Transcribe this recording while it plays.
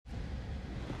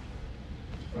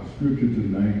scripture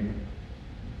tonight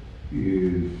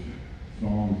is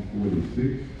Psalms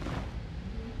 46.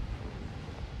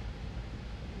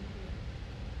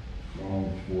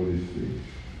 Psalms 46.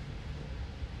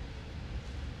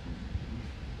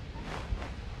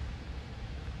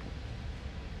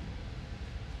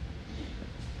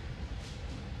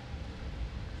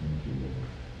 Thank you, Lord.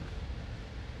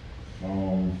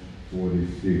 Psalms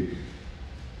 46.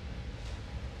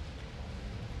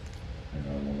 And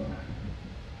I want to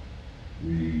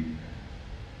read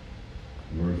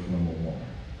verse number 1.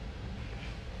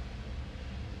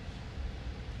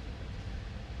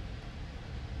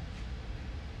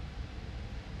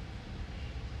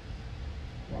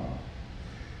 Wow.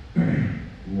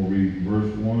 We'll read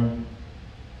verse 1,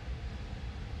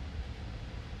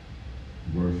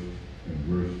 verse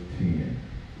 10.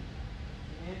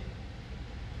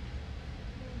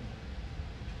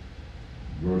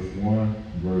 Verse 1,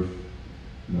 verse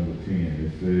number 10.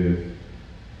 It says,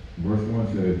 verse 1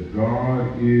 says,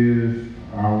 God is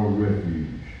our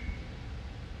refuge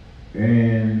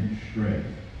and strength,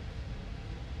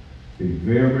 a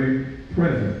very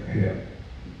present help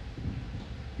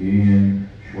in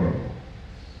trouble.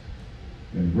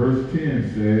 And verse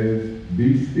 10 says,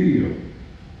 be still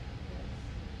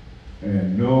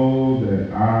and know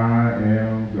that I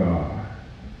am God.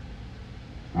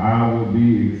 I will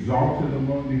be exalted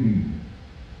among the heathen,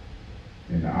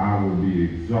 and I will be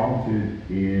exalted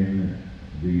in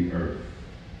the earth.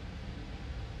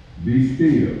 Be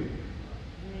still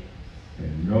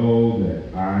and know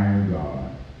that I am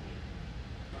God.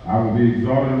 I will be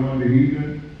exalted among the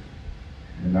heathen,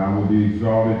 and I will be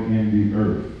exalted in the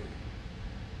earth.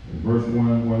 And verse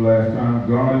 1 one last time.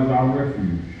 God is our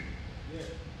refuge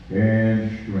and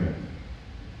strength,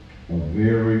 a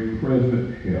very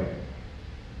present help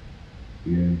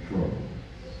in trouble.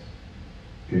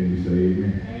 Can you say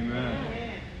amen?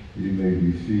 Amen. You may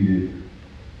be seated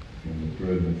in the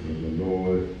presence of the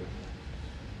Lord.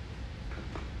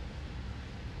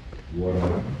 What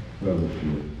a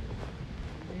fellowship.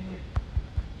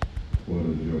 What a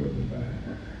joy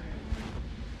divine.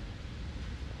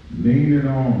 Leaning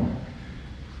on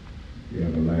the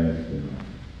everlasting arm.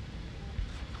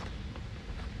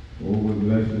 Oh, what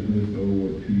blessedness, oh,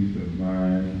 what peace of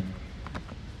mind,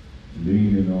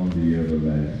 leaning on the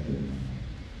everlasting arm.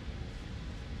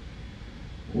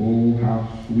 Oh, how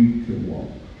sweet to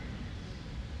walk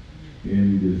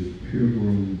in this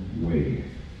pilgrim way,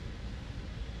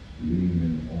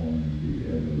 leaning on the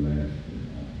everlasting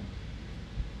arm.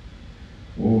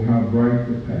 Oh, how bright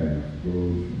the path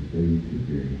grows from day to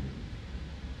day,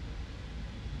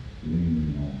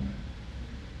 leaning on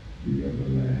the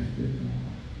everlasting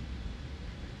arm.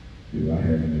 Do I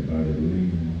have anybody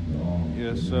leaning on the arm?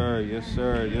 Yes, sir. Yes,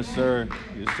 sir. Yes, sir.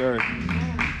 Yes, sir.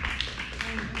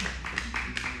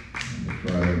 Let's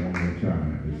try that one more time.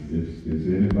 Is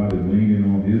anybody leaning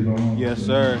on his arm? Yes,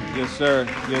 sir. Yes, sir.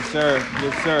 Yes, sir.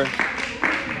 Yes, sir.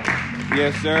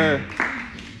 Yes, sir.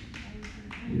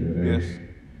 Yeah, Yes.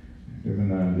 Every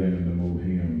now and then in the old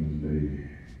hymns,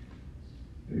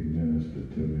 they ministered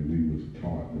to me. We was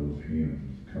taught those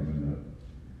hymns coming up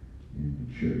in the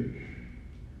church.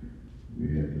 We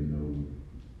had to know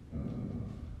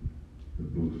the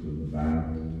books of the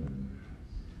Bible and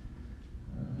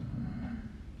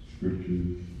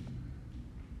scriptures.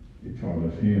 They taught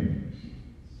us hymns.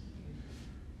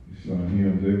 We sung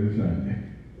hymns every Sunday.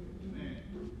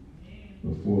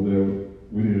 Before there,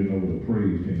 we didn't know what a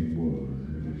praise team was.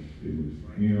 It was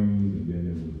hymns, and then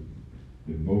it was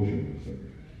devotional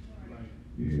service.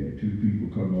 You had two people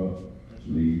come up,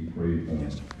 lead praise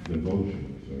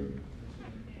devotional service.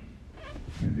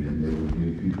 And then they would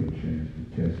give people a chance to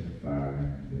testify.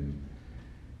 And then,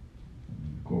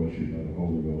 of course, you know, the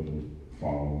Holy Ghost would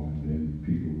fall, and then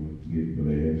people would get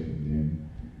blessed. And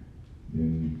then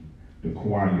the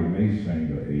choir may sing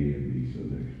an A and B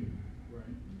selection.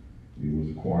 Right. It was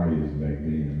choirs back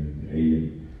then, A and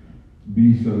B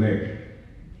selection.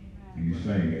 You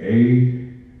sing A,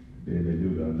 then they do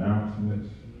the announcements,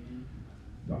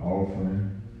 the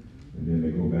offering, and then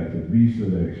they go back to B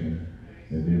selection.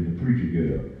 And then the preacher get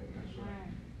up.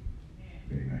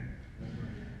 Amen.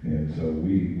 And so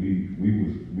we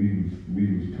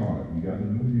was taught, you got to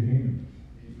know your hymns.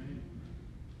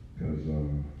 Because a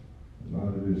lot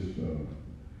of this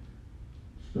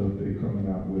stuff they coming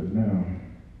out with now,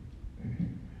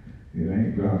 it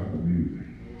ain't gospel music.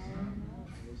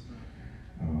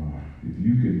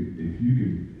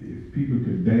 If people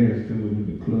could dance to it in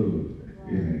the club,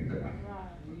 it ain't gospel.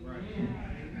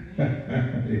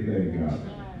 It ain't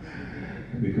gospel.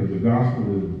 Because the gospel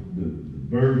is the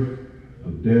birth,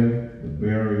 the death, the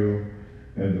burial,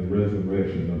 and the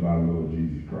resurrection of our Lord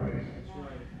Jesus Christ.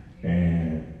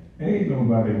 And ain't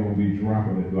nobody gonna be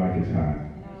dropping it like it's hot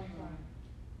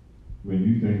when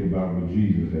you think about what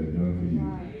Jesus has done for you.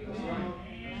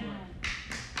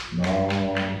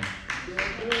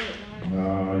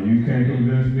 No, you can't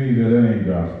convince me that that ain't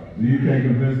gospel. You can't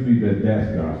convince me that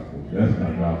that's gospel. That's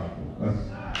not gospel.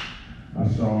 I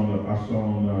saw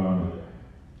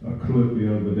a clip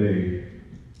the other day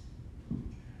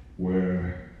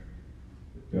where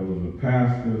there was a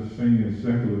pastor singing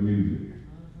secular music,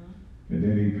 and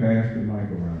then he passed the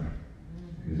mic around.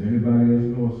 Does anybody else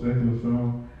know a secular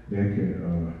song that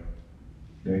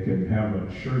can have a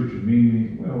church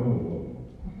meaning? Whoa.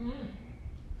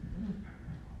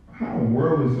 How a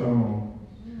worldly song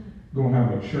gonna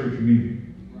have a church meeting?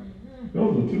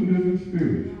 Those are two different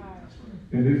spirits.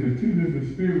 And if it's two different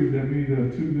spirits, that means there are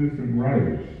two different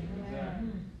writers.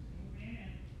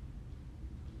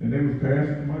 And they was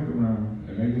passing the mic around,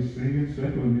 and they was singing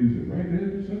secular music right there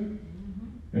in the church.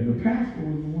 And the pastor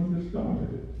was the one that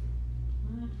started it.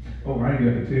 Oh, I ain't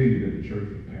got to tell you that the church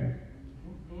was packed.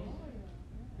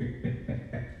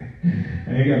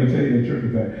 I ain't got to tell you the church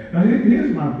was packed. Now,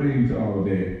 here's my thing to all of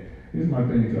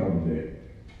that.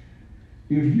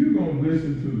 If you're going to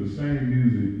listen to the same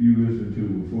music you listened to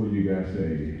before you got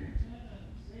saved,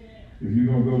 if you're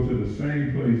going to go to the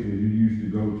same places you used to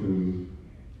go to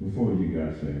before you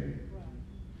got saved,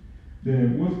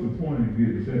 then what's the point of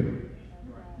getting saved?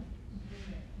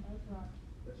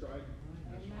 That's right.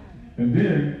 And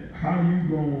then, how you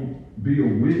going to be a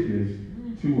witness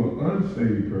to an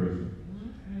unsaved person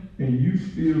and you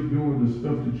still doing the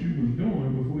stuff that you was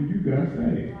doing before you got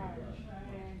saved?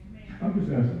 I'm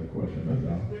just asking a question, that's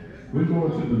all. We're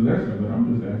going to the lesson, but I'm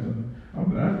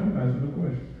asking a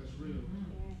question.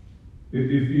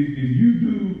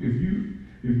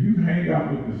 If you hang out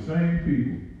with the same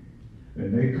people and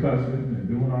they cussing and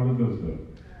doing all this other stuff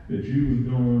that you was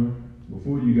doing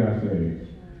before you got saved,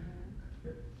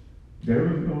 there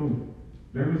is no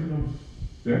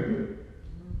separate.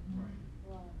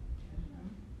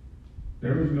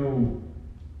 There is no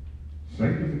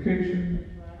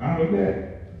sanctification out of that.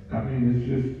 I mean, it's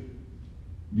just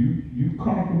you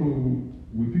comfortable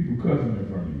with people cussing in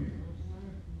front of you,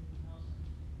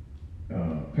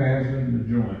 passing the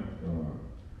joint,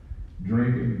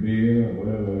 drinking beer or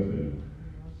whatever else.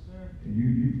 And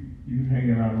you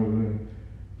hanging out over there,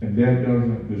 and that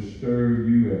doesn't disturb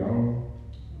you at all.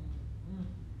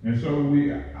 And so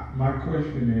my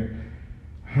question is,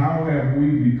 how have we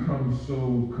become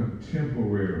so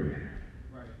contemporary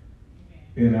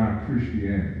in our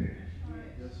Christianity?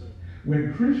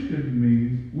 When Christian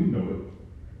means, we know it,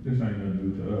 this ain't nothing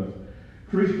new to us.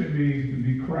 Christian means to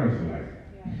be Christ-like.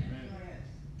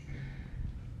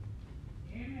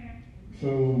 So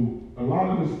a lot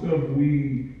of the stuff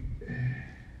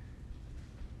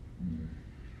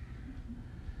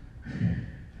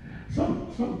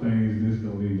some things just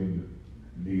don't even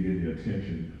need any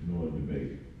attention nor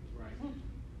debate.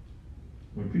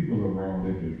 When people are wrong,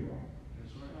 they're just wrong.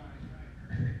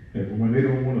 And when they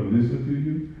don't want to listen to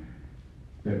you,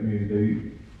 that means they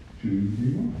choose to be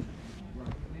wrong.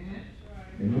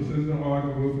 Ain't no sense in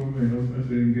arguing with them, ain't no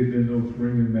sense in getting in no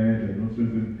screaming match, ain't no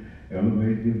sense in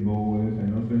elevating your voice,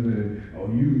 ain't no sense in, oh,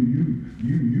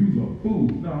 you's a fool.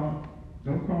 No,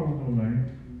 don't call them no name.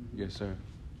 Yes, sir.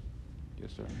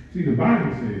 Yes, sir. See, the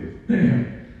Bible says,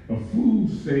 a fool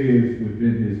says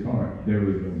within his heart, there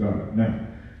is no God. Now,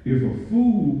 if a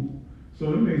fool, so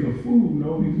that means a fool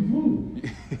knows he's a fool.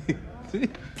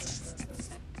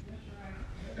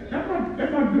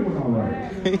 Am I doing all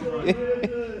right?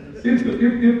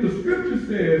 If the scripture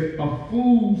says a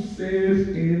fool says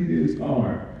in his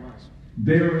heart,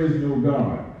 there is no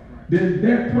God, then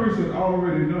that person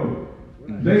already knows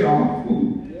they are a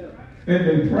fool. And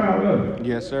they're proud of it.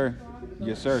 Yes, sir.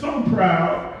 Yes, sir. So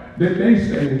proud that they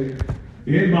say,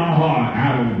 in my heart,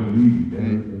 I don't believe there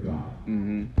is a God.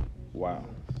 Mm-hmm. Wow.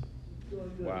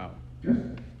 Wow. Yes.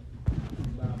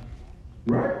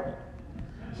 Right?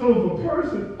 So if a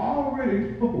person already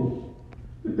knows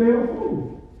that they're a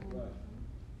fool,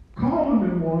 calling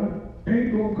them one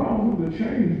ain't going to cause them to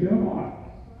change their heart.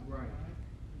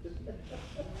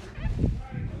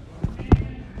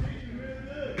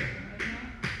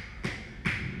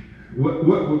 What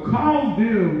will cause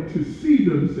them to see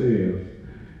themselves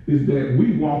is that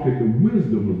we walk in the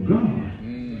wisdom of God.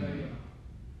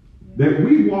 That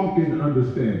we walk in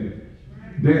understanding.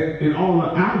 That in all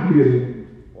of our getting,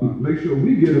 make sure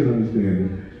we get an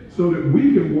understanding so that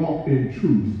we can walk in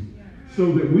truth.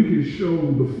 So that we can show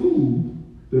the fool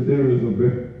that there is a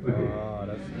better way. Oh,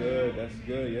 that's good. That's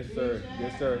good. Yes, sir.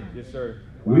 Yes, sir. Yes, sir.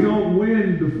 We don't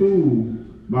win the fool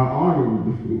by arguing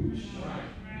with the fool.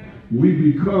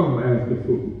 We become as the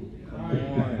fool. Come on,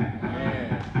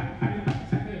 man.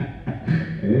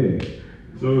 Hey,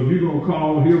 so if you're going to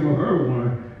call him or her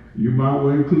one, you might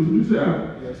well include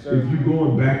yourself. Yes, sir. If you're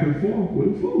going back and forth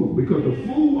with a fool. Because the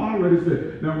fool already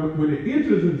said, now when it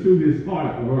enters into his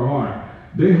heart or her heart,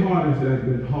 their heart has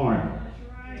been hardened.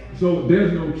 So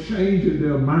there's no change in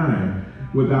their mind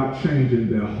without changing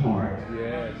their heart.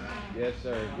 Yes. Yes,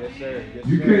 sir. Yes, sir. Yes,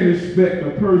 You sir. can't expect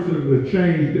a person to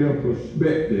change their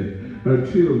perspective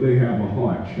until they have a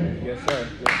heart change. Yes, sir.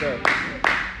 Yes, sir.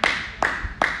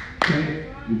 Can't.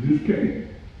 You just can't.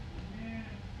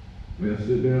 They'll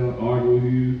sit down, argue with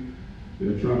you.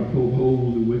 They'll try to poke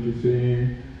holes in what you're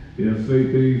saying. They'll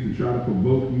say things to try to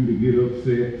provoke you to get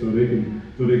upset, so they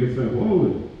can say,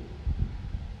 "Whoa!"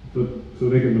 So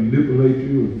they can manipulate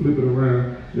you and flip it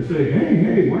around and say,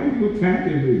 "Hey, why are you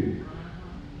attacking me?"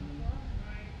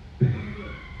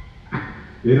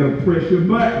 They done press your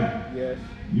button. Yes.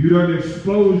 You done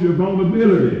expose your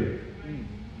vulnerability.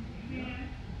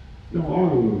 Don't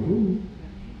argue with a fool.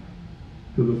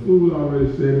 Because the fool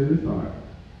already said in his heart,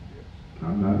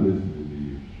 I'm not listening to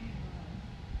you.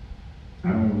 I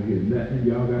don't want to hear nothing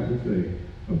y'all got to say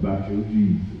about your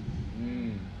Jesus.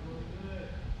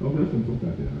 Oh, there's some folk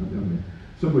out there. I mean,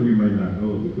 some of you may not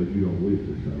know it because you don't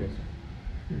witness. Yes,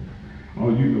 sir.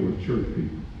 All you know is church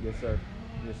people. Yes, sir.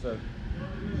 Yes, sir.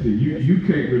 See, you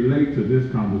can't relate to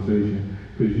this conversation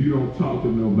because you don't talk to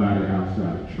nobody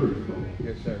outside of church folk.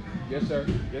 Yes, sir. Yes, sir.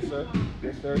 Yes, sir.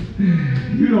 Yes, sir.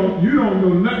 You don't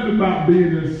know nothing about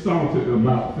being insulted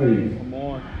about faith. Come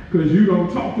on. Because you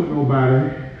don't talk to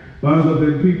nobody other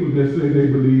than people that say they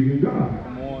believe in God.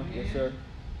 Come on. Yes, sir.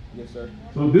 Yes, sir.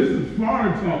 So this is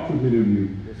foreign talk to many of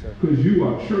you. Yes, sir. Because you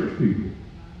are church people.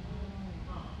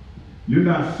 You're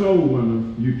not soul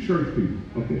winners, you church people.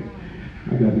 Okay,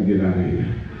 I got to get out of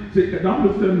here. See, I'm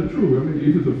just telling the truth. I mean,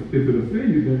 if it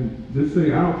offends you, then just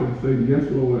say out and say, yes,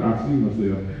 Lord, I see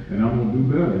myself, and I'm going to do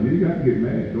better. You ain't got to get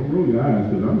mad. Don't roll your eyes,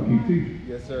 because I'm going to keep teaching.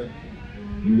 Yes, sir.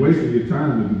 You're wasting your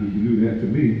time to do that to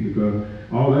me, because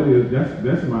all that is,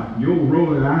 that's my, your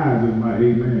rolling eyes is my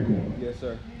amen corner. Yes,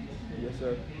 sir. Yes,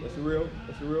 sir. That's real.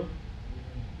 That's real.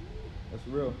 That's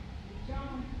real.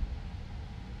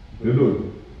 Good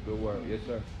Lord. Good word. Yes,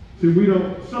 sir. See,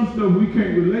 some stuff we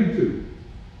can't relate to,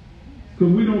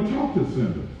 because we don't talk to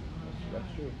sinners. That's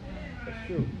true. That's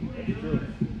true. That's true.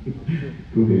 That's true.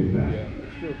 Go ahead, Pastor. Yeah,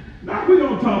 that's true. Now, we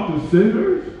don't talk to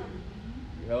sinners,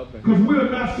 You're helping. because we're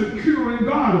not secure in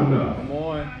God enough. Come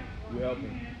on. You're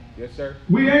helping. Yes, sir.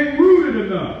 We ain't rooted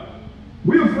enough.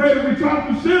 We're afraid if we talk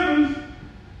to sinners,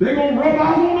 they're going to rub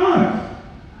off on us.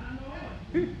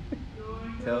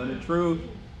 Telling the truth.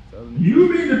 You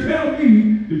mean to tell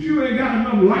me that you ain't got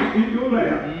enough light in your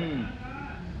lamp?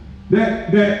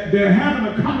 That they're having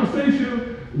a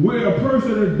conversation with a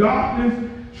person in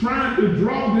darkness, trying to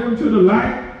draw them to the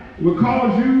light, will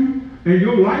cause you and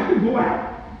your light to go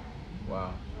out?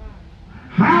 Wow.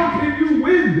 How can you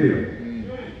win them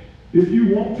if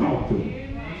you won't talk to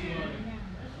them?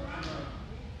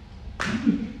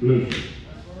 Listen,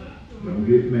 don't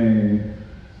get mad,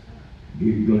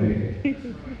 get glad.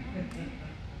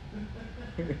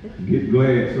 Get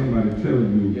glad somebody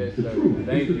telling you Yes, the sir. truth.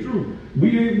 Thank It's the you. truth.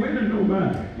 We ain't winning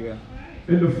nobody. Yeah.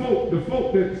 And the folk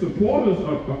that support us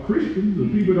are Christians, the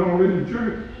people that are already in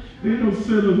church. There ain't no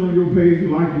sinners on your page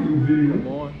liking your video. Come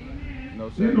on. No,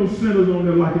 There ain't sir. no sinners on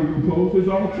there liking your post. It's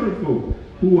all church folk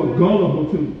who are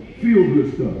gullible to feel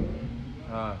good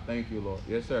stuff. Thank you, Lord.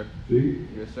 Yes, sir. See?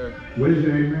 Yes, sir. Where's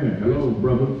your amen? Hello,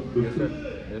 brother. Yes,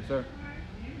 sir. Yes, sir.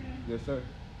 Yes, sir.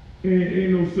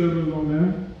 Ain't no sinners on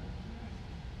there.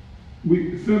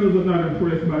 Sinners are not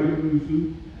impressed by your new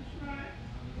suit.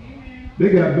 They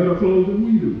got better clothes than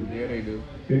we do. Yeah, they do.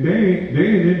 And they ain't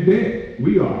in debt.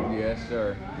 We are. Yes,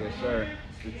 sir. Yes, sir.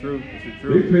 It's the truth. It's the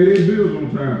They truth. pay their bills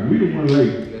on time. We the one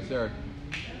late. Yes, sir.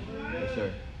 Yes,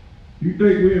 sir. You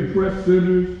think we impress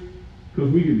sinners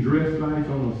because we can dress nice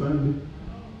on a Sunday?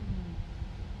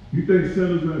 You think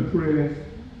sinners are impressed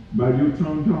by your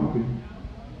tongue talking?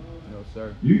 No,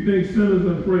 sir. You think sinners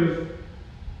are impressed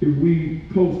if we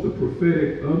post a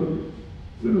prophetic utterance?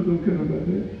 Sinners don't care about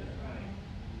that.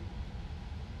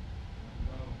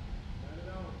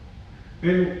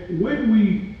 And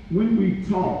when we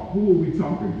talk, who are we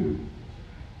talking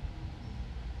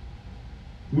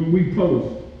to? When we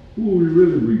post, who are we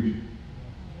really reaching?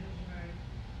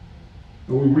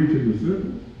 Are we reaching the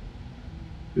sinners?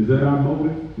 Is that our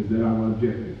motive? Is that our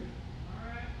objective?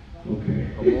 Okay.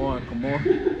 Come on. Come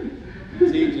on.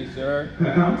 You're teaching, sir.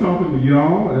 I'm talking to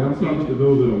y'all, and I'm talking to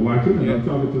those that are watching, and Yeah. I'm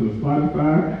talking to the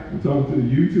Spotify, I'm talking to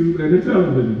the YouTube, and the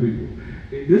television people.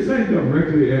 this ain't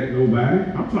directly at nobody.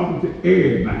 I'm talking to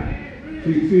everybody.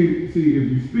 See, if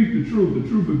you speak the truth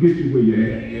will get you where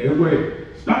you're at. Yeah. That way,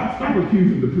 stop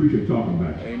accusing the preacher of talking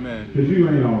about you. Amen. Because you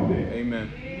ain't all that. Amen.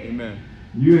 Amen.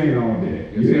 You ain't all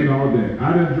that. Yes, you ain't sir. all that.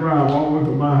 I done drive all the way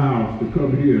from my house to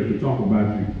come here to talk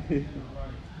about you.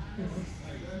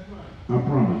 I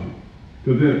promise you.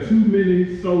 Because there are too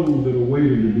many souls that are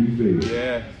waiting to be saved.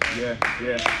 Yeah.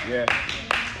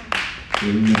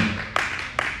 Amen.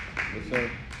 Yes, sir.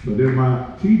 But in my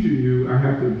teaching you, I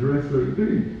have to address certain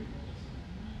things.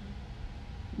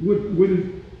 What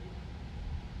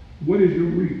is your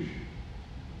reach?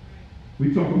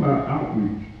 We talk about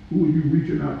outreach. Who are you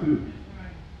reaching out to?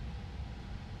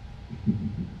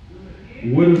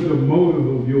 What is the motive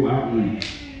of your outreach?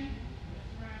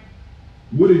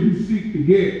 What do you seek to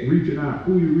get reaching out?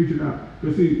 Who are you reaching out?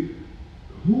 Because see,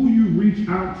 who you reach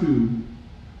out to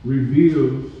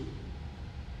reveals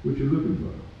what you're looking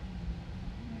for.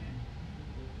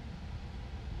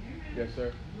 Yes,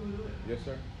 sir. Yes,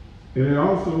 sir. And it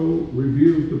also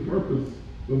reveals the purpose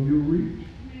of your reach.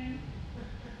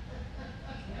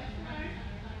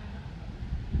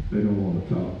 They don't want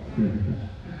to talk.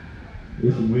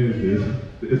 It's Wednesday.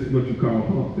 It's what you call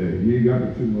hump day. You ain't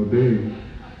got 2 more days.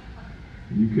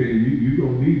 You can't. You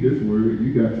gonna need this word.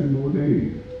 You got 2 more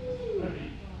days.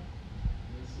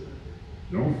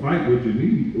 Don't fight what you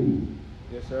need. Ooh.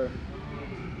 Yes, sir.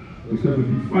 Because if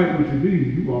you fight what you need,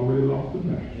 you've already lost the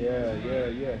battle. Yeah.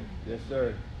 Yes,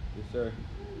 sir. Yes, sir.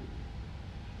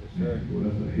 Yes, sir. Well,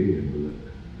 that's a head,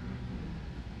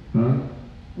 but huh?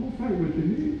 Don't fight what you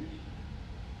need.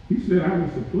 He said, I will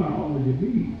supply all of your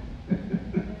needs.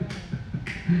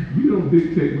 You don't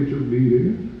dictate what your need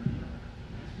is.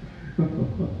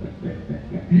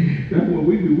 That's what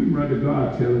we do. We run to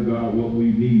God telling God what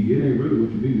we need. It ain't really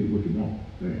what you need, it's what you want.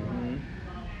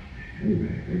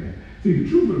 Amen. Amen. See, the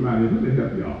truth of the matter is, let me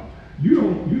help y'all. You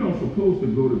don't supposed to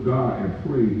go to God and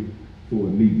pray for a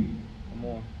need. Come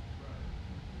on.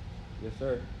 Yes,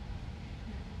 sir.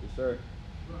 Yes, sir.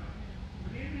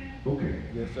 Okay.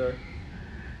 Yes, sir.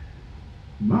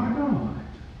 My God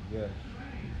Yes.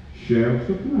 shall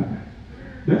supply.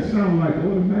 That sounds like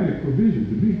automatic provision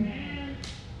to me.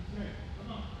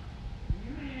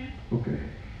 Okay.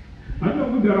 I know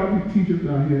we got all these teachers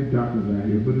out here, doctors out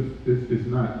here, but it's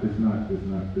not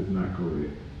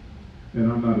correct. And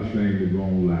I'm not ashamed to go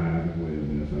on live and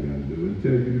whatever else I got to do and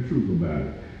tell you the truth about it.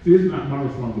 See, it's not my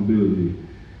responsibility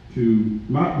to,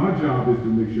 my job is to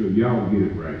make sure y'all get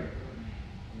it right.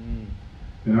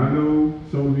 And I know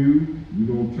some of you're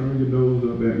going to turn your nose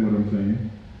up at what I'm saying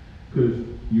because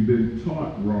you've been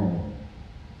taught wrong.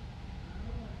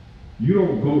 You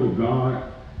don't go to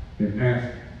God and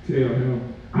tell him,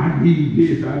 I need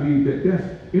this, I need that. That's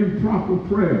improper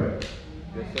prayer.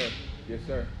 Yes, sir. Yes,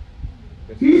 sir.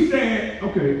 Yes, He said,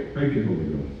 okay, thank you, Holy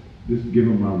Ghost. Just give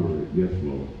him my word. Yes,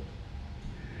 Lord.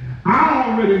 I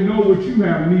already know what you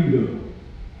have need of.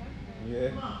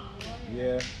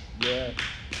 Yeah.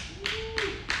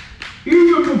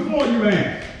 Even before you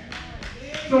ask.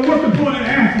 So what's the point of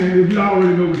asking if you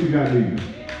already know what you got need of?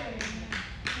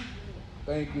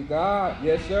 Thank you, God.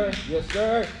 Yes, sir. Yes,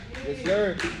 sir. Yes,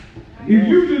 sir. If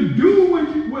you just do what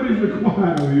is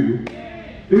required of you,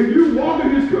 if you walk in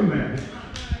his commandments,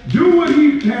 do what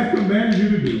he has commanded you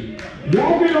to do,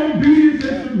 walk in obedience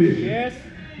and submission, Yes.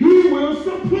 he will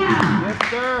supply. Yes,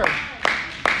 sir.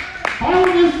 All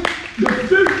of this, the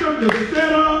system is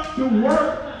set up to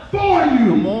work for you.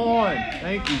 Come on.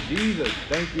 Thank you, Jesus.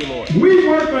 Thank you, Lord. We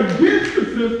work against the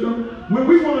system when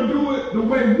we want to do it the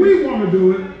way we want to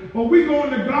do it, or we go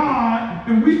into God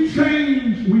and we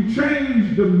change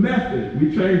the method.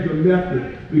 We change the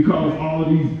method because all of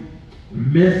these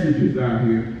messages out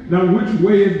here. Now, which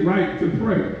way is right to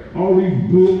pray? All these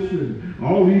books and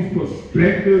all these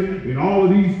perspectives and all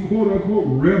of these quote-unquote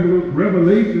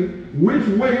revelations, which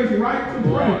way is right to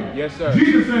pray? Yes, sir.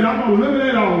 Jesus said, I'm going to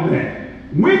eliminate all that.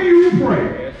 When you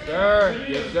pray, Yes, sir.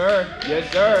 Yes, sir.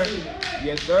 Yes, sir.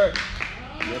 Yes, sir.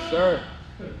 Yes, sir.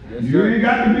 Yes, you sir. ain't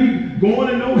got to be going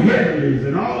to no heavenlies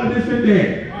and all of this and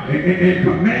that and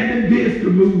commanding this to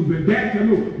move and that to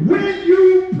move. When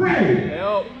you pray,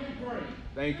 Help.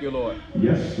 Thank you, Lord.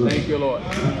 yes, sir. Thank you, Lord.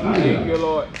 Thank you,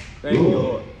 Lord. Thank you,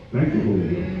 Lord. Thank you, Holy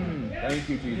Ghost. Thank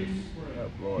you, Jesus.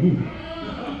 Help, Lord.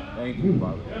 Thank you,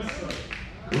 Father.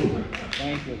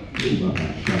 Thank you,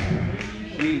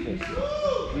 Jesus.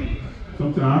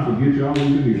 Sometimes I forget y'all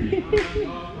even here.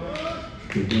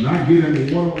 Because when I get in the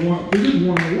one-on-one, this is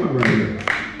one-on-one right here.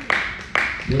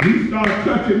 When he starts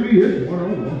touching me, it's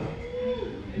one-on-one.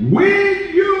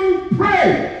 When you pray,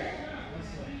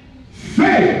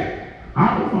 say,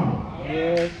 Our Father.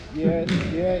 Yes.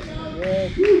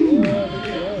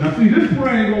 see, this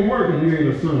prayer ain't gonna work if you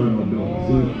ain't a son or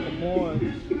daughter. Come on.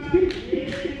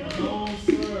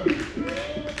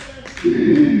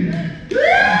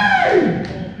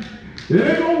 It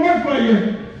ain't gonna work for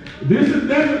you. This is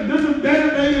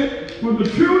designated for the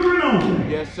children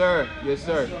only. Yes, sir. Yes,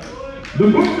 sir. The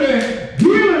book says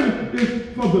healing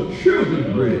is for the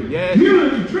children's bread. Yes.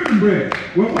 Healing is children's bread.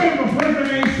 Well, what if a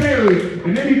person ain't saved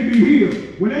and they need to be healed?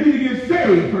 When they need to get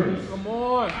saved first. Come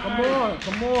on.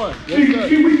 Yes,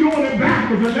 See, we doing it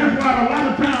backwards, and that's why a lot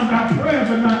of times our prayers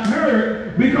are not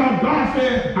heard, because God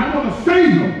said, I want to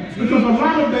save them. Because a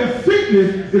lot of their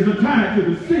sickness is tied to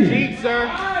the sin. Teach, sir.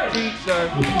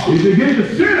 If they get the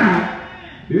sin out,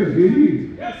 they'll get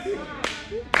healed.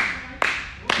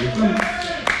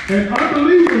 And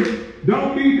unbelievers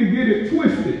don't need to get it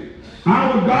twisted.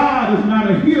 Our God is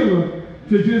not a healer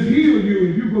to just heal you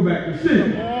and you go back to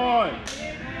sin. Come on.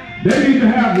 They need to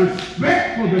have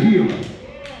respect for the healer.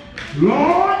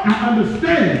 Lord, I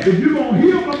understand. If you're going to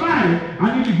heal my body, I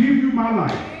need to give you my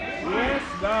life. Yes,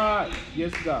 God.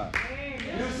 Yes, God.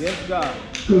 Yes, God.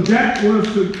 Because that will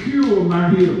secure my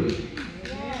healing.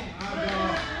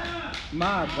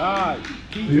 My God.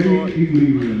 He leaded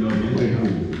me another way.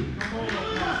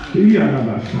 He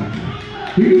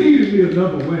leaded me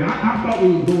another way. I thought we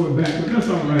were going back, but that's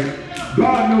all right.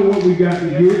 God knows what we got to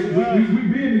get. We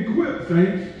being equipped,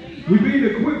 saints. We being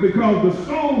equipped because the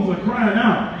souls are crying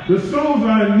out. The souls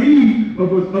are in need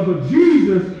of a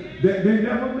Jesus that they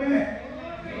never met.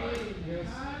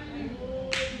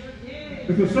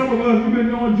 And for some of us, we've been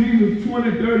knowing Jesus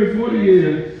 20, 30, 40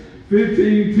 years,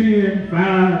 15, 10,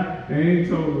 5, and ain't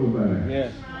told nobody.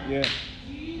 Yes.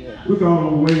 Look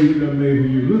all the ways he done made for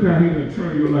you. Look how he done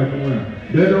turned your life around.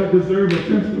 That don't deserve a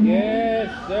testimony. Yes,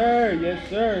 sir.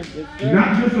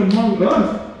 Not just among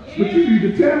us, but you need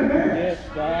to tell that. Yes,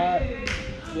 God.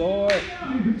 Lord.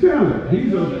 You need to tell it.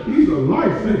 He's a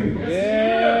life-saver.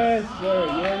 Yes, sir.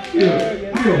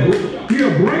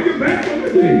 He'll bring you back from the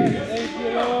dead. Thank you,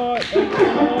 Lord. So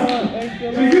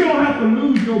you don't have to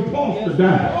lose your pulse to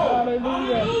die.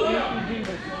 Hallelujah. Thank you,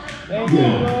 Jesus. Thank you,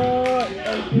 Lord.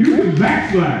 You can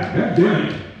backslide. That's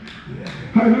different.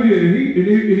 Hallelujah. And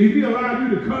if he allowed you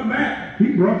to come back, he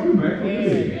brought you back from the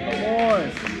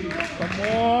dead. Come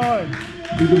on.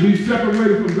 To be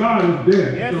separated from God is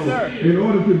death. Yes, so sir. in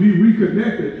order to be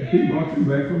reconnected, he brought you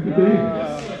back from the dead.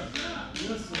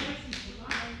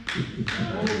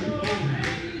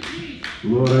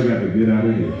 Lord, I got to get out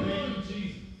of here.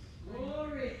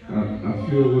 I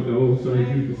feel what the old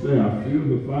saints used to say. I feel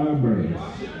the fire burning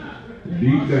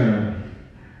deep down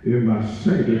in my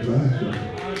sanctified soul.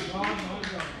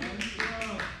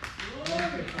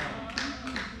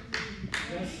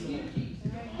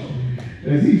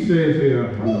 And he says here,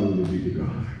 hallelujah be to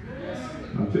God.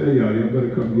 I tell y'all better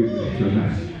come get me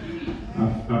tonight. I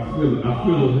feel the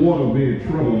water being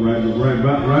troubled right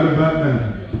about now.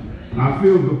 I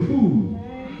feel the pool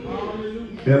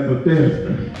at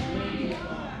Bethesda.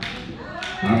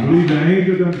 I believe the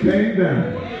angel done came down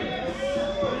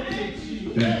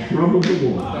and troubled the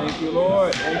water. Thank you,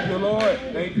 Lord. Thank you, Lord.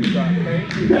 Thank you, God.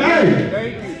 Thank you. Hey!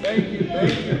 Thank you, Jesus.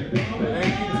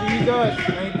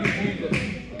 Thank you, Jesus.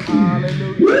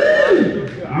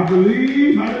 Hallelujah. I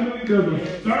believe, hallelujah, there's a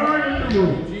stir in the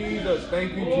room. Jesus. Thank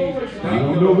you, Jesus. I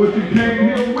don't know what you came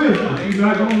here with, but you're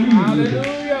not going to leave. Hallelujah.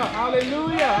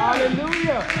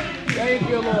 Thank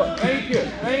you, Lord. Thank you.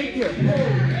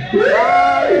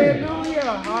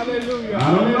 Hallelujah. I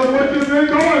don't know what you've been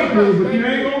going through, but you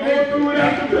ain't going to go through it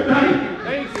after tonight.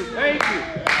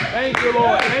 Thank you,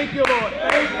 Lord.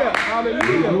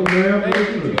 Hallelujah. Oh, man, Thank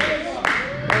you, Jesus.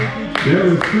 There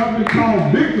is something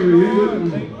called victory in this room.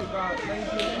 Thank you, God. Thank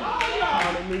you.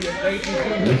 Hallelujah. Thank you,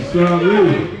 Jesus. That's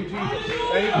really.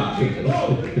 Thank you,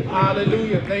 Jesus.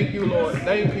 Hallelujah. Thank you, Lord.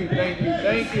 Thank you.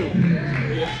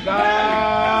 Yes,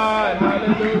 God.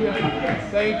 Hallelujah.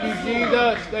 Thank you,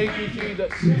 Jesus. Thank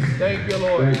you,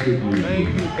 Lord. Thank you,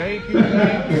 Jesus.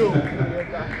 Thank you.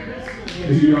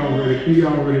 He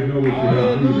already knows what you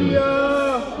have to do.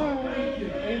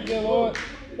 Hallelujah. Thank you, Lord.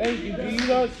 Thank you,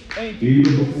 Jesus. Thank you.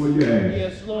 Even before you ask.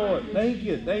 Yes, Lord. Thank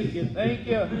you.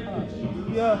 Hallelujah.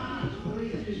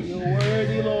 You're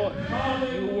worthy, Lord.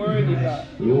 You're worthy, God.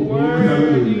 You're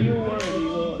worthy,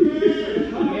 Lord.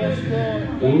 Yes,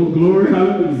 Lord. Oh, glory,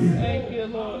 hallelujah. Thank you,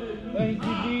 Lord. Thank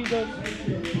you, Jesus.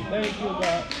 Thank you,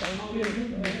 God. Thank you.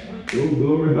 Oh,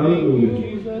 glory, hallelujah. Thank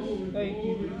you, Jesus. Thank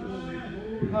you,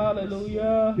 Jesus.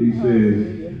 Hallelujah. He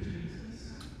says,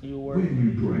 you're worthy. when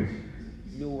you pray,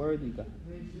 You're worthy, God.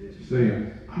 say,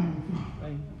 Our Father,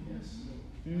 Thank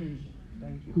you.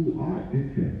 Thank you. who art in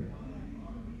heaven,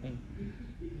 Thank you.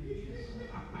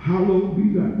 hallowed be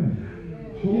thy name.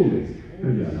 Holy.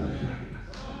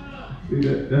 See,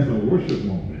 that's a worship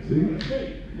moment. See?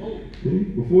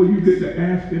 Before you get to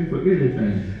asking for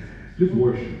anything, just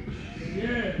worship.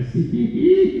 Yes.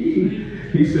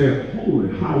 He said,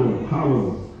 holy, hallowed,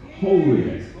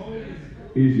 holy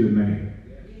is your name.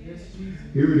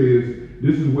 Here it is.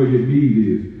 This is where your need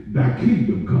is. Thy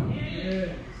kingdom come.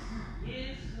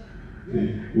 See,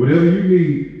 whatever you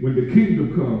need, when the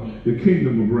kingdom comes, the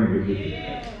kingdom will bring it with you.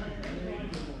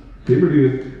 Here it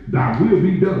is. Thy will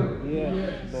be done.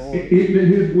 Isn't it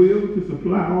his will to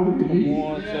supply all of your needs? Come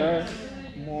on, sir.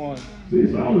 Come on. See,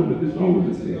 it's all in the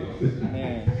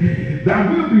text. Thy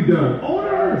will be done on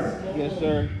earth. Yes,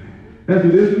 sir. As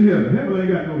it is in heaven. Heaven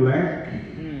ain't got no lack.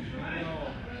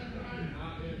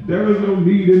 There is no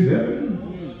need in heaven.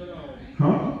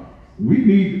 Huh? We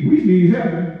need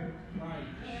heaven.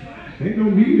 Ain't no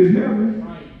need in heaven.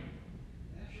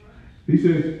 He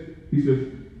says,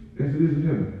 as it is in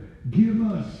heaven, give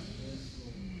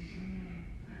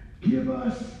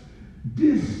us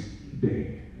this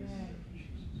day.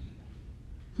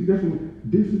 See, that's what,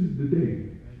 this is the day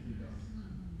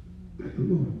that the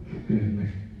Lord has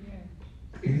made.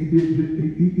 And he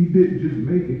didn't just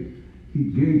make it, he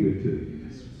gave it to you.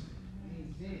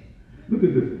 Look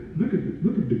at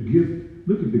the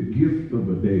gift of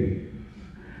a day.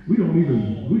 We don't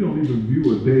even view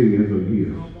a day as a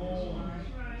gift.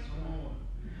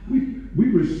 We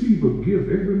receive a gift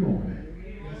every morning.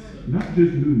 Not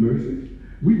just new mercies.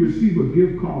 We receive a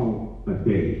gift called a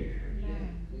day.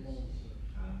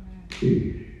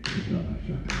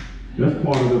 That's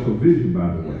part of the provision, by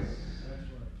the way.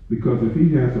 Because if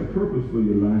he has a purpose for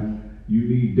your life, you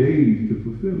need days to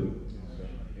fulfill it.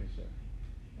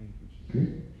 Okay?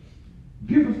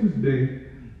 Give us this day.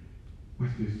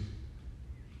 What's this?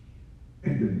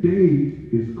 And the day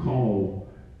is called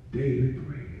daily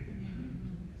bread.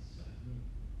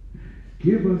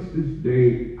 Give us this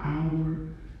day our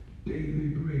daily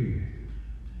bread.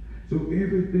 So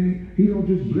everything, he don't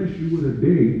just bless you with a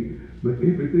day, but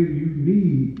everything you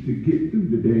need to get through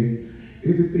the day,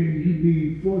 everything you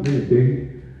need for that day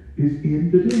is in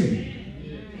the day.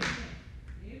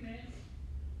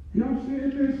 Y'all seeing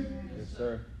this? Yes,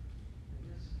 sir.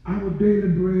 Our daily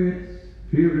bread,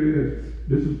 here it is.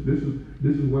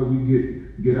 This is where we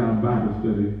get our Bible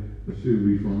study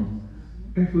series from.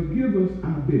 And forgive us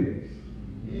our debts.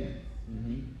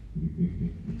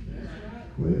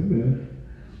 Wait a minute.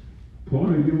 Part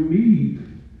of your need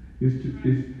is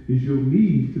your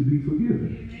need to be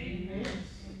forgiven.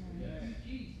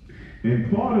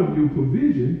 And part of your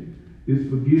provision is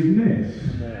forgiveness.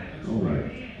 All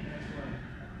right.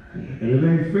 And it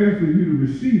ain't fair for you to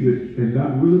receive it and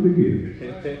not willing to give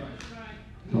it.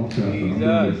 Talk to us.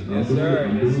 Yes, sir.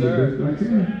 I'm doing the best I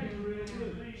can.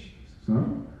 Huh?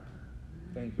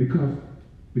 Because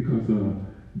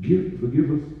forgive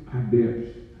us our debts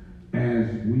as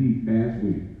we.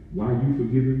 While you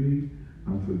forgiving me,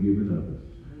 I'm forgiving others.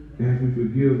 As we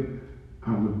forgive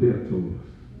our debtors.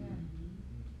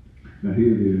 Now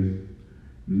here it is.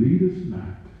 Lead us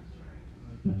not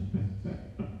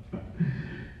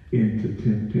into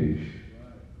temptation.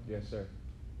 Yes, sir.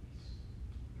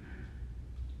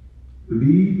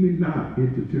 Lead me not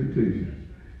into temptation.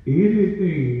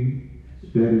 Anything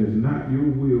that is not your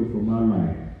will for my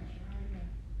life,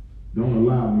 don't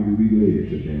allow me to be led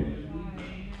to that.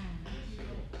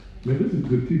 Now this is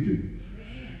good teaching.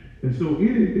 And so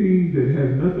anything that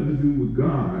has nothing to do with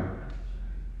God,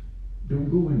 don't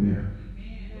go in there.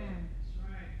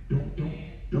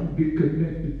 Don't get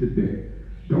connected to that.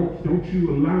 Don't you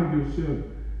allow yourself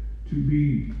to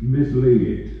be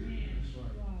misled.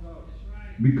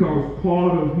 Because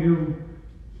part of him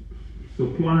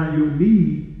supplying your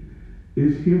need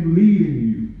is him leading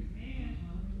you.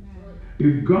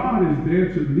 If God is there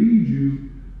to lead you,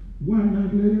 why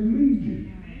not let him lead you?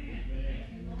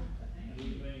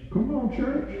 Come on,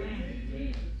 church.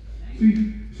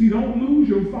 See, don't lose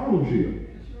your fellowship.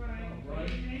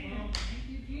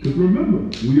 Because remember,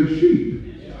 we are sheep.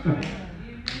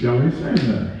 Y'all ain't saying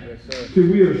that. Yes, See,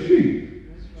 we are sheep.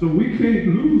 So we can't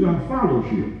lose our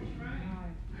fellowship.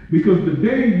 Because the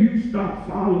day you stop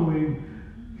following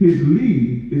his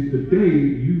lead is the day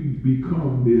you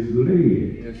become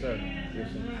misled. Yes, sir.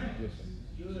 Yes, sir. Yes,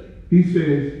 sir. He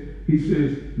says,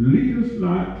 lead us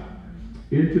not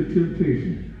into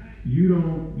temptation. You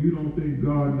don't think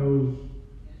God knows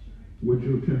what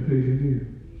your temptation is?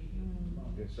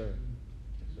 Yes, sir.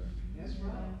 Yes, sir. That's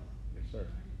right. Yes, sir.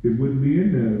 It wouldn't be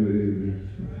in there.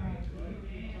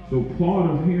 So part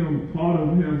of him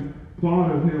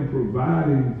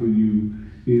providing for you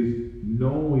is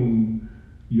knowing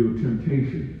your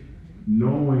temptation,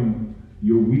 knowing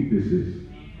your weaknesses.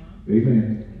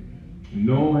 Amen.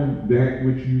 knowing that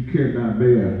which you cannot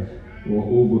bear or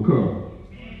overcome.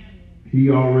 He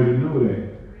already know that.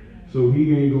 So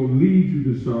he ain't going to lead you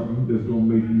to something that's going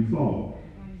to make you fall.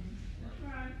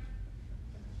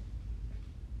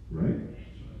 Right?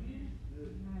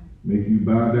 Make you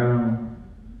bow down,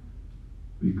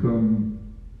 become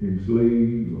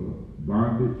enslaved or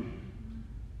bondage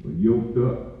or yoked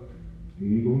up. He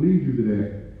ain't going to lead you to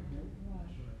that.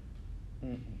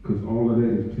 Because all of that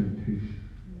is temptation.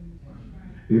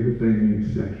 Everything ain't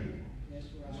sexual. Yes,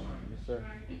 sir.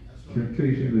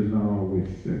 Temptation is not always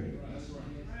sexual.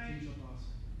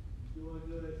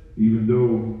 Even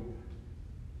though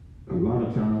a lot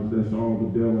of times that's all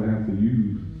the devil has to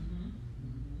use.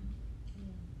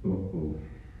 Uh-oh.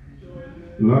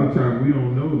 A lot of times we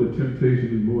don't know that temptation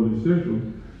is more than sexual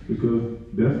because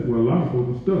that's where a lot of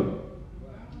folks are stuck.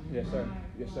 Yes, sir.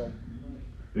 Yes, sir.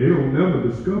 They don't never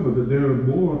discover that there are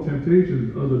more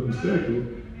temptations other than sexual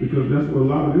because that's where a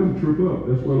lot of them trip up.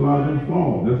 That's where a lot of them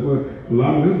fall. That's where a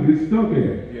lot of them get stuck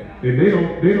at. Yeah. And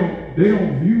they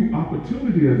don't view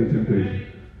opportunity as a temptation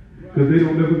because they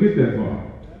don't never get that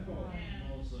far.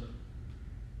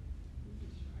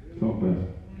 Talk about it.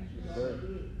 Sir.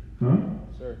 Huh?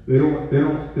 Sir. They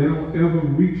don't ever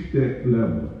reach that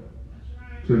level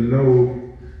to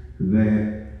know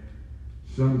that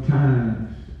sometimes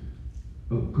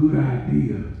a good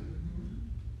idea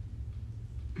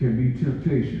can be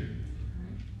temptation.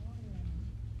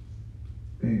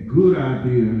 And good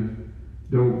idea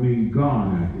don't mean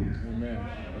God idea. Amen.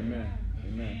 Amen.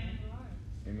 Amen.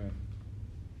 Amen.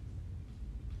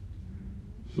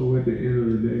 So at the end of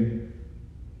the day,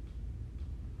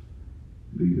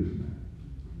 lead us not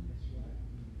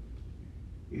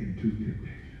into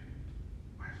temptation.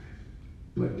 Watch this.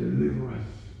 But deliver us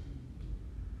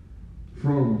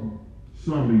from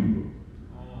some evil.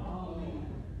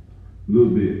 A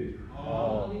little bit.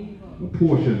 A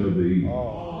portion of the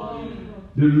evil.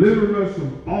 Deliver us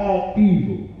from all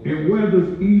evil. And where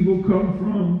does evil come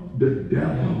from? The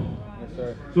devil. Yes,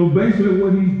 sir. So basically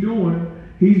what he's doing,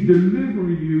 he's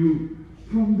delivering you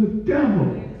from the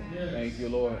devil. Thank you,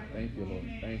 Lord. Thank you, Lord.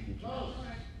 Thank you,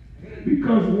 Jesus.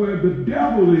 Because where the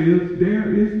devil is,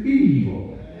 there is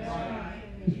evil.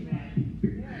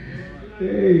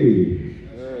 Hey.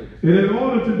 And in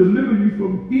order to deliver you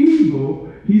from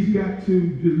evil, he's got to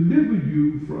deliver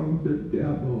you from the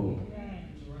devil.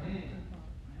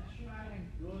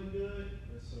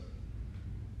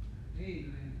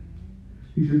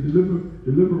 He said,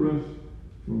 deliver us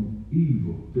from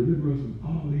evil. Deliver us from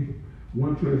all evil.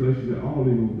 One translation said all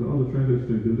evil. The other translation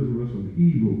said, deliver us from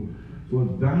evil. For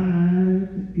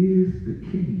thine is the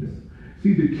kingdom.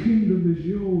 See, the kingdom is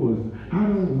yours. I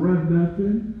don't run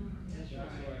nothing.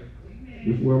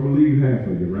 This is where I'm going to leave half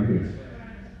of you right here.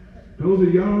 Those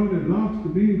of y'all that loves to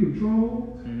be in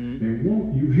control and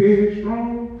want you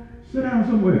headstrong, sit down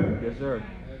somewhere. Yes, sir.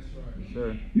 Yes,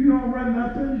 sir. You don't run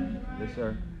nothing. Yes,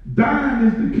 sir. Thine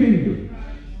is the kingdom.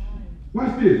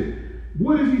 Watch this.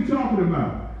 What is he talking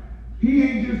about? He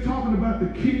ain't just talking about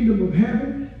the kingdom of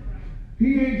heaven.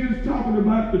 He ain't just talking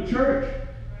about the church.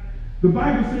 The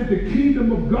Bible said the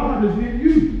kingdom of God is in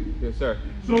you. Yes, sir.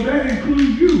 So that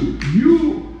includes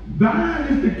you.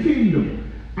 Thine is the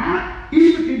kingdom. I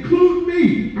even include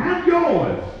me. I'm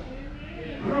yours.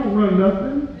 I don't run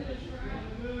nothing.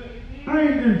 I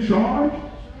ain't in charge.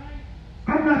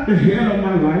 I'm not the head of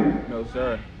my life. No,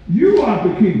 sir. You are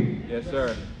the king. Yes,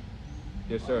 sir.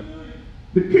 Yes, sir.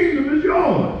 The kingdom is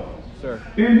yours. Sir.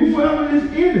 And whoever is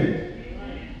in it.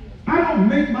 I don't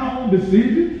make my own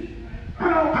decisions. I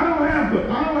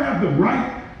don't have the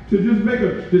right to just make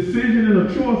a decision and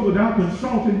a choice without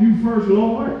consulting you first,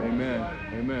 Lord. Amen.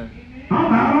 Amen.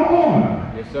 I'm out of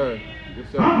order. Yes, sir. Yes,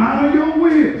 sir. I'm out of your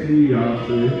way. See, y'all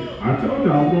say, I told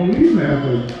you I was going to leave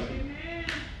halfway.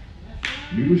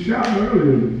 You were shouting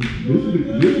earlier.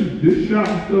 This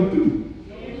shouting stuff too.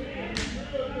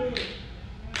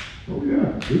 Oh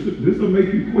yeah, this will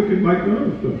make you quicken like the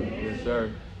other stuff. Yes,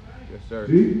 sir. Yes, sir.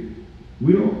 See,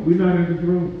 we're not in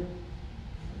control.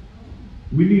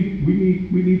 We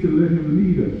need to let him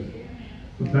lead us.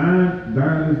 But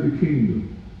thine is the kingdom,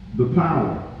 the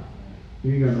power. He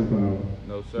ain't got no power.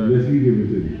 No, sir. Unless he give it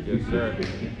to you. Yes, sir.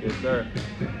 Yes, sir.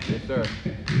 Yes, sir.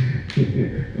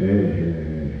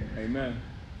 Amen.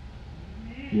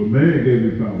 When man gave me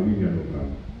power, he ain't got no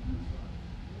power.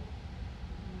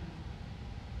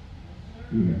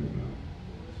 He ain't got no power.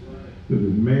 Because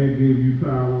if man gave you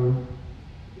power,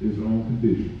 it's on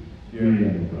condition. He ain't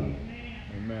got no power.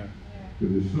 Amen.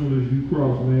 Because as soon as you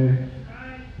cross man,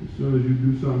 as soon as you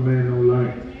do something man don't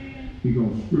like, he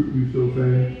gonna script you so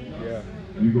fast,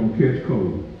 you gonna catch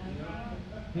cold.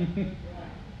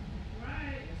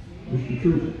 It's the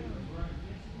truth.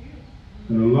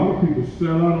 And a lot of people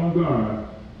sell out on God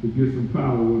to get some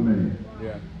power with man.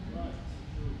 Yeah.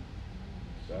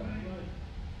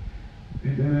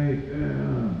 And that ain't,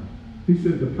 he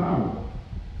said the power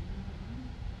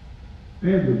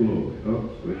and the glory. Oh,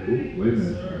 wait a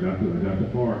minute. I got the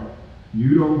part. You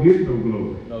don't get no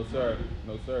glory. No, sir.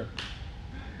 No, sir.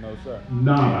 No, sir.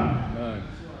 Nada.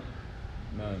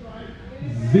 None.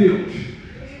 Zilch.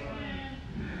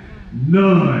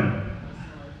 None.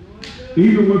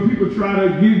 Even when people try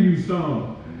to give you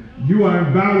some, you are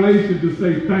in violation to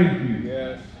say thank you.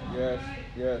 Yes,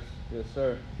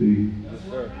 sir. See? Yes,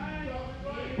 sir.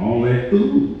 All that,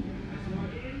 ooh.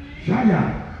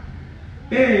 Shaya.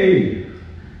 Hey.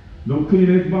 No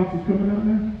Kleenex boxes coming out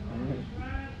now?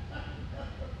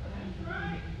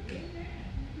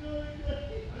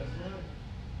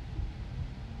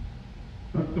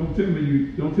 Don't tell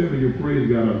me your praise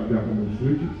got one of those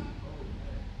switches.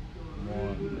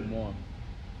 Come on.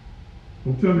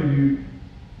 Don't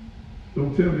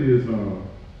tell me it's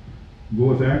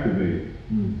voice activated.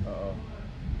 Uh-oh.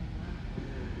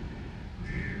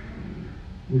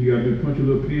 Well, you got to punch a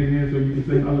little pin in so you can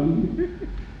say hallelujah.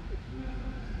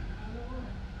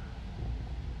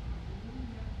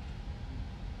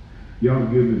 Y'all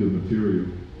give me the material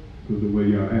because the way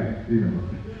y'all act,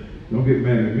 Don't get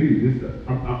mad at me.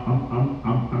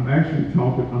 I'm actually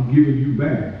talking. I'm giving you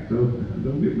back. So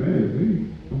don't get mad at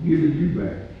me. I'm giving you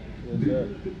back. Yes,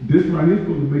 this right here is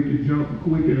supposed to make you jump and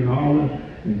quicken and holler,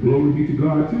 and glory be to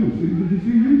God too. See,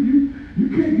 you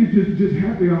can't get just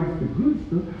happy off the good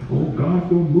stuff. Oh, God's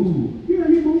gonna move. Yeah,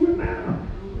 He's moving now.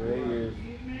 There He is.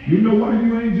 You know why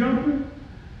you ain't jumping?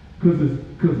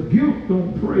 Because guilt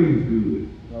don't praise good.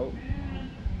 Nope.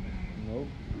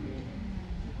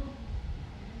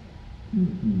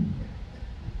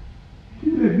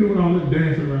 Who's that doing all this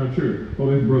dancing around church? Oh,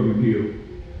 that's Brother Gil.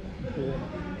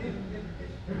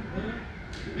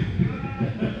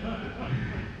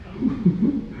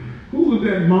 Who was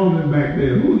that moaning back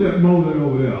there? Who was that moaning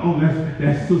over there? Oh,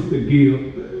 that's Sister Gil.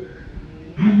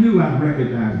 I knew I'd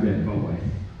recognize that voice.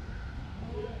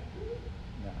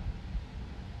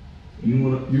 You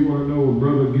wanna know what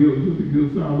Brother Gil, Sister Gil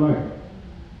sound like?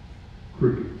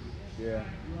 Crickets. Yeah.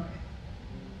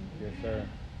 Yes, sir.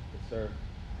 Yes, sir.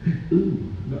 Ooh.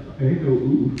 No, ain't no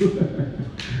ooh.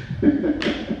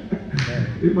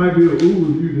 It might be an ooh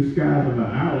if you disguising an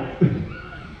out.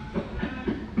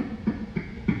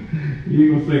 You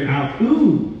ain't gonna say out ooh.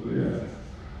 Yeah.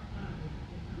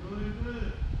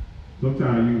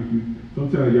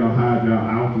 Sometimes y'all hide y'all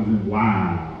ouches and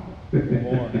wow.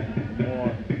 More.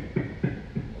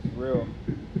 It's real.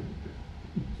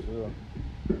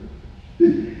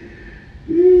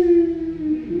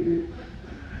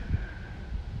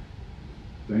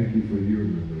 Thank you for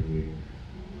humoring me.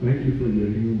 Thank you for your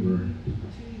humor.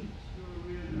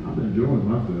 I'm enjoying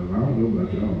myself. I don't know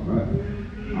about y'all.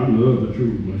 I love the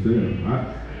truth myself.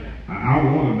 I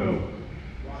want to know.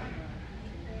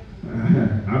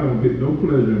 I don't get no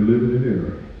pleasure in living in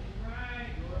error.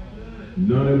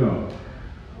 None at all.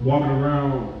 Walking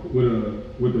around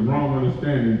with the wrong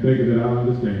understanding, thinking that I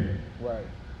understand. Right.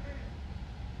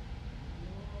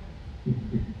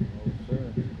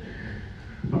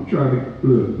 I'm trying to,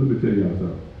 look, let me tell y'all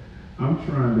something. I'm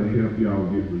trying to help y'all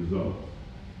get results.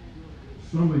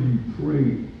 Some of you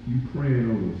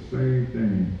praying over the same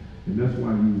thing, and that's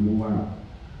why you wore out.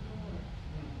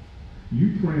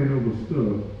 You praying over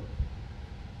stuff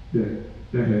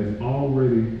that has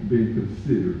already been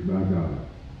considered by God.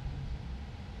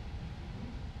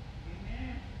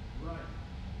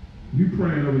 You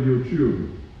praying over your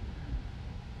children,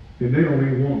 and they don't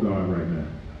even want God right now.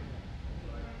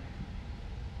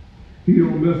 He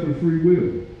don't mess with free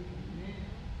will.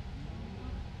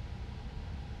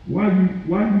 Why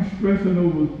you stressing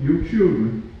over your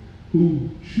children who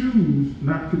choose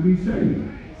not to be saved?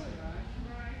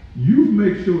 You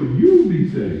make sure you be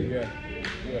saved. Yeah.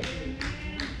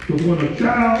 So when a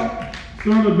child,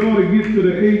 son or daughter gets to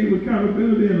the age of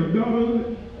accountability and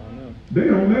adulthood, they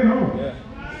on their own. Yeah.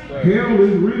 Hell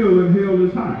is real and hell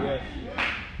is high. Yes.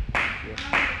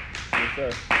 Yes,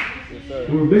 sir. Yes, sir.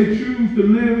 So if they choose to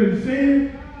live in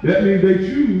sin, that means they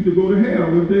choose to go to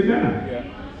hell if they die. Yeah.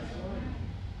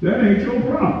 That ain't your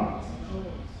problem.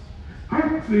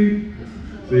 I see.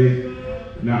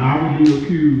 Now I would be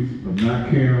accused of not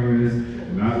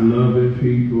caring, not loving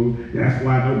people. That's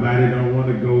why nobody don't want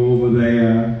to go over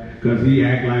there, because he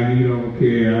act like he don't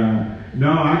care.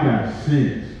 No, I got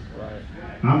sense. Right.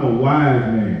 I'm a wise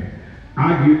man.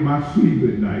 I get my sleep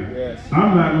at night. Yes.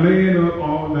 I'm not laying up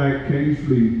all night, can't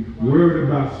sleep, worried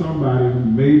about somebody who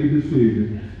made a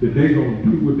decision that they're going to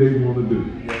do what they want to do.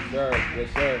 Yes, sir. Yes,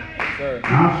 sir. sir.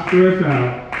 I stress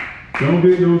out, don't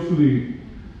get no sleep,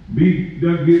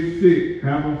 don't get sick,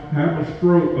 have a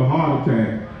stroke, a heart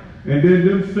attack, and then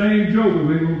them same jokers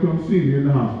ain't gonna come see me in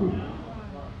the hospital.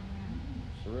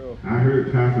 It's real. I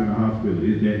heard pastor in the hospital,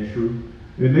 is that true?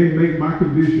 And they make my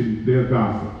condition their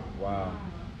gossip. Wow.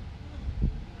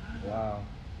 Wow.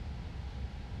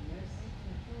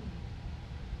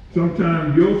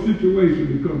 Sometimes your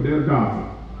situation becomes their gossip.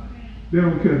 They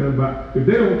don't care nothing about, if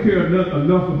they don't care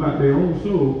enough about their own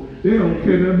soul, they don't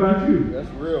care nothing about you. That's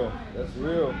real. That's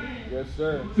real. Yes,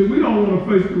 sir. See, we don't want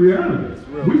to face the reality.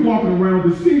 We walking around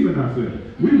deceiving ourselves.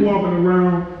 We walking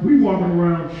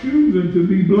around choosing to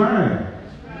be blind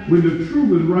when the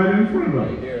truth is right in front of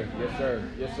us. Yes, sir.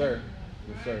 Yes, sir.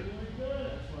 Yes, sir.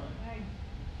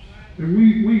 And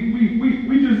we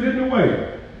just in the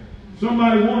way.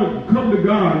 Somebody want to come to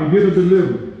God and get a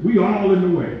deliverance. We all in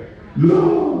the way.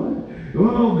 Lord,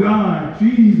 oh God,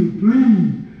 Jesus,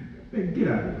 please. Hey, get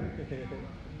out of there.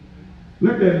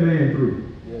 Let that man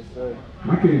through. Yes, sir.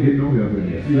 I can't get no help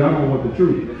in there. See, I don't want the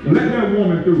truth. Let that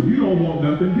woman through. You don't want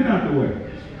nothing. Get out the way.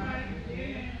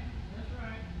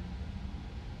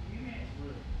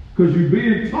 Because you're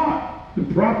being taught the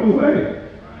proper way.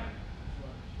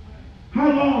 How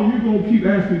long are you going to keep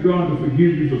asking God to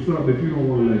forgive you for something that you don't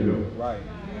want to let go? Right.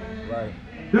 Right.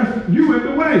 That's you in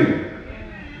the way.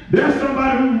 There's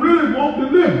somebody who really won't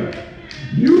deliver.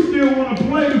 You still want to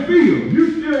play the field.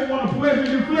 You still want to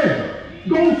pleasure your flesh.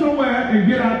 Go somewhere and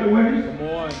get out the way. Come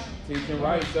on. Teaching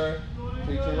right, sir.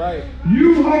 Teaching right.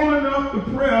 You holding up the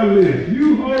prayer list.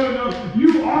 You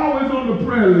always on the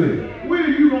prayer list. When are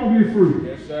you going to get free?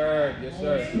 Yes, sir. Yes,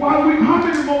 sir. How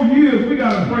many more years we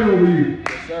got to pray over you?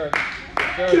 Yes, sir.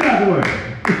 Yes, sir. Get out the way.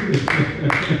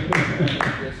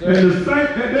 Yes, sir.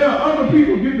 And there are other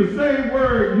people get the same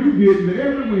word you get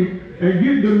every week and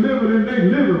get delivered in their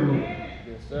living room.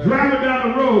 Yes, sir. Driving down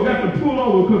the road, got to pull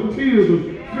over because tears are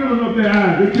filling up their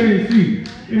eyes. They can't see.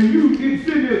 And you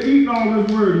sitting there eating all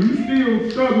this word. You still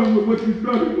struggling with what you're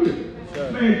struggling with.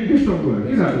 Yes, man, get somewhere.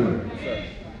 Get out the way. Yes, sir.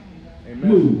 Amen.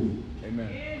 Move. Amen.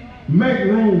 Make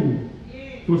room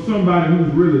for somebody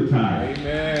who's really tired.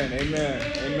 Amen. Amen.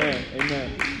 Amen. Amen.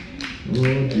 Oh,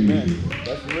 Jesus. Amen.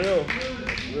 That's real.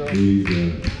 That's real.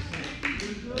 Jesus.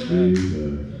 Amen.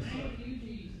 Jesus.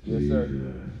 Yes, sir.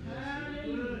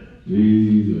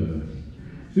 Jesus.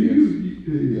 See,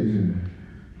 Yes.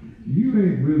 you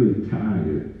ain't really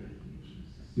tired.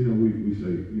 You know, we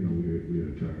say, you know, we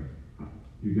have a term.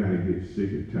 You got to get sick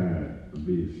and tired of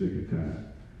being sick and tired.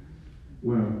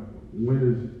 Well, when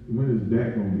is that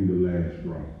going to be the last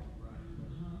straw?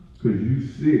 Because you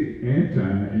sick and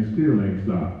tired and still ain't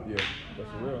stopped. Yeah,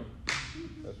 that's real.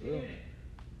 That's real.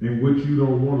 And what you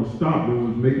don't want to stop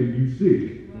doing is making you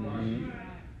sick. Mm-hmm.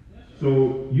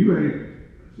 So you ain't,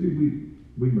 see,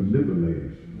 we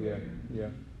manipulators. Yeah, yeah.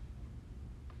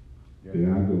 Yeah.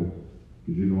 There I go.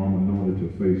 Because you know I'm anointed to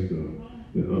face stuff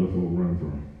that other folk run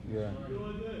from. Yeah.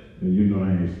 And you know I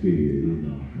ain't scared, you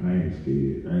know. I ain't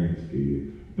scared.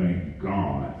 Thank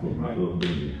God for my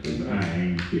upbringing, because I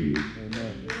ain't scared.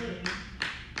 Amen.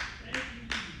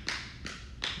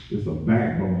 It's a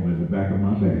backbone in the back of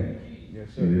my back. Yes,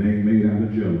 sir. And it ain't made out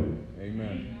of jello.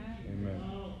 Amen. Amen.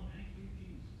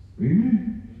 Amen.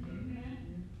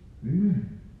 Amen.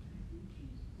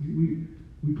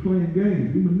 We playing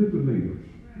games. We manipulators.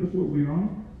 That's what we are.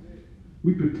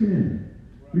 We pretend.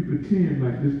 We pretend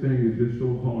like this thing is just so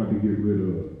hard to get rid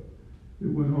of. It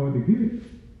wasn't hard to get.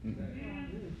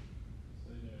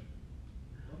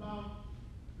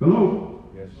 Hello?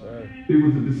 Yes, sir. It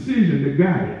was a decision that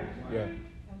got it. Yeah.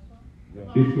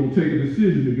 Yeah. It's going to take a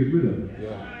decision to get rid of it.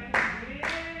 Yeah.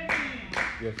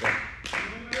 Yes, sir.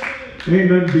 Ain't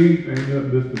nothing deep, ain't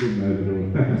nothing mystical matter.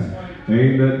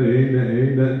 ain't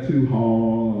nothing too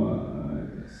hard.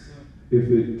 If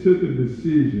it took a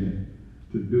decision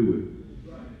to do it,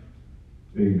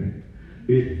 amen.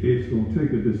 It's going to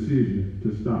take a decision to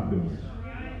stop doing it.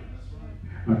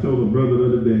 I told a brother the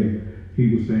other day,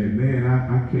 he was saying, man,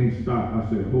 I can't stop. I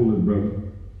said, hold it, brother.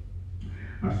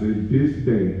 I said, this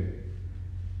day,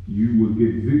 you will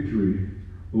get victory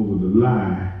over the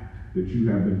lie that you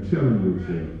have been telling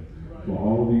yourself for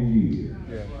all these years.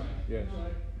 Yeah. Yes.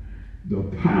 The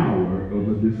power of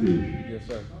a decision. Yes,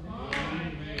 sir.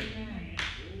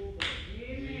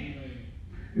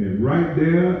 And right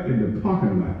there in the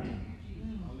parking lot,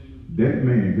 that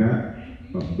man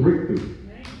got a breakthrough.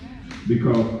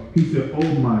 Because he said,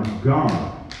 oh my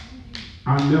God,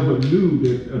 I never knew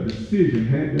that a decision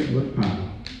had that much power.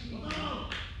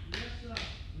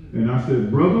 And I said,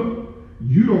 brother,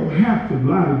 you don't have to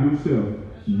lie to yourself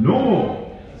no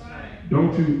more.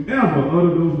 Don't you ever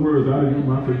utter those words out of your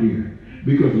mouth again.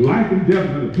 Because life and death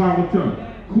are in the power of the tongue.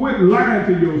 Quit lying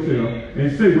to yourself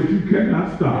and say what you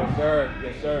cannot stop. Yes, sir.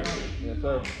 Yes, sir. Yes,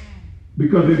 sir.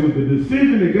 Because it was the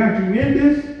decision that got you in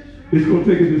this, it's going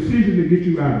to take a decision to get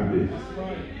you out of this.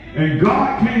 And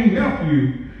God can't help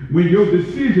you when your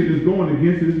decision is going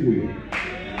against his will.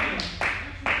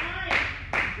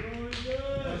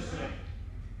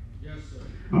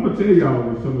 I'm going to tell y'all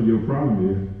what some of your problem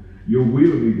is. Your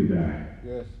will need to die.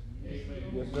 Yes.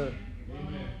 Yes, sir.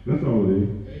 That's all it is.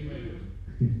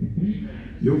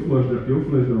 Your flesh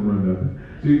don't run nothing.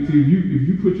 See, if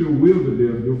you put your will to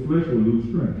death, your flesh will lose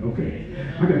strength. Okay,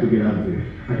 I got to get out of here.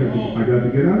 I got to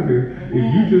get out of here. If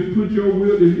you just put your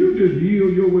will, if you just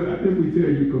yield your will, I think we tell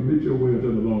you commit your will to the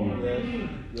Lord. Yes.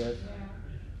 Yes.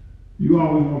 You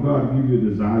always want God to give you a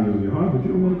desire in your heart, but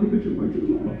you don't want to commit your will to the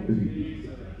Lord.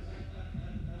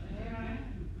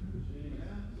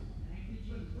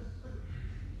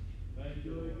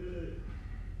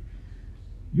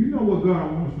 You know what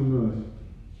God wants from us?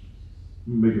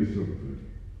 Make it simple for you.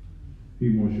 He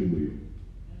wants your will.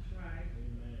 That's right.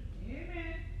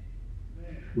 Amen.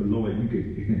 Well, Lord, you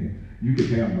can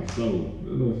have my soul.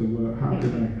 The Lord said, well, how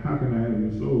can I have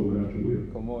your soul without your will?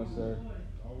 Come on, sir.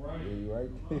 All right. Yeah, you right.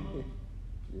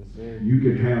 Yes, sir. You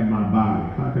can have my body.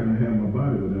 How can I have my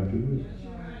body without your will? That's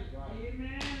right.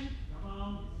 Amen. Come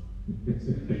on.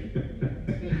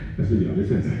 That's it, y'all.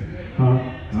 Listen.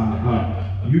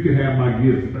 You can have my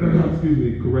gifts. Excuse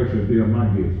me, correction, they are my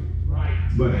gifts. Right.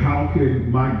 But how can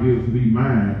my gifts be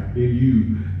mine in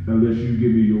you unless you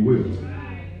give me your will?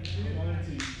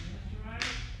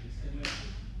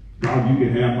 God, you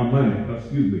can have my money.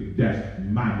 Excuse me, that's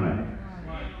my money.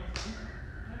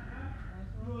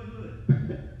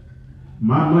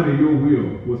 My money, your will.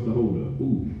 What's the hold up?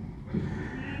 Ooh.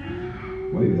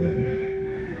 Wait a minute.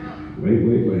 Wait.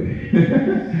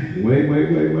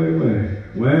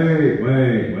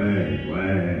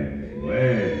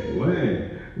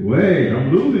 Wait. I'm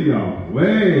losing y'all.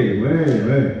 Wait.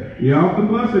 You're off the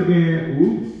bus again.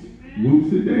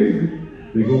 Whoops and Daisy.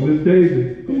 They go Miss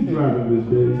Daisy. Who's driving Miss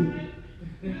Daisy?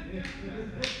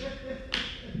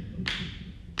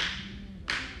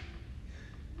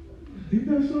 Ain't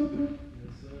that something?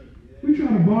 We try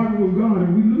to bargain with God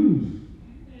and we lose.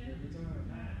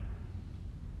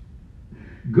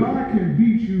 God can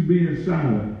beat you being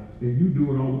silent and you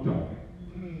doing all the talking.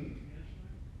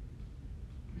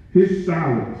 His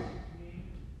silence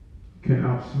can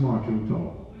outsmart your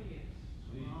talk.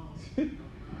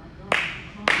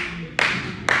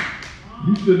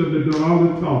 You sitting up there doing all the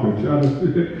talking, trying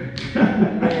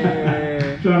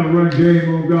to run game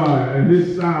on God, and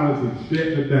his silence is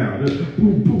shutting it down. Just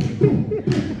boom, boom, boom,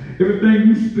 boom. Everything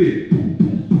you spit, boom,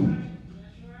 boom, boom.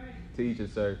 Teach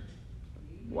it, sir.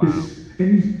 Wow.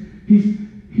 And he's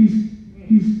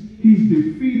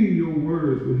defeating your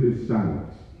words with his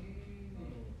silence.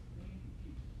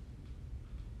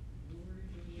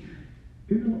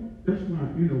 You know, that's why,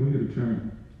 we hit a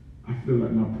turn. I feel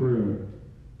like my prayer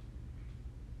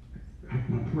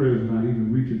is not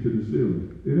even reaching to the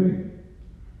ceiling. It ain't.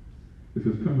 If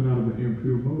it's coming out of an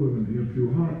impure motive and an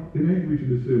impure heart, it ain't reaching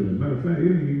the ceiling. Matter of fact, it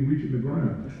ain't even reaching the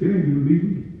ground. It ain't even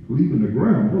leaving the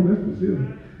ground. Oh, that's the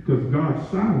ceiling. Because God's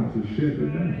silence is shutting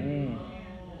it down.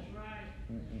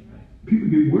 People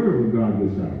get worried when God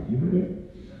gets out. You know that?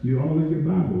 You all in your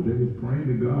Bible. They was praying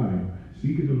to God and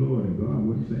seeking the Lord, and God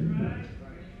wasn't saying that.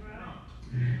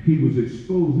 He was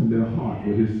exposing their heart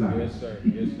with his silence. Yes, sir.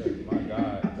 Yes, sir. My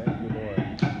God. Thank you, Lord.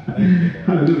 Thank you, Lord.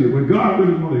 Hallelujah. When God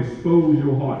really wants to expose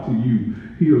your heart to you,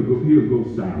 he'll go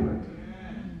silent.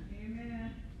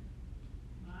 Amen.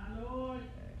 My Lord.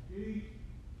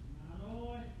 My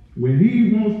Lord. When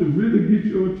he wants to really get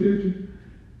your attention,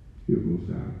 he'll go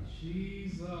silent.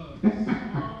 Jesus.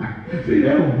 See, they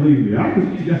don't believe me.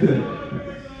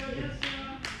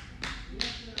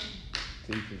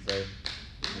 Teach it, sir.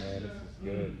 Man, this is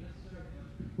good.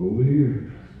 Over here.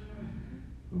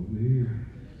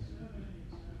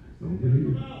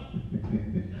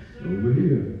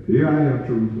 Here I am,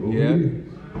 truth. Over here.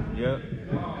 Yep.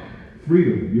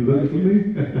 Freedom. You looking for me?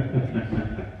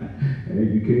 Hey,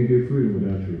 you can't get freedom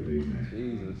without truth. Amen.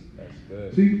 Jesus, that's good.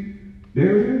 See,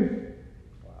 there it is.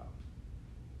 Wow.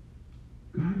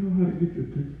 God knows how to get your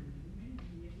attention.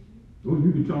 Oh,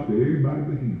 you can talk to everybody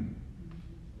but him.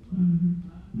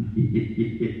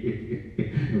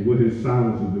 And what his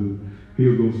silence will do,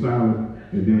 he'll go silent,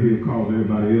 and then he'll cause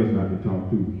everybody else not to talk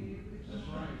to him.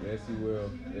 Yes, he will.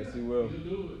 Yes, he will.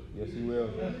 Yes, he will.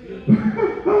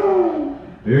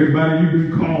 Everybody you've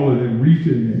been calling and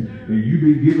reaching and you've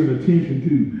been giving attention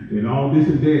to, and all this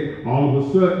and that, all of a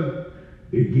sudden,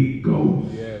 it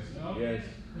goes. Yes.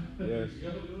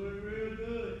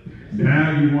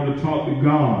 Now you want to talk to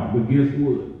God, but guess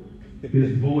what?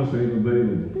 His voice ain't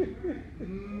available.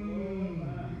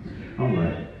 All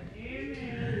right.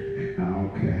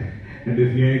 Okay. And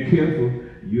if you ain't careful,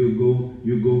 you'll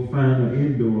go find an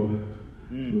indoor,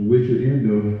 the Witcher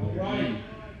indoor. All right.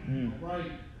 All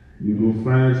right. You go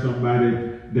find somebody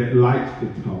that likes to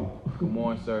talk. Come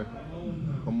on, sir.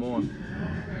 Come on.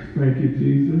 Thank you,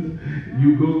 Jesus.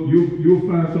 You'll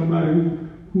find somebody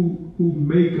who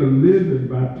make a living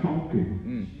by talking.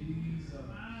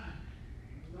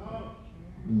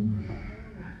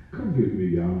 Come get me,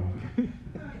 y'all.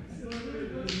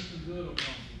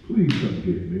 Please come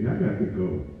get me. I got to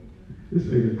go. It's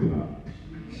 8 o'clock.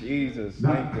 Jesus.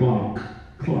 Not clock.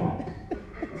 Clock.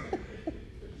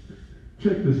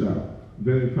 Check this out.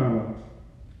 Very powerful.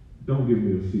 Don't give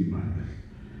me a C minus.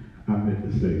 I meant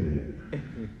to say that.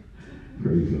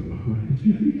 Praise the Lord.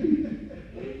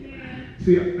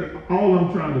 See, all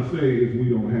I'm trying to say is we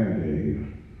don't have that here.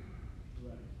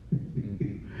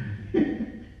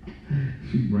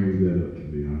 She brings that up to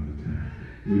me all the time.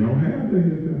 We don't have that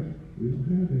here, Pastor. We don't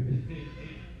have that here.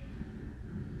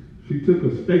 She took a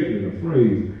statement, a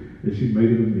phrase, and she made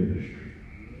it a ministry.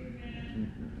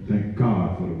 Thank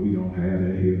God for the we don't have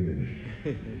that here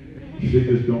ministry.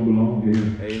 Sickness don't belong here.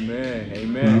 Amen.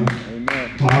 Amen. Amen.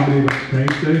 Poverty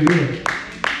can't stay here.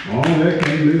 All that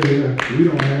can't live here. We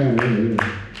don't have that here.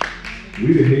 We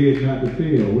the head, not the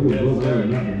tail. We're above that,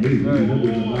 not the knee. We numbers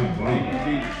and not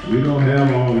bottom. We don't have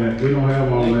all that. We don't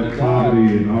have all that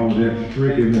poverty and all that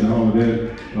stricken and all that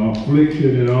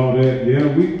affliction and all that. Yeah,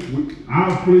 our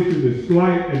affliction is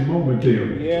slight and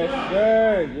momentary. Yes,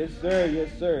 sir. Yes, sir. Yes,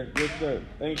 sir. Yes, sir.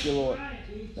 Thank you, Lord.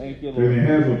 Thank you, Lord. And it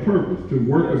has a purpose to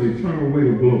work an eternal way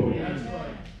of glory.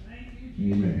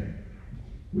 Amen.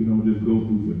 We don't just go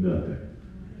through for nothing.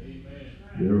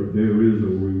 There is a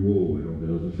reward on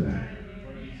the other side.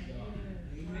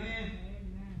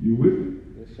 You with me?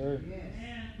 Yes, sir.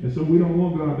 And so we don't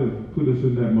want God to put us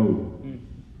in that mode.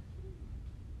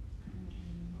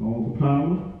 All the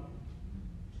power.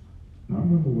 I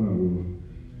remember when I was.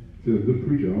 See, a good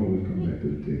preacher always come back to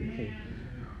the text.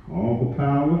 All the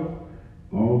power,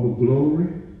 all the glory,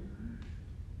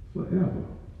 forever.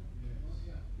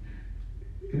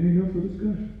 It ain't up for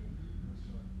discussion.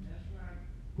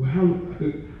 Well,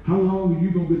 how long are you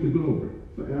going to get the glory?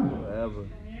 Forever. Forever.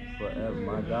 Forever.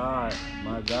 My God.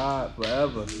 My God.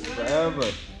 Forever. Forever.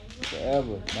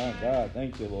 Forever. My God.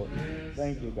 Thank you, Lord.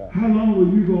 Thank you, God. How long are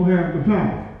you going to have the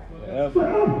power? Forever.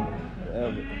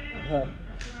 Forever. Forever.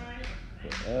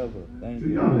 Forever. Thank See,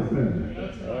 you. y'all understand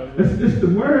that? It's the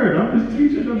word. I'm just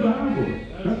teaching the Bible.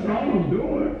 That's all I'm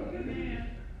doing.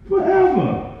 Forever.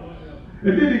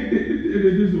 And then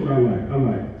this is what I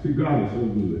like. See, God is so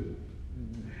good.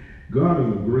 God is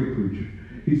a great preacher.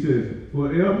 He says,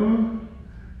 forever,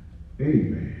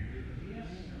 amen.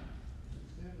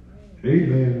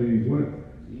 Amen means what?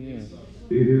 Yeah.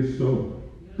 It is so.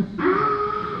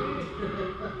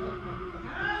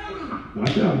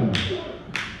 Watch out now.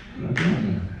 Watch out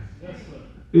now.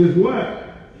 Is what?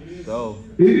 So.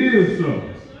 It is so.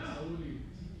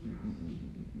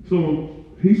 So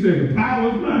he said the power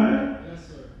is mine.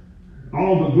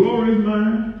 All the glory is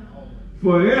mine.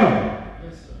 Forever.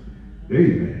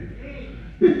 Amen.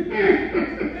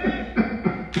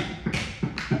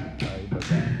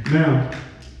 Now,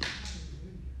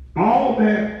 all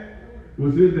that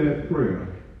was in that prayer.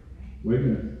 Wait a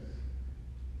minute.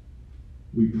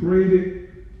 We prayed it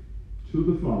to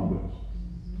the Father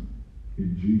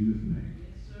in Jesus' name.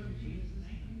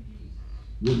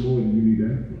 What more do you need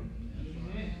that for?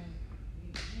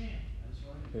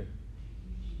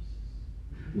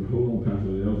 Well, hold on,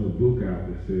 Pastor. There's a book out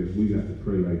that says we got to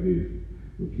pray like this.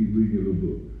 Well, keep reading your little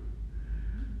book.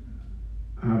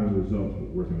 How the results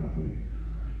are working out for you.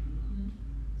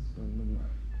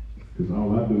 Because all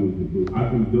I do is the book. I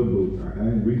do the book. I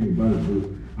ain't reading about the book.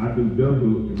 I do the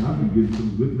book, and I've been getting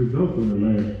some good results in the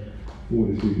last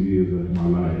 46 years of my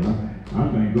life. I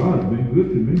thank God has been good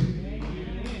to me.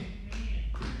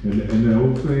 And the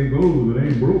old saying goes, if it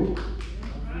ain't broke,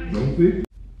 don't fix it.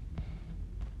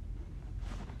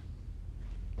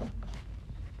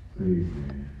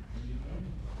 Amen.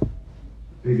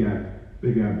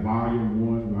 They got volume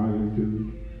 1, volume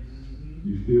 2.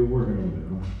 You still working on it,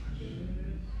 huh?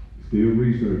 Still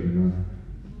researching, huh?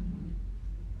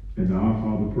 And the Our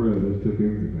Father prayer just took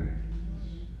everything.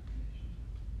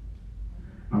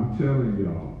 I'm telling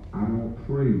y'all, I don't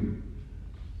pray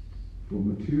for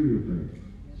material things.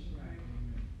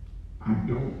 I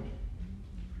don't.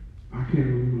 I can't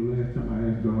remember the last time I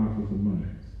asked God for some money.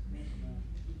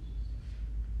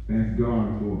 Ask God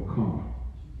for a car.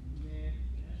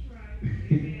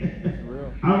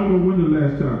 I don't know when the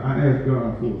last time I asked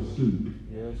God for a suit.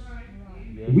 Yes.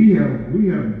 Yes. We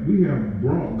have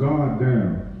brought God down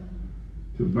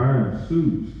to buying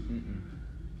suits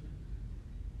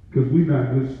because we're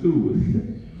not good stewards.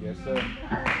 Yes, sir.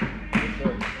 Yes,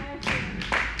 sir.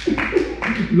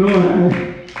 Lord,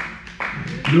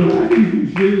 I need some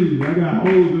shoes. I got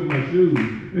holes in my shoes.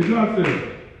 And God said,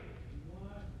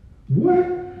 what?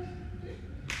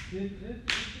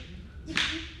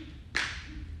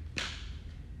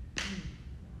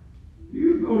 You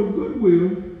go to Goodwill.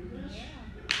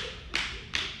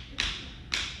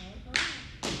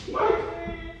 What?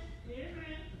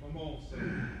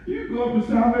 You go up to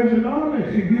Salvation Army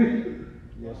and get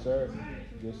Yes, sir.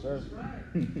 Yes, sir.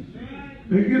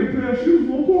 a pair of shoes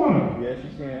for $1. Yes,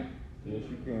 you can. Yes,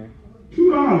 you can.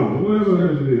 $2,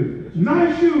 whatever it is.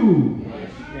 Nice shoes. Yes,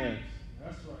 you can.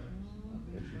 That's right.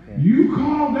 Yes, you can. You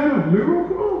call that a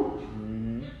miracle?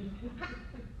 Mm-hmm.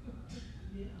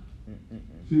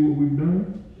 See what we've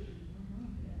done?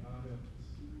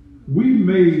 We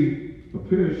made a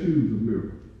pair of shoes a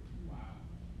miracle.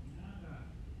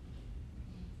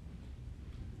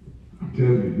 I'm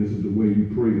telling you, this is the way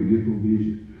you pray to get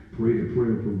provision. Pray the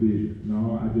prayer of provision.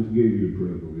 No, I just gave you the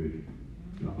prayer of provision.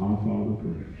 The Our Father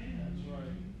prayer. That's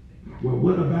right. Well,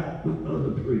 what about the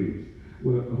other prayers?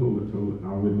 Well, hold it. I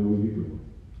already know where you're going.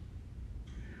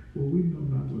 Well, we know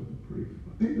not what to pray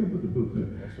for. Ain't that what the book says?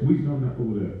 We know not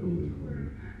over there. Over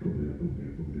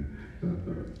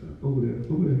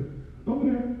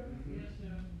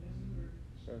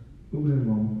there,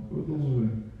 Mama. Over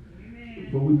there.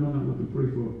 But we know not what to pray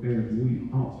for as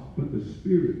we ought. But the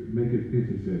Spirit maketh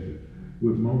intercession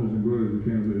with moanings and groanings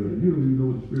we can't really. You don't even know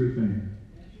what the Spirit's saying.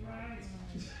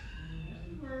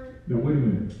 Now wait a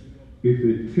minute. If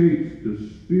it takes the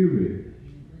Spirit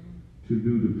to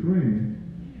do the praying,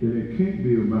 then it can't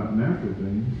be about natural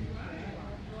things.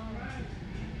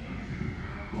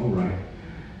 All right.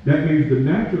 That means the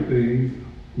natural things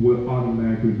will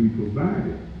automatically be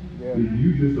provided. Yeah. If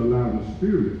you just allow the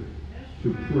Spirit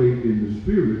to pray in the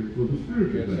Spirit for the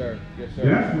spiritual Yes, things. sir. Yes, sir.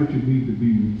 That's what you need to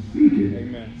be seeking.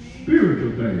 Amen.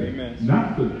 Spiritual things. Amen.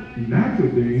 Not the natural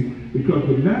things, because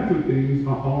the natural things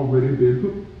are already been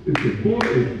put. It's the poor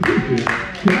is preaching.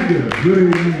 Can I get a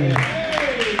good amen?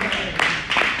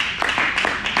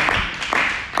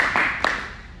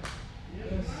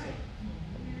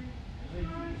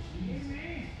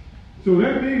 So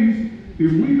that means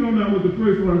if we know not what to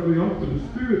pray for as we ought, but the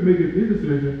Spirit make an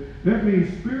intercession, that means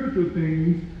spiritual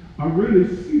things are really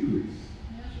secrets.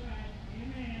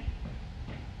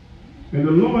 And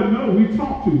the Lord knows we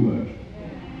talk too much.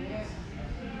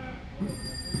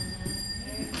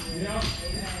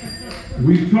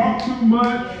 We talk too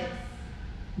much.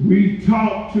 We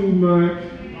talk too much.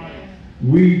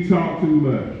 We talk too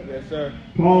much. Yes, sir.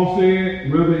 Paul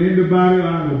said, whether in the body or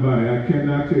out of the body, I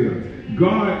cannot tell.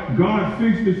 God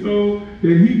fixed it so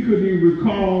that he couldn't even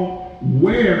recall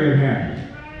where it happened.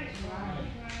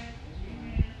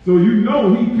 So you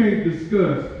know he can't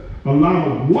discuss a lot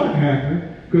of what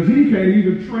happened because he can't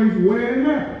even trace where it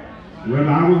happened. Whether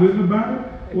I was in the body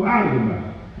or out of the body.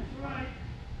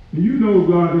 And you know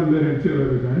God didn't let him tell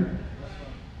everything.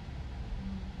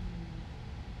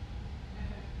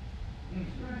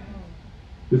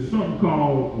 There's something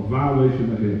called a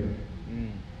violation of heaven.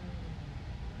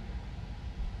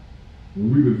 When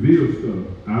we reveal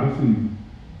stuff out of season,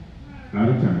 out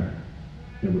of time,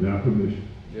 and without permission.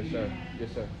 Yes, sir.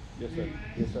 Yes, sir. Yes, sir.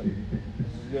 Yes, sir. This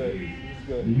is good. This is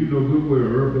good. And you know good well,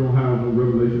 earth don't have no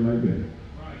revelation like that.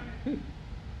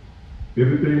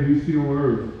 Everything we see on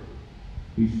earth,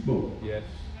 he spoke. Yes.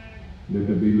 Let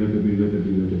there be, let there be, let there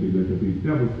be, let there be, let there be.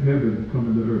 That was heaven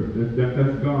coming to earth.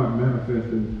 That's God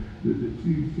manifesting.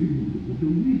 See, do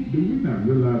we not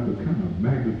realize the kind of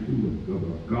magnitude of a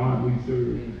God we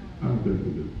serve? I don't think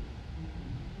we do.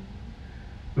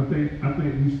 I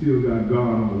think we still got God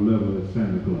on the level of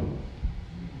Santa Claus.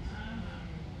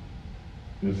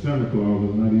 And Santa Claus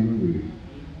is not even real.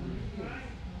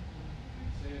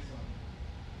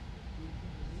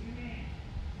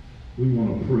 We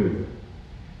want a present.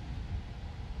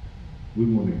 We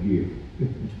want a gift.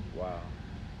 Wow.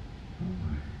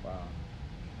 Wow.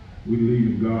 We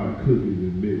leaving God cookies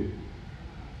and milk.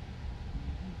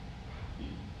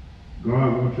 God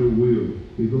wants your will.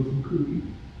 Here goes some cookies.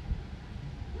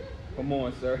 Come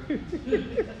on, sir.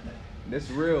 That's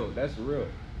real. That's real.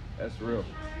 That's real.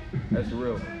 That's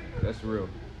real. That's real.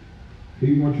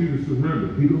 He wants you to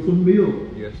surrender. Here goes some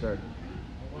milk. Yes, sir.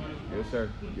 Yes, sir.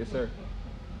 Yes, sir.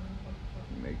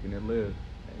 Making it live.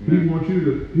 Amen. He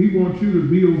wants you to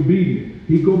be obedient.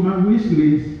 He go my wish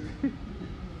list.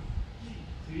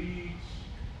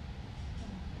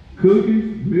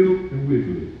 Cookies, milk, and wish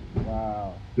list.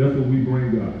 Wow. That's what we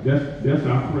bring God. That's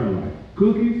our prayer life.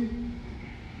 Cookies,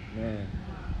 Man.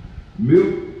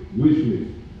 milk, wish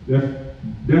list.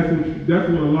 That's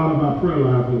what a lot of our prayer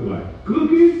lives look like.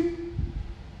 Cookies,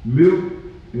 milk,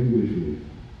 and wish list.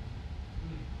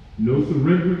 No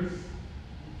surrenderance,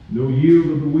 no yield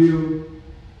of the will,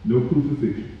 no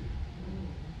crucifixion.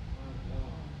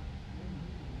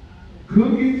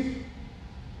 Cookies,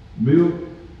 milk,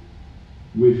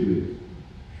 wish list.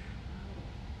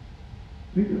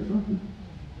 Ain't that something?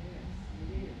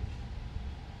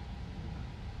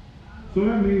 So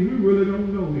that means we really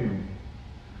don't know him.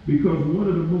 Because one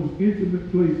of the most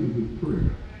intimate places is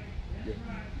prayer.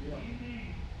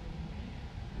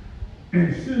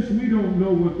 And since we don't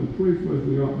know what to pray for as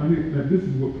we are, now this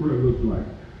is what prayer looks like.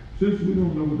 Since we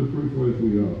don't know what to pray for as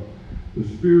we are, the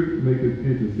Spirit maketh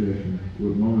intercession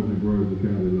with moanings and groans of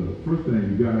kindly love. First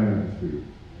thing, you got to have the Spirit.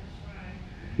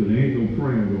 So there ain't no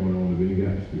praying going on if you ain't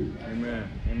got the Spirit. Amen.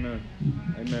 Amen.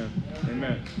 Amen.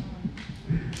 Amen.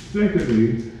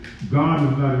 Secondly,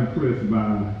 God is not impressed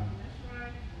by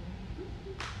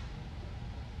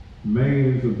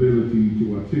man's ability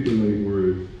to articulate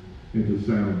words and to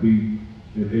sound deep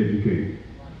and educated.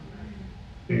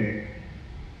 And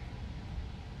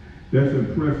that's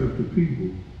impressive to people,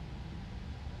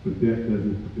 but that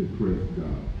doesn't impress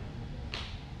God.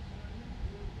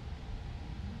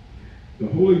 The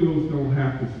Holy Ghost don't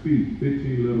have to speak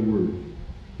 15-letter words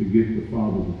to get the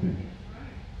Father's attention.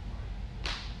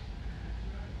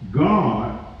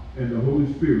 God and the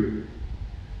Holy Spirit,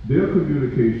 their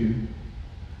communication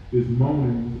is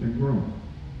moanings and groans.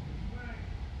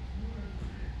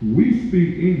 We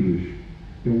speak English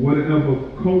in whatever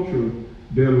culture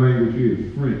their language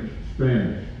is, French,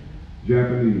 Spanish,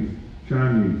 Japanese,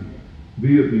 Chinese,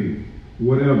 Vietnamese,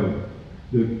 whatever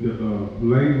the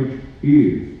language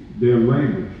is, their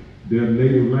language, their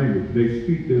native language. They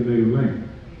speak their native language.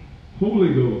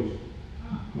 Holy Ghost,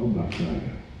 how about that?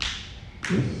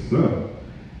 Yes, sir.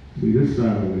 See this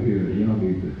side over here, y'all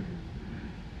need to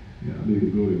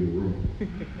go to your room.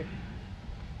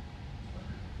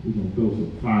 We're going to throw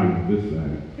some fire on this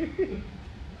side.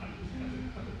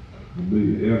 I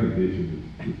believe the air conditioning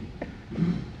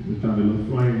every time the little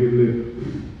flame get lit,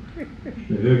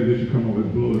 the air conditioner come on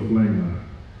and blow the flame out.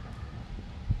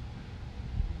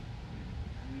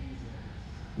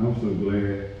 I'm so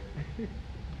glad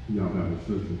y'all have a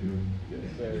sense of humor. Yes,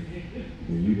 sir.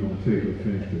 And you don't take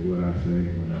offense to what I say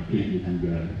when I pick with you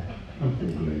guys. I'm so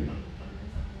glad.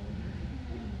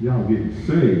 Y'all getting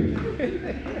saved.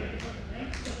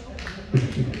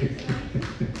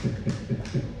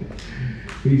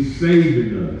 He's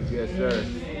saving us. Yes, sir.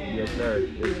 Yes, sir.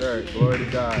 Yes, sir. Glory to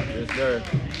God. Yes, sir.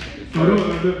 Yes, Oh,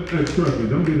 sir. trust me,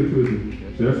 don't get it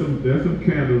twisted. There's some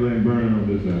candles ain't burning on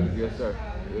this side. Yes, sir.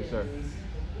 Yes, sir.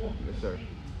 Yes, sir.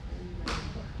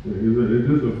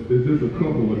 It's just a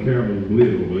couple of candles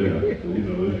lit over there. So, you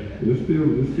know, there's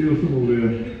still some over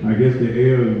there. I guess the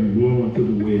air is blowing to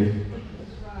the west.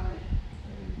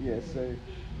 Yes, sir.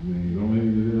 I mean,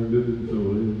 so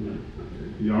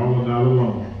y'all are not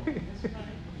alone.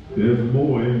 There's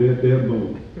more in that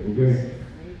boat. Okay?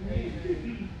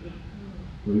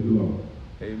 Praise the Lord.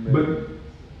 Amen. But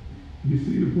you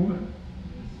see the point?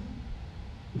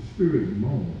 The Spirit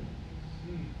moans.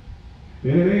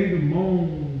 And it ain't the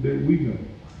moan that we know.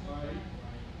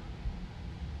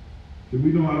 So we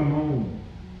know how to moan.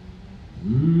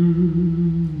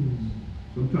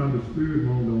 Sometimes the Spirit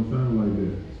moan don't sound like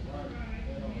that.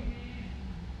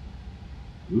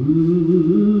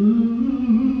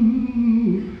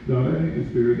 No, that ain't the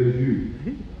Spirit, that's you.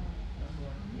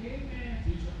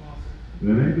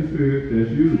 That ain't the Spirit,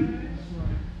 that's you.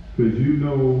 Because you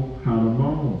know how to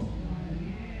moan.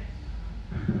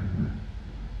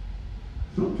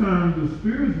 Sometimes the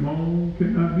Spirit's moan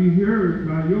cannot be heard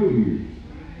by your ears.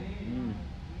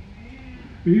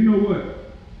 And you know what?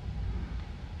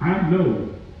 I know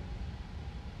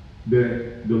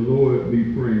that the Lord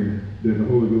be praying, that the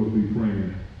Holy Ghost be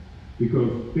praying,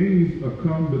 because things are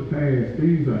come to pass,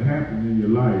 things are happening in your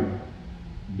life,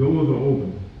 doors are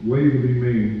open, ways will be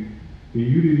made, and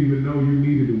you didn't even know you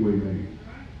needed a way made,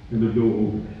 and the door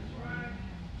opened.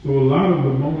 So a lot of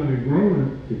the moaning and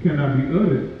groaning, it cannot be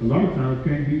uttered, a lot of times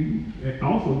can't be, and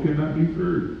also cannot be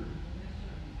heard.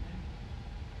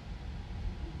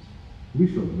 We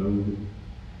so nosy.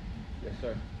 Yes,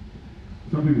 sir.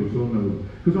 Some people are so nosy.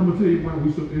 Because I'm going to tell you why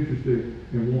we're so interested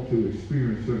and want to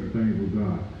experience certain things with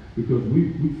God. Because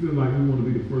we feel like we want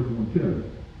to be the first one to tell it.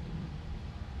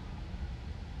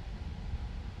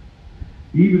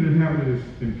 Even in having this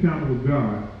encounter with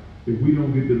God, if we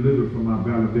don't get delivered from our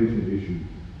validation issues,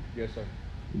 Yes, sir.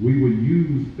 we would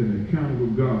use an encounter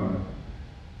with God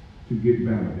to get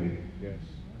validated. Yes.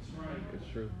 That's right. It's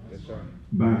true. Yes, sir.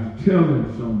 By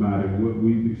telling somebody what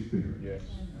we've experienced. Yes.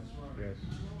 Yes.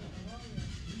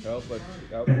 Help us.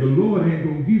 Help And us. the Lord ain't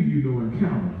going to give you no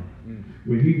encounter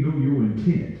when he know your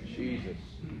intent Jesus.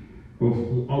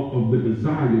 of the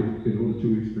desire in order to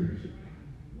experience it.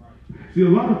 See, a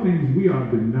lot of things we are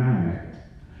denied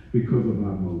because of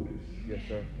our motives. Yes,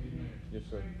 sir. Yes,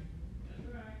 sir.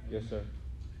 Yes, sir.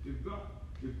 If God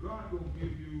gonna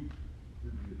give you,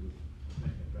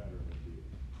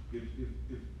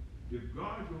 if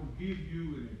God gonna give you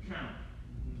an encounter,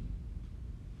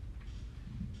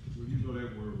 well, you know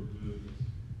that word was good.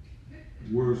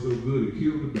 Word so good it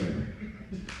killed the battery.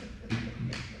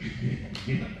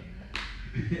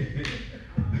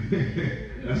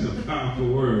 That's a powerful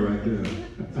word right there.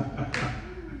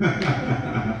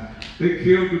 They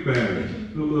killed the battery.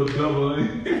 The little double A.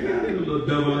 The little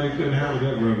double A couldn't handle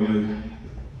that revelation.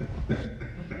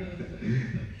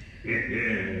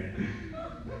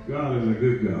 God is a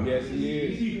good God. Yes, he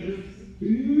is.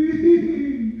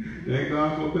 Thank God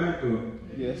for backup.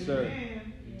 Yes, sir.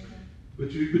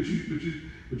 But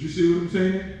you see what I'm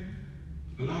saying?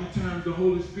 A lot of times the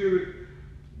Holy Spirit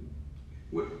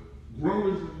what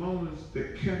groans and moans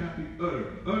that cannot be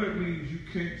uttered. Uttered means you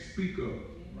can't speak of.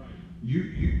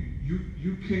 You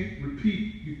can't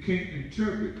repeat, you can't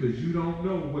interpret because you don't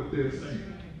know what they're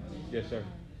saying. Yes, sir.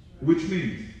 Which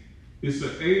means it's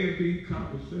an A and B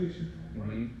conversation.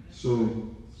 Mm-hmm.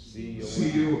 So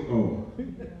C-O-O.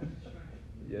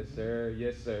 Yes, sir.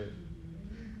 Yes, sir.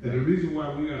 And the reason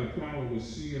why we got a problem with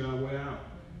seeing our way out,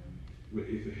 well,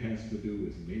 if it has to do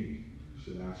with me,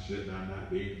 should I not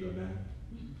be able to now?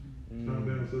 Calm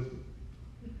down, sister.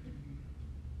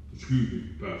 Excuse me,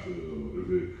 Pastor.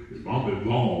 If I'm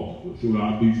involved, should I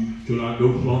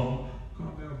know something?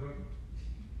 Calm down, brother.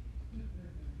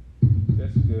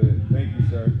 That's good. Thank you,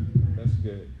 sir. That's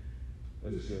good.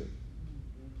 That's good.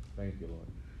 Thank you, Lord.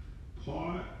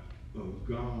 Part of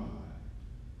God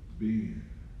being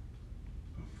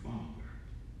a father.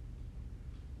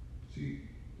 See,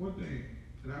 one thing,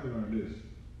 and I learned this,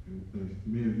 and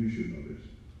many of you should know this.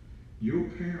 Your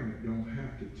parent don't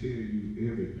have to tell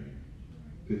you everything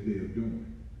that they're doing,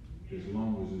 as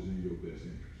long as it's in your best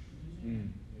interest.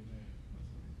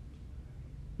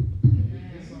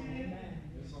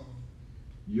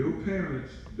 Your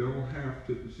parents don't have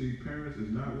to, see, parents is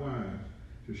not wise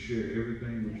to share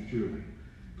everything with your children.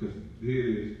 Because here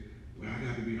it is, well, I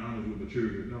got to be honest with my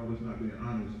children. No, that's not being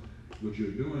honest. What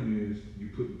you're doing is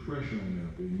you're putting pressure on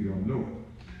them and you don't know it.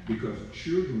 Because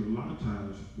children a lot of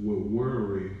times will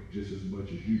worry just as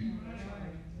much as you.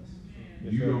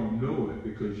 Yes, You sir. don't know it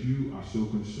because you are so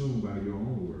consumed by your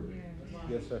own worry.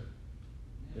 Yes, sir.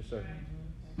 Yes, sir.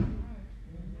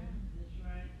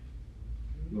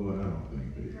 Lord, I don't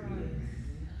think they hear me.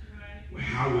 Well,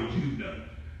 how would you know?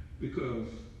 Because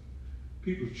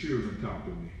people's children talk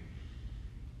to me.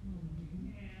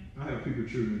 I have people's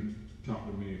children talk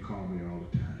to me and call me all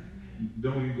the time.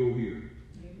 Don't even go here.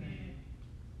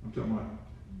 I'm talking about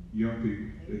young people.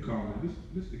 They call me,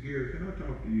 Mr. Gary, can I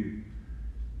talk to you?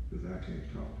 Because I can't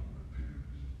talk to my parents.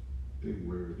 They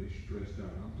worried, they stressed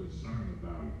out. I'm concerned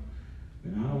about it.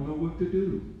 And I don't know what to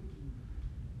do.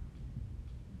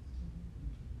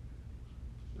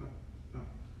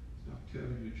 Stop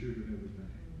telling your children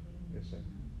everything. Yes, sir.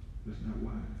 That's not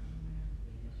wise.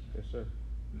 Yes, sir.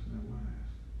 That's not wise.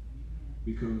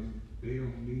 Because they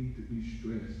don't need to be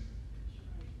stressed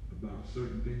about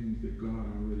certain things that God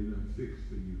already done fixed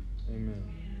for you. Amen.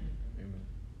 Amen.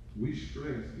 We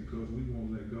stress because we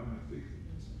won't let God fix it.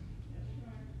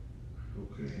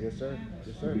 Okay. Yes, sir.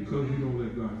 Yes, sir. Because you don't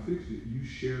let God fix it, you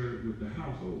share it with the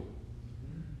household.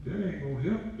 That ain't going to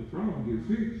help the problem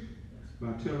get fixed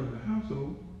by telling the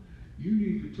household, you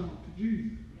need to talk to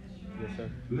Jesus. Yes,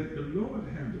 sir. Let the Lord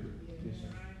handle it. Yes,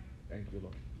 sir. Thank you,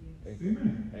 Lord. Thank you.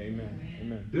 Amen. Amen.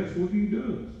 Amen. That's what he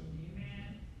does.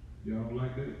 Y'all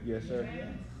like that? Yes, sir.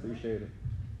 Appreciate it.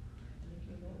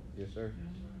 Yes, sir.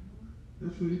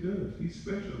 That's what he does. He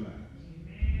specializes.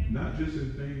 Not just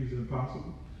in things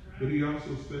impossible, but he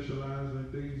also specializes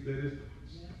in things that is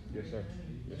possible. Yes, sir.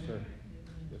 Yes, sir.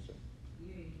 Yes, sir.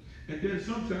 And then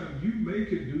sometimes you may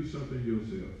can do something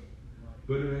yourself,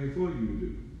 but it ain't for you to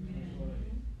do.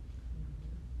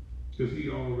 Because he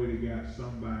already got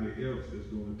somebody else that's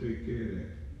going to take care of that.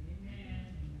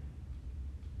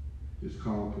 It's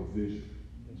called provision.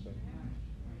 Yes, sir.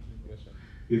 Yes, sir.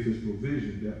 If it's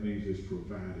provision, that means it's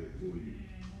provided for you.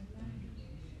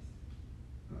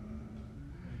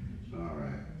 All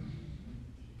right.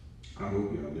 I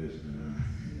hope y'all listening.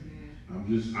 I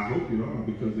hope you are,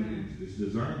 because it's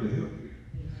designed to help you.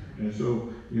 And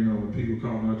so, you know, when people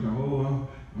call me all the time, oh,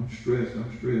 I'm stressed.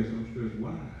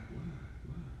 Why?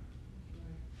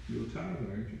 You're tired,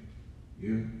 aren't you?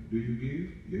 Yeah. Do you give?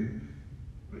 Yeah.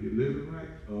 Are you living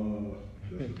right?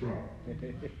 That's the problem.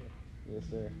 Yes,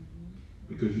 sir.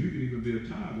 Because you can even be a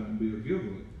tither and be a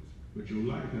giver, but your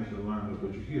life has to line up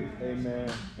with your gift. Amen.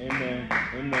 Amen.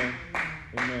 Amen.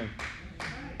 Amen.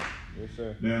 Yes,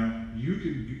 sir. Now, you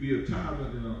can be a tither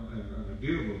and a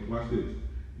giver. Watch this.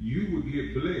 You will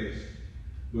get blessed,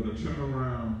 but a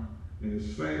turnaround, and as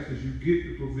fast as you get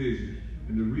the provision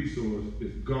and the resource,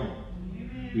 is gone.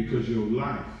 Because your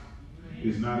life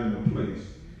is not in a place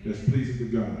that's pleasing to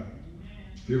God.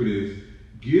 Here it is.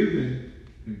 Giving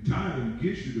and tithing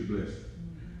gets you the blessing.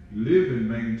 Living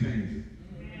maintains it.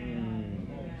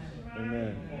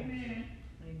 Amen.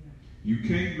 You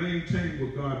can't maintain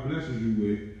what God blesses you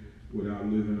with without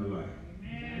living a life.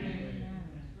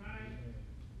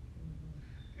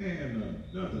 And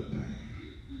another thing,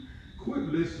 quit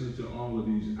listening to all of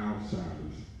these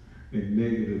outsiders and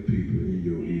negative people in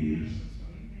your ears.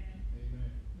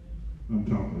 I'm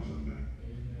talking to somebody.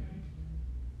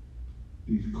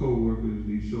 These co-workers,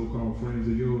 these so-called friends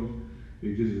of yours,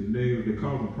 they just as negative. They're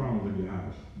causing problems in your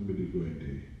house. Let me just go ahead and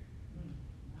tell you.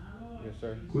 Yes,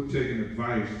 sir. Quit taking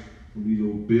advice from these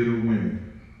old bitter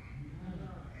women.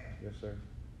 Yes, sir.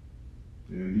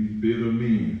 And these bitter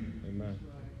men. Amen.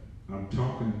 I'm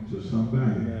talking to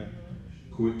somebody. Amen.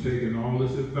 Quit taking all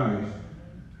this advice.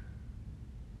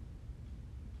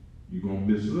 You're going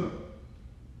to miss up.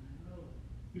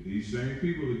 If these same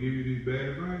people that give you these bad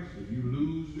advice, if you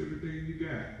lose everything you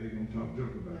got, they're going to talk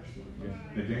junk about you.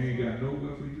 Yeah. And they ain't got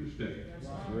nowhere for you to stay. It's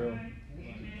real.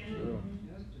 It's real.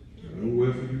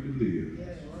 Nowhere for you to live.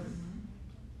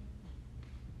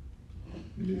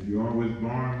 And if you always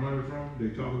borrowing money from them, they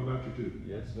talk about you too.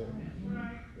 Yes, sir.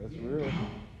 That's real.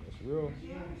 That's real.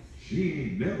 She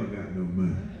ain't never got no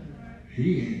money.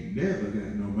 He ain't never got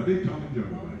no money. They talking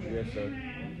junk about you. Yes, sir.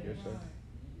 Yes, sir.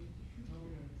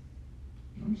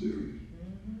 I'm serious.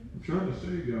 I'm trying to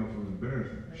save y'all from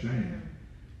embarrassment, shame.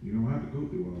 You don't have to go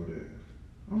through all that.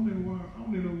 I don't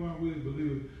know why we as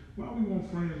believers, why we want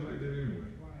friends like that anyway?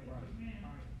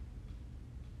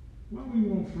 Why we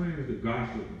want friends to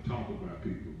gossip and talk about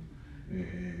people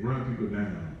and run people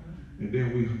down, and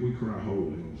then we cry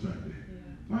holy on Sunday?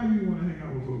 Why do you want to hang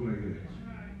out with folks like that?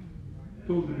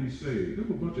 Supposed to be saved. They're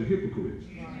a bunch of hypocrites.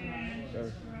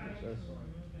 Sir.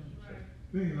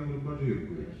 They ain't nothing but a bunch of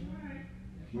hypocrites.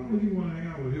 Why would you want to hang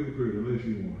out with hypocrites unless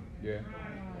you want? Yeah.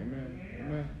 Amen.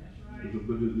 Amen.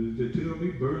 But they tell me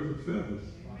birds and feathers.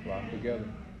 Flock together.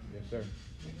 Yes, sir.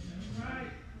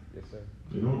 Yes, sir.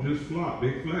 They don't just flock,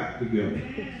 they flap together.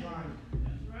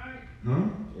 Huh?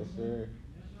 Yes, sir.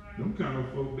 Them kind of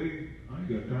folk, I ain't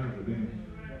got time for them.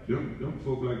 Them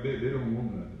folk like that, they don't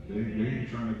want nothing. They ain't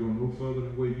trying to go no further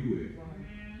than where you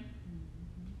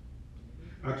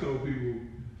at. I tell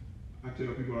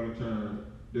people all the time,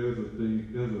 there's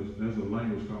a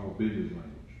language called business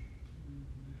language.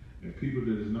 And people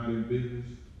that is not in business,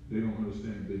 they don't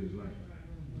understand business language.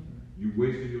 You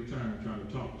wasting your time trying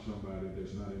to talk to somebody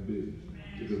that's not in business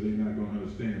because they're not going to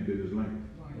understand business language.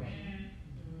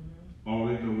 All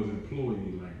they know is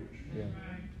employee language. Yeah.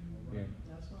 Yeah.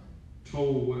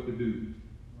 Told what to do.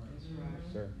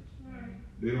 Yes, sir.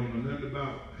 They don't know nothing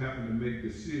about having to make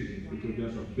decisions because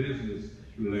that's a business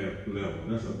level.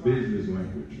 That's a business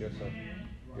language. Yes, sir.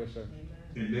 Yes, sir.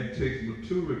 And that takes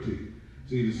maturity.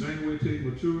 See, the same way it takes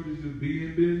maturity to be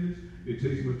in business, it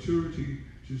takes maturity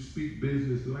to speak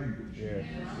business language. Yes,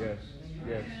 yes,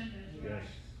 yes, yes.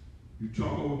 You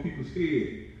talk over people's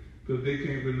head because they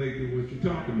can't relate to what you're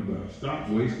talking about. Stop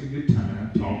wasting your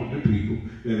time talking to people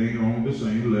that ain't on the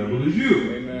same level as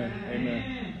you. Amen.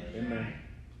 Amen. Amen.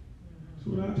 That's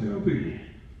what I tell people.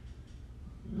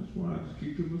 That's why I just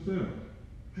keep to myself.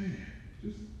 Man,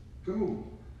 just go.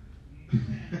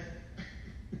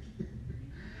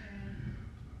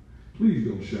 Please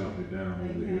don't shout me down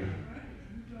over here.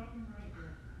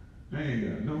 I ain't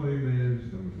got no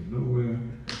amens coming from nowhere.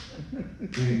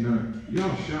 Ain't none.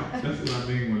 Y'all shout. That's what I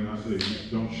mean when I say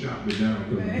don't shout me down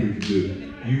because I'm preaching good.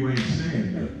 You ain't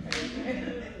saying nothing.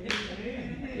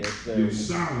 Yes, sir. Your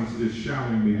silence is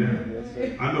shouting me down. Yes,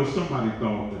 sir. I know somebody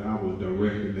thought that I was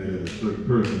directing that at a certain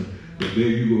person, but there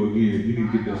you go again. You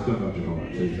need to get that stuff out your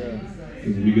heart. Yes, sir.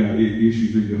 And when you got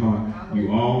issues in your heart,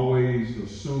 you always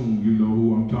assume you know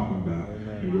who I'm talking about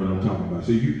and what I'm talking about.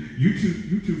 See,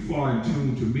 you too far in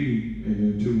tune to me and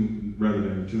in tune rather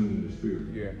than in tune to the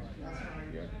spirit. Yeah.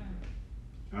 Yeah.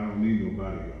 I don't need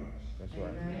nobody else. That's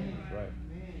right. That's right.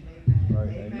 That's right.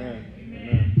 Amen.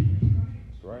 Amen.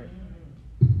 That's right.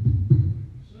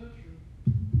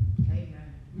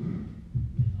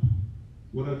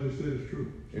 What I just said is true.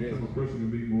 It is. Sometimes a person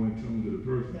can be more in tune to the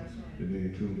person than they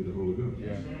in tune to the Holy Ghost.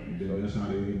 Yeah. And then that's how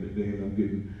they end up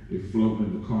getting, they float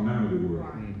in the carnality world.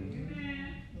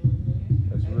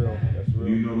 That's real. That's real.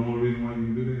 You know the only reason why you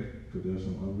can do that? Because there's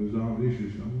some unresolved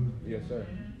issues somewhere. Yes, sir.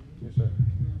 Yes, sir.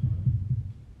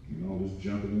 And all this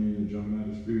jumping in and jumping out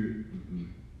of the spirit.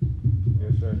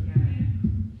 Yes, sir.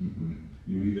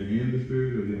 You either in the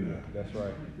spirit or you're not. That's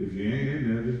right. If you ain't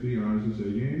in there, just be honest and say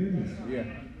you ain't in there. Yeah.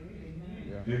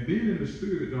 Yeah. And being in the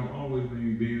spirit don't always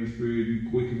mean being in the spirit, you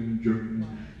quickening and jerking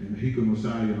and hika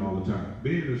all the time.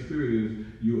 Being in the spirit is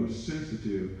you are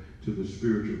sensitive to the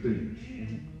spiritual things.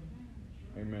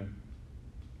 Amen.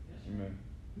 Amen.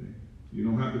 You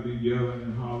don't have to be yelling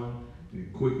and hollering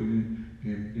and quickening,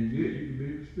 and yet you can be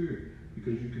in the spirit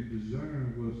because you can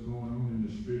discern what's going on in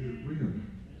the spirit realm.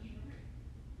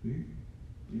 See?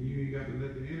 And you ain't got to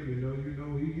let the enemy know you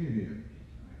know he in here.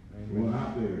 Amen. Or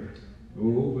out there. Or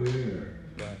over there.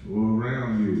 Right. Or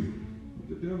around you.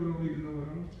 The devil don't even know it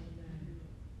all.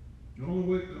 The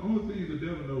only thing the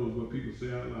devil knows is what people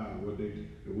say out loud, what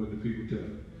the people tell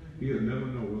him. He'll never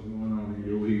know what's going on in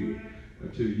your head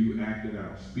until you act it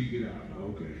out, speak it out.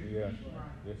 Okay. Yeah.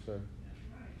 Yes, sir.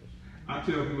 I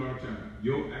tell people all the time,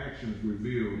 your actions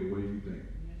reveal the way you think.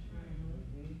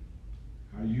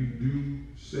 How you do,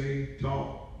 say,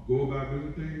 talk, go about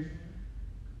doing things,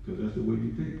 because that's the way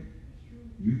you think.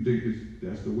 You think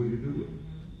that's the way to do it.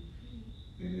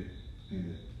 And it,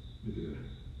 look at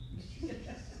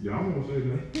that. Y'all won't say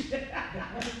that.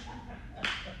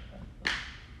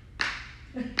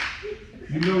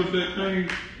 You notice that thing?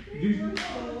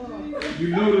 You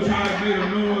notice how it made a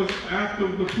noise after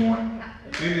the point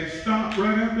and it stopped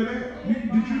right after that?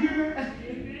 Did you hear that?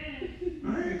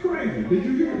 I ain't crazy. Did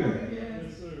you hear that?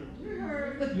 Yes,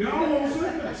 sir. Y'all won't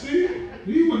say that. See?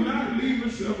 He will not leave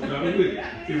himself out of it.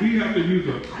 If he have to use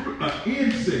an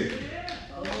insect.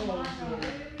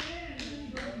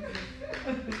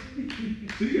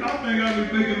 See, y'all think I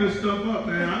be making this stuff up,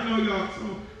 man. I know y'all,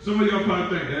 some of y'all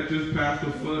probably think that's just Pastor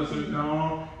Fussing.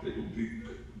 No,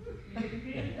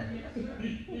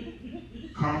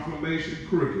 confirmation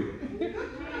crooked.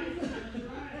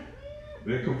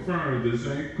 That confirms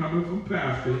this ain't coming from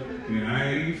Pastor, and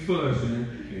I ain't fussing,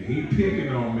 and he picking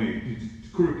on me. It's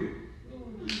crooked.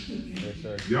 Yes,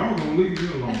 sir. Y'all gonna leave me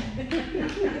alone.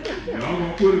 Y'all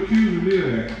gonna quit accusing me of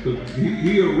that, because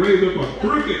he'll raise up a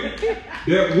crooked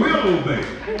that will obey.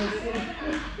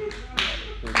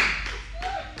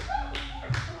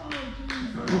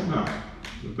 No,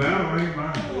 the battle ain't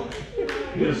mine.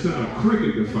 He'll send a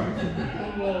cricket to fight for me.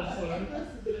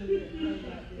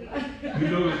 You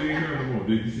notice he ain't here no more.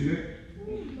 Did you see that?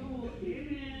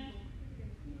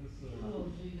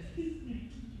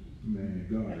 Man,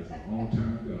 God is an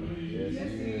on-time God. Yes, he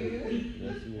is.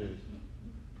 Yes, he is.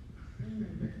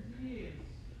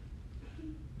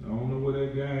 I don't know where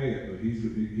that guy is, but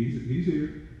he's here.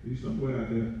 He's somewhere out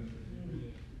there.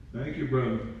 Thank you,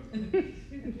 brother.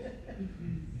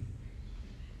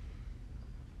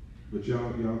 But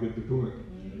y'all get the point.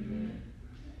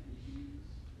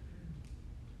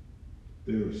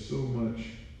 There is so much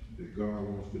that God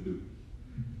wants to do.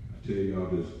 I tell y'all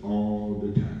this all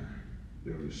the time.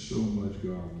 There is so much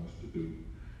God wants to do.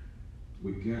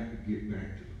 We got to get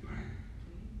back to the Bible.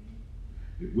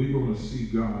 If we're going to see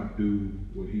God do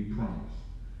what he promised,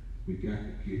 we got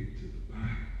to get to the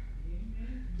Bible.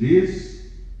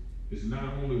 This is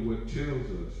not only what tells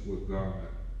us what God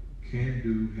can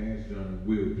do, has done, and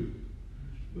will do,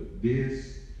 but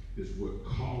this is what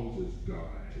causes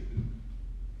God to do.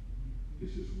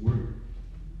 It's his word.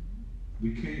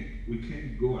 We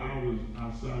can't go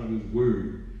outside of his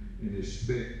word and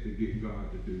expect to get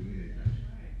God to do anything.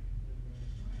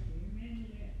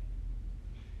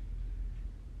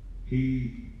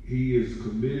 He is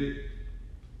committed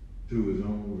through his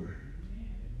own word.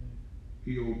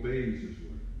 He obeys his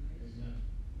word.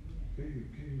 Can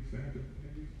you fathom?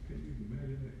 Can you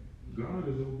imagine that? God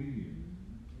is obedient.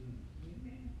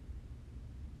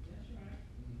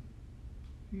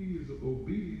 He is an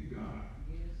obedient God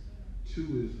to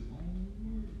his own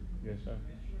word. Yes, sir.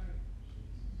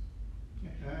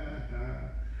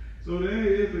 So there he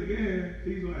is again.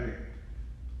 He's like,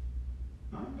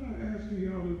 I'm not asking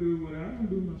y'all to do what I don't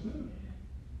do myself.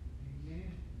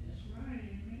 That's right,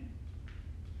 amen.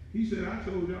 He said, I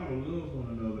told y'all to love one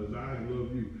another as I have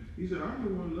loved you. He said, I'm the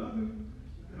one loving,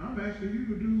 and I'm asking you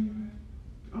to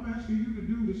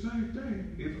do the same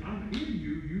thing. If I'm in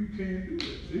you, you can do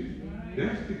it. See?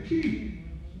 That's the key.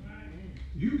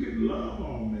 You can love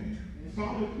all men.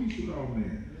 Follow peace with all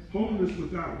men. Holiness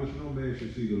without which no man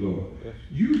should see the Lord. Yes.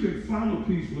 You can follow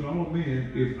peace with all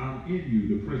men if I'm in you,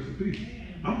 the Prince of Peace.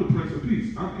 I'm the Prince of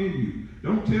Peace. I'm in you.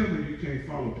 Don't tell me you can't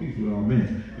follow peace with all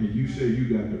men and you say you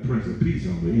got the Prince of Peace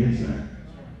on the inside.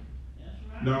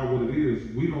 Now what it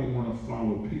is, we don't want to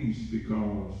follow peace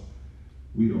because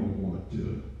we don't want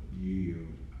to yield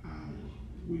our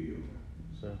will.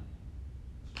 Sir.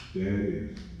 That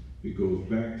is. It goes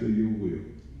back to your will.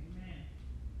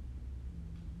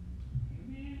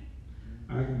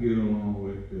 I can get along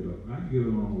with it. I can get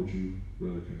along with you,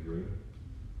 Brother Kendra.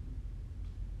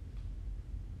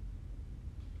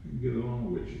 I can get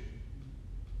along with you.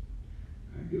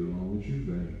 I can get along with you,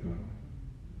 Vanity Power.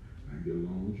 I can get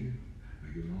along with you.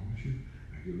 I get along with you.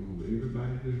 I get along with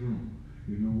everybody in this room.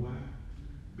 You know why?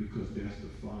 Because that's the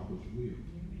Father's will.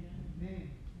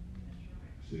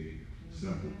 See,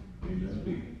 simple. Ain't nothing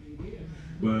deep.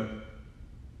 But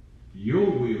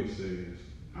your will says,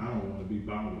 I don't want to be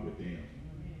bothered with them.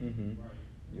 Mm-hmm.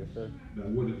 Yes, sir. Now,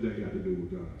 what does that got to do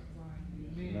with God?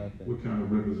 Nothing. What kind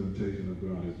of representation of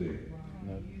God is that?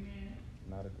 Nothing.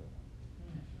 Not at all.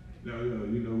 Now,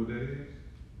 you know what that is?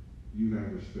 You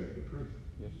have respect of person.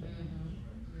 Yes, sir.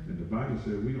 And the Bible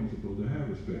said we don't supposed to have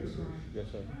respect of person. Yes,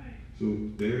 sir. So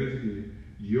there it is again.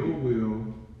 Your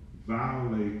will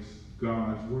violates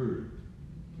God's word.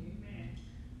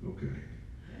 Okay.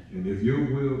 And if your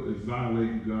will is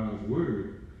violating God's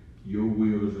word, your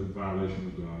will is in violation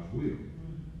of God's will.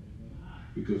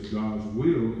 Because God's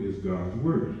will is God's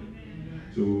word.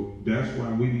 So that's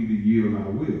why we need to yield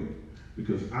our will.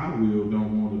 Because our will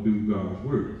don't want to do God's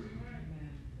word.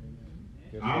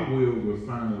 Yes, Our will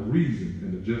find a reason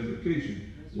and a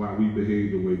justification why we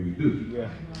behave the way we do. Yeah.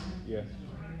 Yes.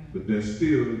 But that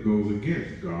still goes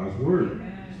against God's word.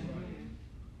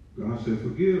 God said,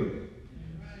 forgive.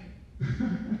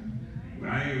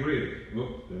 Well, I ain't ready.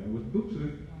 Oh, that's what the book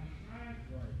said.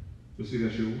 But see,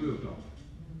 that's your will talking.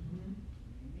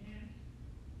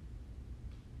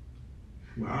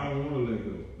 Well, I don't want to let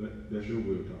go. That's your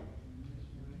will talking.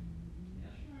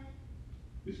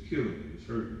 It's killing you. It's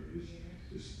hurting you.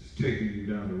 It's taking you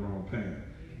down the wrong path.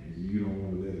 And you don't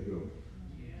want to let it go.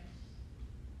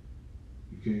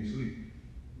 You can't sleep.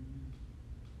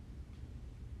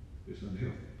 It's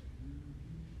unhealthy.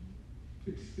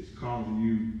 It's causing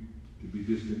you to be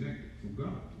disconnected from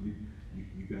God.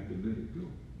 You got to let it go.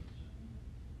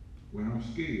 Well, I'm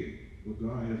scared. Well,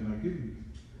 God has not given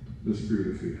you the spirit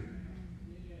of fear.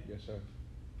 Yes, sir.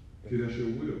 See, that's your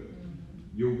will.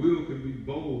 Your will can be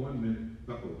bold one minute,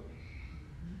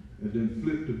 and then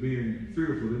flip to being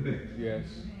fearful the next. Yes.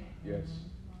 Yes.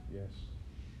 Yes.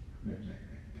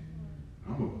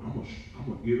 I'm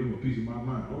gonna give them a piece of my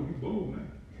mind. Oh, you bold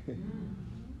now.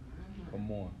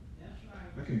 Come on.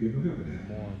 I can't get no help with that.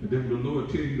 Come on. And then when the Lord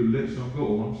tell you to let something go,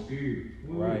 oh, I'm scared.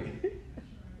 Whoa. Right.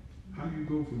 How you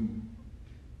go from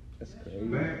That's crazy.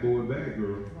 bad boy, bad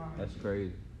girl That's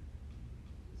crazy.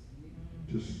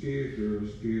 to scared girl,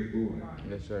 scared boy?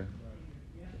 Yes, sir.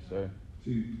 Yes, sir.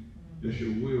 See, that's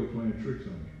your will playing tricks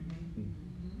on you.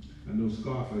 I know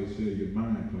Scarface said your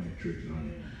mind playing tricks on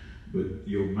you, but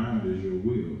your mind is your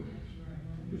will.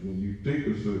 Because when you think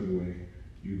a certain way,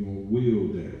 you're going to will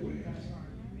that way.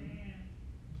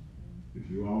 If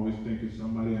you're always thinking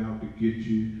somebody out to get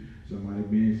you, somebody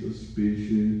being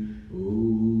suspicious, you're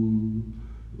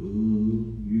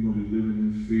going to be living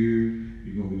in fear,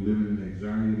 you're going to be living in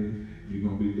anxiety, you're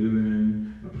going to be living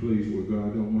in a place where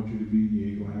God don't want you to be, you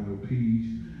ain't going to have no peace,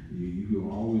 you're going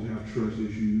to always have trust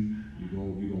issues, you're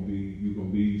going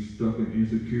to be stuck in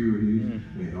insecurity,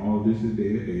 and all this is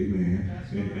there, amen.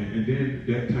 And then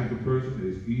that type of person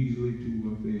is easily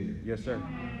to offend. Yes, sir.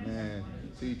 Man,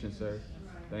 teaching, sir.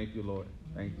 Thank you, Lord.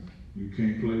 Thank you. You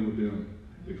can't play with them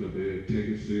because they take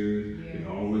it serious. They're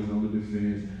always on the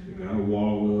defense. They got a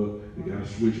wall up. They got a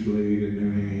switchblade in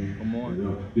their hand. Come on.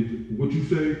 And, what you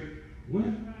say? What?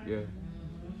 Yeah.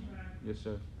 Yes,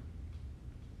 sir.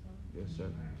 Yes, sir.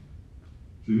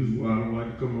 See, this is why I don't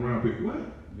like to come around people. What?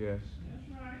 Yes.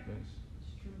 Yes.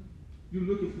 You're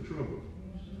looking for trouble.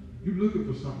 You're looking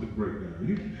for something to break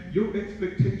down. Your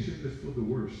expectation is for the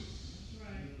worst.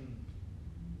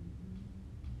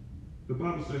 The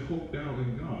Bible says hope down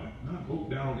in God, not hope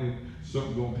down in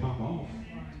something going to pop off.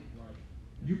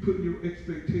 You put your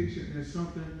expectation in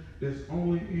something that's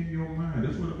only in your mind.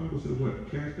 That's what the Bible said. What?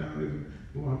 Cast down every...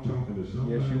 Boy, I'm talking to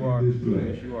somebody Yes, you are. in this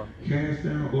place. Yes, you are. Cast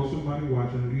down, or somebody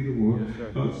watching it, either or.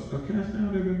 Yes, sir. Cast down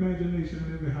every imagination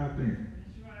and every high thing.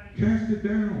 Cast it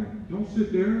down. Don't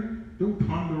sit there. Don't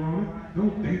ponder on it.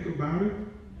 Don't think about it.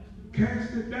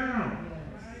 Cast it down.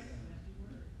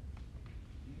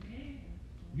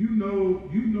 You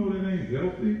know that ain't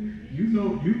healthy. You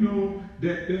know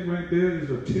that right there is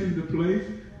a tender place.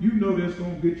 You know that's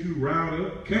going to get you riled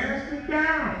up. Cast it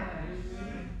down.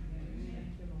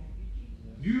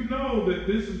 You know that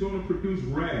this is going to produce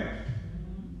wrath,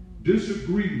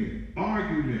 disagreement,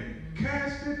 argument.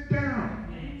 Cast it down.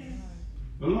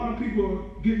 A lot of people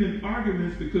are getting in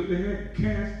arguments because they had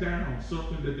cast down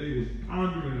something that they was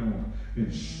pondering on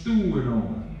and stewing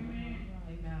on.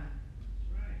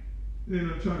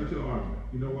 Then I'm trying to tell argument.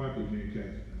 You know why? Because you didn't cast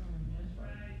it down.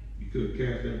 You could have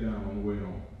cast that down on the way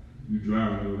home. You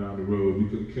driving down the road. You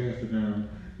could have cast it down.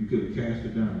 You could have cast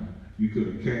it down. You could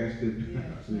have cast it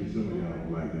down. See, some of y'all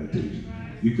don't like that teaching.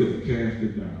 You could have cast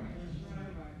it down.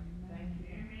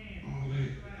 All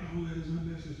that is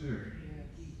unnecessary.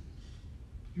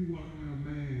 You walk around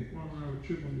mad, walk around with a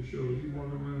chip on your shoulder. You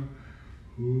walk around,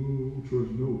 oh, I don't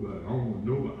trust nobody. I don't want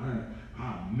nobody.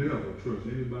 I'll never trust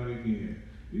anybody again.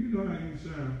 You know how you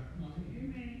sound.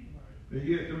 And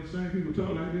yet, those same people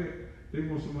talk like that. They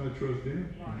want somebody to trust them.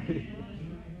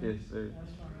 Yes, sir.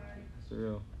 It's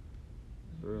real.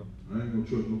 It's real. I ain't gonna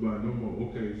trust nobody no more.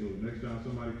 Okay, so next time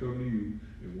somebody come to you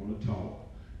and want to talk,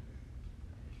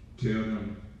 tell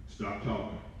them stop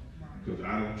talking, because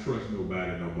I don't trust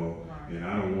nobody no more, and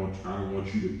I don't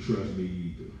want you to trust me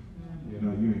either. Yeah.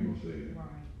 No, you ain't gonna say that.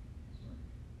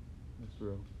 That's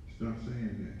real. Stop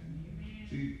saying that.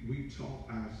 See, we talk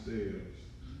ourselves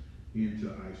into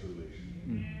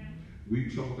isolation. We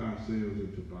talk ourselves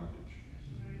into bondage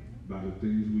by the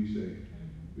things we say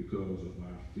because of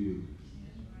our feelings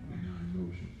and our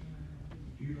emotions.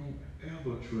 You don't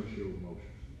ever trust your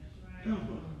emotions.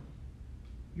 Ever.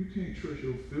 You can't trust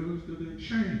your feelings because they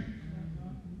change.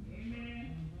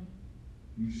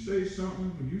 You say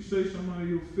something, when you say something out of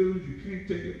your feelings, you can't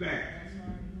take it back.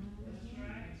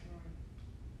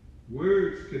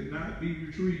 Words cannot be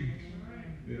retrieved.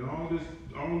 And all this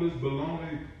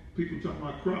baloney, people talking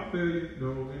about crop failure. No,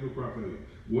 ain't no crop failure.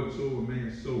 Whatsoever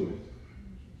man soweth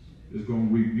is going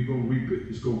to reap. You're going to reap it.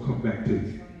 It's going to come back to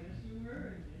you.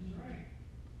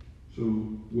 So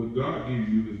what God gives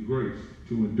you is grace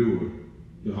to endure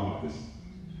the harvest.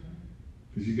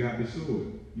 Because you got to sow it.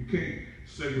 You can't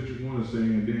say what you want to say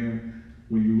and then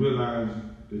when you realize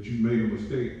that you made a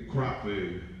mistake, crop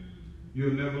failure,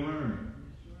 you'll never learn.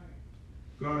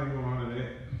 God ain't going to honor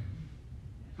that.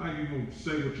 How you going to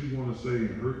say what you want to say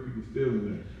and hurt people's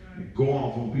feelings and go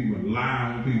off on people and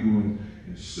lie on people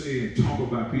and say and talk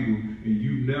about people and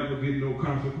you never get no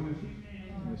consequences?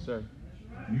 Yes, sir.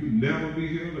 You never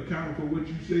be held accountable for what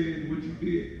you said and what you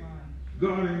did.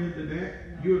 God ain't into that.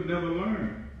 You'll never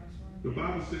learn. The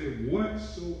Bible said,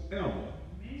 whatsoever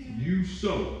you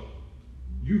sow,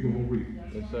 you're going to reap.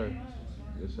 Yes, sir.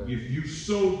 Yes, sir. If you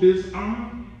sow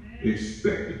dishonor,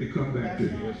 expect it to come back to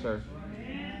you. Yes, sir.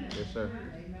 Yes, sir.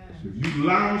 If you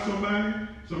lie on somebody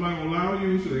going to lie on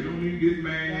you, so they don't need to get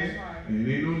mad, and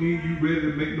they don't need you ready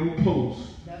to make no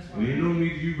posts, and they don't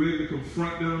need you ready to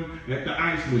confront them at the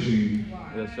ice machine.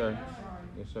 Yes, sir.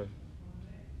 Yes, sir.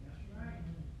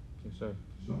 Yes, sir.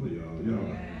 Some of y'all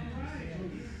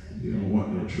you don't want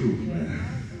no truth, man.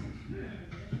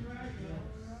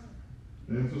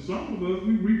 And for some of us,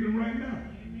 we reaping right now.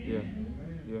 Yeah.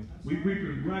 Yeah. We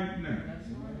reaping right now.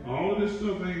 All of this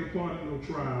stuff ain't a part of no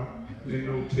trial, ain't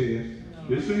no test.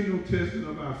 This ain't no testing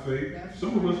of our faith.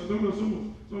 Some of us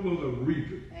are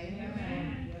reaping.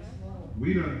 Amen.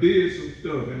 We done did some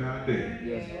stuff in our day.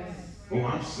 Yes. Oh,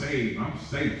 I'm saved. I'm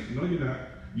safe. No, you're not.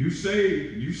 You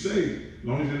saved. As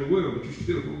long as you're in the world, but you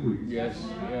still gonna reap. Yes.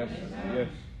 Yes. Yes.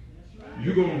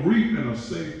 You're gonna reap in a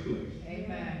safe place.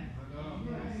 Amen.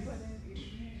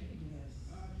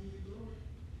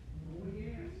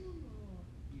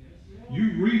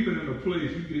 You reaping in a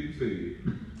place you getting fed.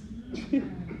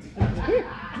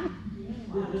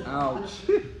 Ouch.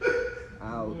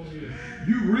 Ouch.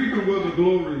 You reaping where the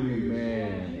glory is.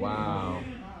 Man. Wow.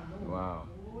 Wow.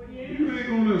 You ain't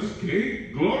gonna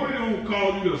escape. Glory don't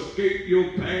call you to escape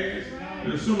your past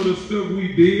and some of the stuff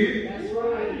we did. That's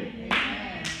right.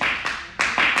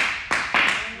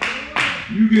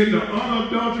 You get the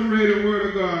unadulterated word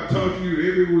of God taught to you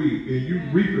every week, and you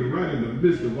reaping right in the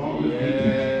midst of all this.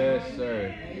 Yes,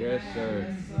 sir. Yes,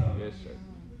 sir. Yes, sir.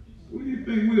 What do you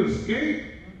think, we escape?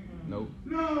 Nope.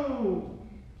 No.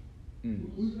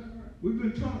 We've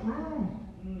been taught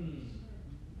wrong.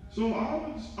 So all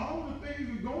the things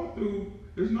we're going through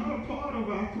is not a part of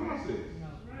our process.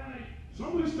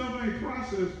 Some of this stuff ain't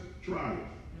process trials.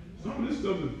 Some of this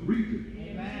stuff is reaping.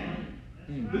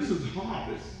 Amen. This is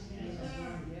harvest.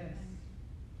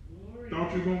 Thought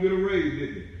you were going to get a raise,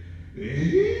 didn't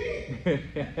you?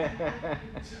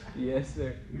 Yes,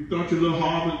 sir. You thought your little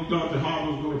harvest, you thought your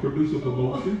harvest was going to produce a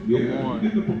promotion? Yeah, you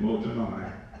get the promotion, all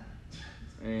right.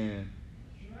 And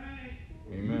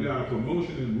Amen. You got a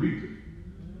promotion in reaping.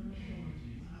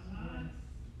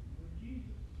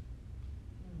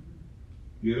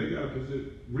 Yeah, they got a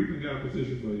position. Reaping got a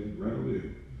position for you right over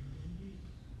there.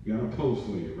 Got a post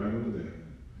for you right over there.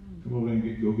 Come over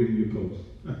and go get in your post.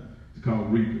 It's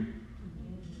called reaping.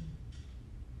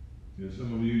 And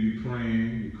some of you, you're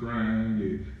praying, you're crying,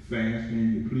 you're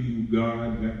fasting, you're pleading with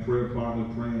God, that prayer partner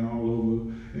praying all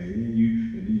over, and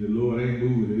then the Lord ain't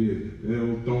moving it is. That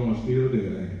old thorn still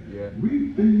there. Yeah.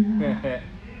 Reaping.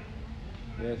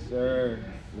 Yes, sir.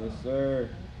 Yes, sir.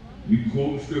 You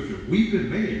quote the scripture, weeping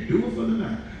may endure for the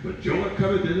night, but joy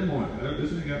cometh in the morning.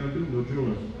 This ain't got nothing to do with no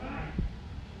joy.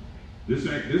 This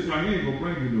right here ain't gonna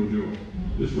bring you no joy.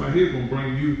 This right here gonna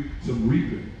bring you some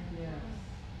reaping.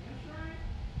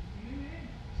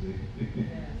 See?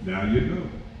 Now you know.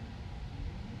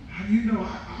 How do you know?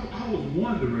 I was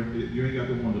wondering if you ain't got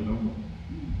to wonder no more.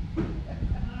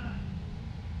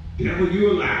 Devil,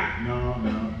 you a lie. No.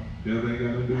 Devil ain't got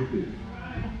nothing to do with this.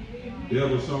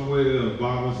 Devil somewhere else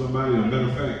bothering somebody. As a matter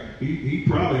of fact, he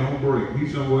probably on break. He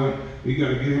somewhere, he got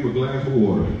to get him a glass of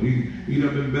water. He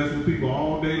done been messing with people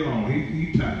all day long.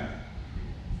 He tired.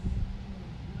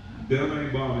 Devil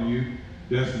ain't bothering you.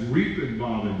 That's reaping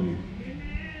bothering you.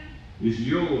 It's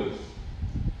yours.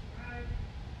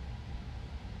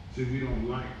 See, we don't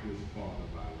like this part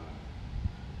of our life.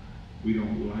 We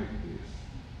don't like this.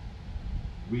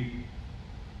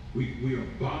 We are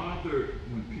bothered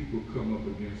when people come up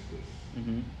against us.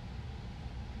 Mm-hmm.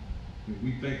 And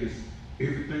we think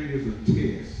everything is a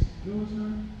test. No, it's not.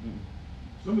 Mm-hmm.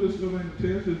 Some of this stuff ain't a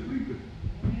test, it's reaping.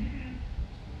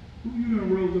 Who you done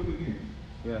rose up against?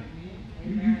 Yeah.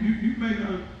 You may not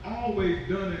have always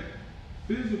done it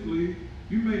physically.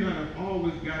 You may not have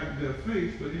always got in their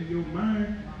face, but in your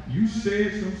mind, you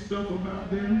said some stuff about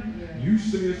them. You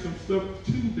said some stuff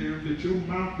to them that your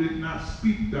mouth did not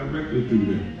speak directly to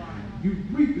them. You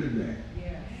reaping that.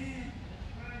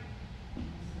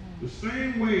 The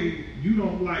same way you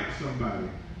don't like somebody,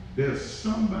 there's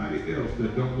somebody else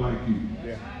that don't like you.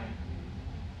 Yeah.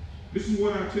 This is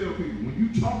what I tell people. When you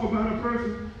talk about a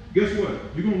person, guess what?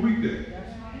 You're going to reap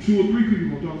that. 2 or 3 people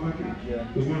going to talk about you. Yeah.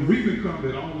 Because when reaping comes,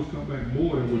 it always comes back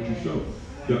more than what you sow.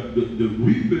 The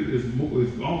reaping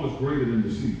is always greater than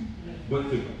the seed. But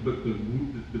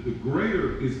the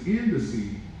greater is in the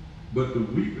seed, but the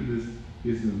reaping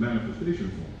is the manifestation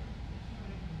form.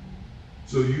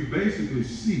 So you basically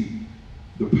see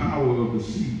the power of the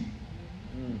seed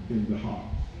in the heart.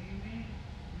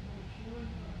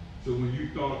 So when you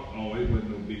thought, oh, it wasn't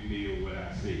no big deal what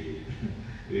I said.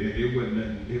 It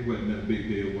wasn't that big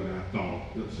deal what I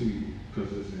thought. See,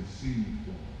 because it's in seed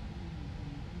form.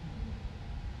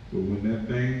 But when that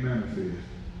thing manifests,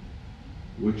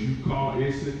 what you call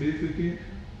insignificant,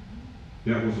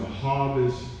 that was a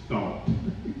harvest thought.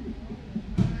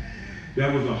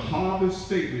 That was a harvest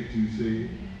statement you said.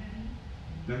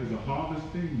 That was a harvest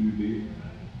thing you did.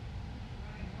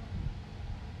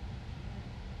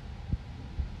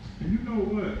 And you know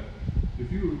what?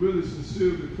 If you were really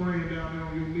sincerely praying down there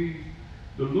on your knees,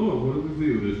 the Lord would have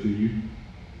revealed this to you.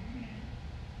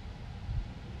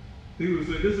 He would have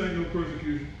said, this ain't no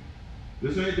persecution.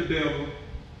 This ain't the devil.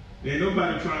 Ain't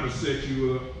nobody trying to set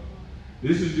you up.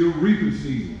 This is your reaping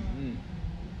season.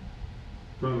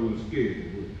 Probably would have scared you,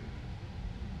 wouldn't it?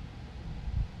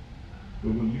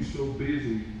 But when you're so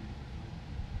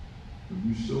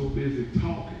busy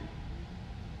talking,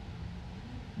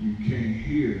 you can't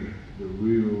hear the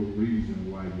real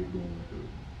reason why you're going through.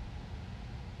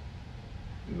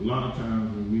 And a lot of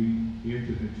times when we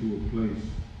enter into a place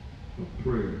of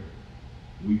prayer,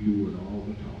 we do it all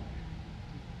the talking.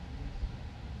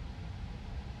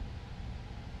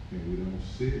 And we don't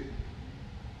sit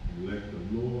and let the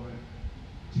Lord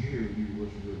tell you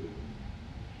what's really going on.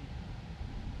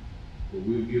 But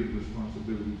we'll give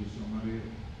responsibility to somebody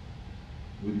else.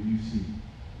 What do you see?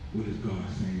 What is God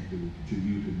saying to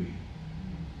you, to me?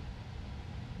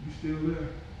 You still there?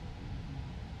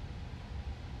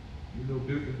 You're no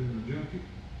different than a junkie.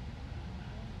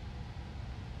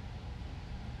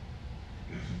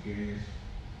 Got some gas.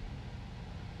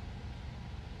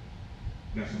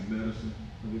 Got some medicine.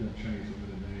 We done changed some of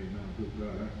the names now. Good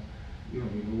God, you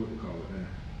don't even know what to call it now.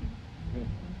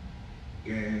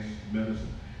 Gas,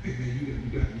 medicine. Hey man,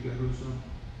 you got a little something?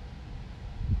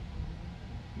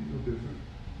 Ain't no different.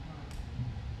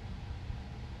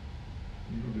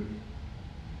 Ain't no different.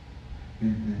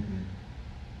 And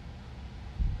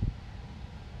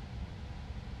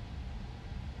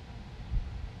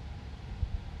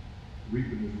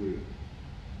reaping is real.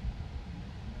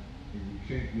 And you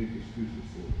can't make excuses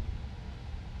for it.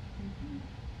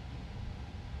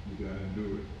 You gotta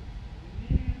endure it.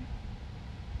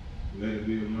 Let it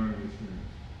be a learning experience.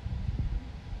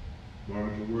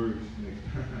 Guard your words next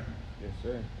time. Yes,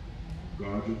 sir.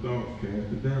 Guard your thoughts.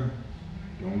 Cast it down.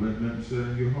 Don't let nothing set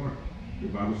in your heart. The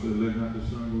Bible says, let not the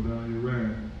sun go down your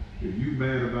wrath. If you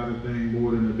mad about a thing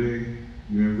more than a day,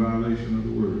 you're in violation of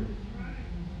the word.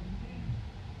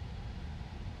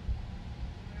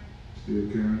 Still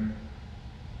carrying?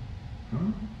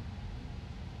 Huh?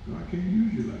 God can't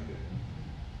use you like that.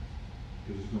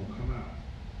 Because it's going to come out.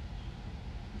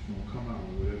 It's going to come out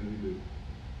in whatever you do. It's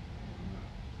going to come out.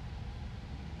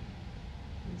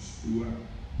 It's spew out.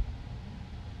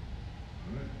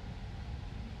 All right?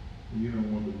 And you don't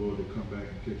want the Lord to come back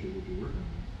and catch you with your work on.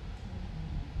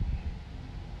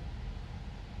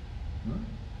 Huh?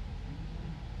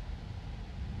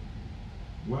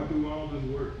 Why do all this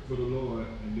work for the Lord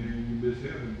and then you miss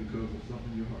heaven because of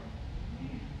something in your heart?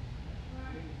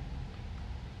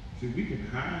 See, we can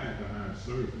hide behind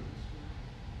servants.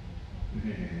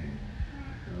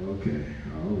 Okay,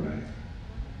 all right.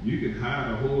 You can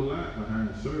hide a whole lot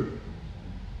behind servants.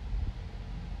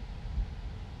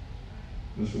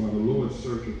 That's why the Lord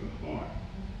searcheth the heart.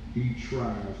 He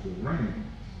tries the reins.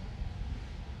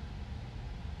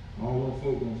 All those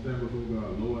folk gonna stand before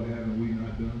God. Lord, haven't we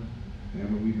not done?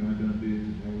 Haven't we not done this?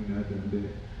 And have we not done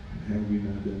that? And have we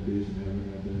not done this? And have we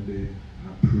not done that? I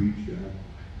preached.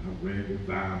 I ran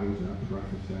revivals. I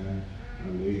prophesied. I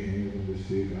laid hands on the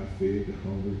sick. I fed the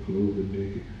hungry, clothed the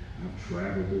naked. I've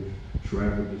traveled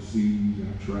the seas.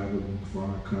 I've traveled in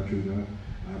foreign countries.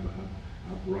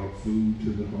 I brought food to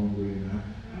the hungry, and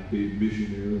I did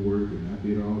missionary work, and I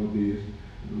did all of this.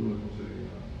 And the Lord gonna say,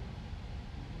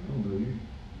 I don't know you.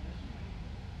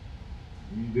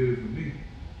 You did it for me.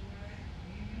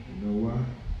 You know why?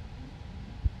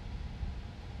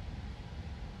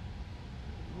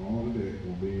 All of that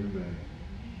gonna be in vain.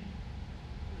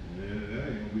 And that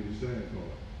ain't gonna be the sad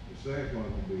part. The sad part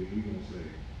gonna be he gonna say,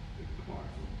 depart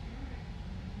from me.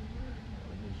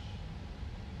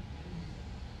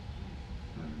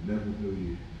 I never knew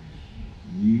you.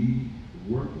 Ye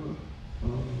worker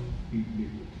of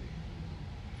iniquity.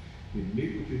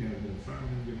 Iniquity has been found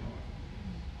in your heart.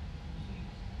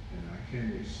 And I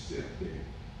can't accept that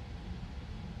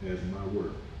as my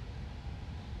work.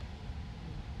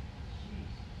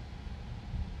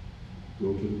 Go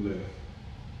to the left.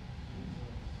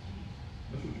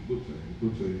 That's what your book says. The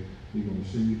book says he's going to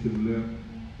send you to the left,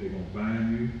 they're going to bind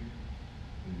you,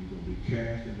 and you're going to be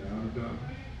cast into outer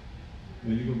darkness. And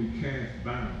you're going to be cast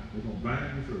bound. They're going to bind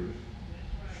you first.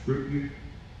 Strip you.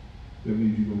 That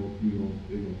means they're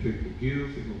going to take the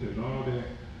gifts, they're going to take all that,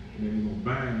 and then they're going to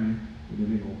bind you, and then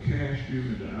they're going to cast you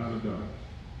into outer darkness.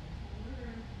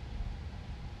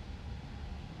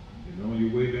 And on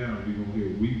your way down, you're going to hear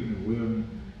weeping and wailing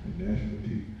and gnashing of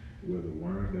teeth, whether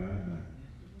worm die or not.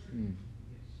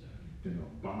 In a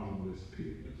bottomless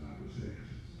pit, the Bible says.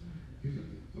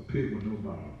 A pit with no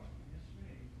bottom.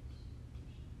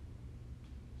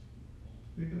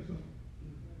 Ain't that something?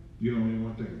 You don't even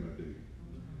want to think about that.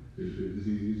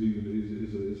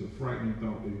 It's a frightening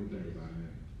thought to even think about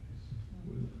that.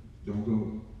 Well, don't go.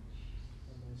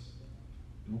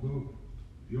 Don't go.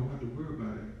 You don't have to worry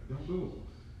about it. Don't go.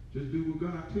 Just do what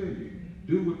God tells you.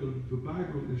 Do what the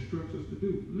Bible instructs us to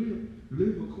do.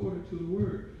 Live according to the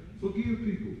word. Forgive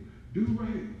people. Do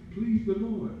right. Please the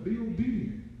Lord. Be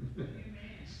obedient.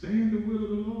 Stay in the will of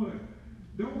the Lord.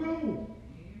 Don't go.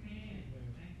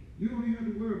 You don't even have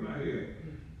to worry about it.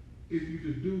 If you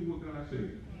just do what God says,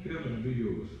 heaven will be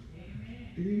yours.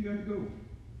 And you ain't got to go.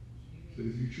 But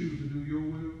if you choose to do your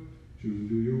will, choose to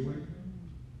do your way,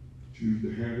 choose to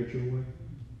have it your way.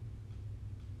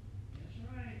 That's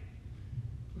right.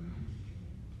 Well,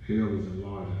 hell is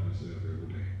enlarging itself every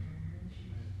day.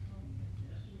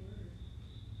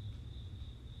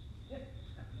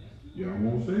 Y'all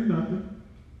won't say nothing.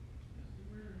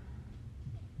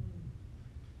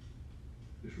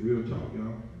 It's real talk,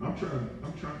 y'all. I'm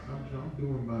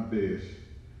doing my best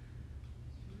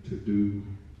to do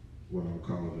what I'm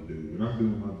called to do. And I'm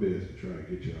doing my best to try to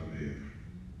get you out of heaven.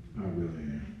 I really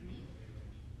am.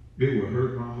 It will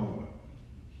hurt my heart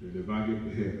that if I get to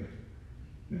heaven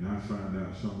and I find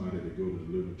out somebody that go to the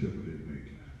little temple didn't make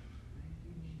it.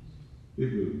 It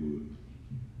really would.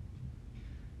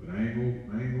 But I ain't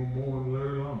gonna mourn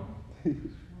very long.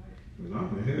 Because I'm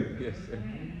in heaven. Yes, sir.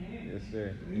 Yes, sir.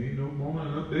 There ain't no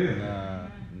mourning up there.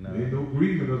 Nah. There ain't no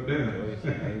grieving up there.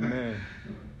 Amen.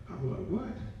 I was like,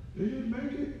 what? They didn't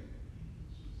make it?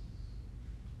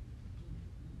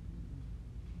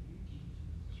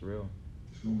 It's real.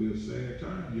 It's going to be a sad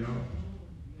time, y'all.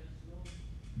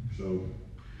 So,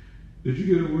 did you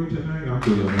get a word tonight? I'm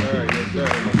good. Yes, sir. Yes, sir. I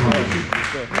promise you. Yes,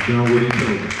 sir. I've done what he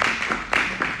told me.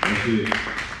 That's it.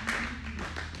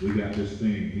 we got this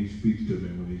thing. He speaks to me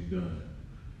when he's done.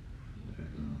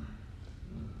 And,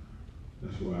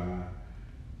 that's why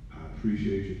I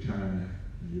appreciate your time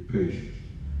and your patience.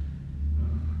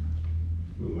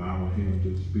 Allowing him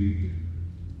to speak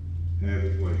and have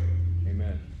his way.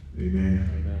 Amen. Amen.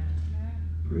 Amen.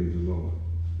 Praise the Lord.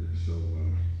 And so,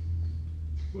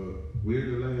 but we're in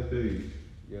the last days.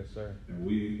 Yes, sir. And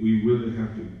we really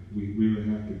have to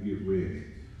get ready.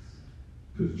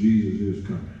 Because Jesus is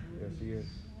coming. Yes, he is.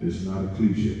 It's not a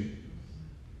cliche.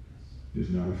 It's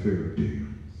not a fairy tale.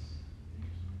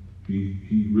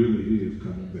 He really is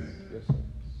coming back. Yes, sir.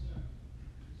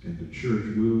 And the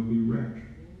church will be raptured.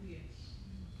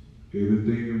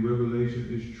 Everything in Revelation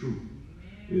is true.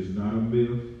 It's not a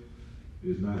myth.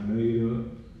 It's not made up.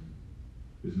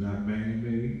 It's not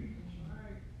man-made.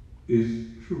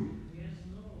 It's true.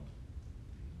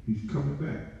 He's coming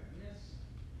back.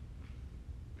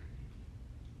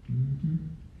 Mm-hmm.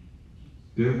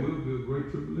 There will be a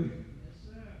great tribulation.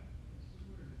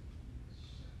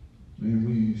 Man,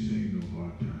 we ain't seen no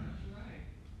hard times.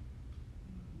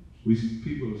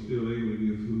 People are still able to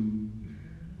get food,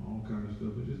 all kind of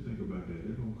stuff. But just think about that.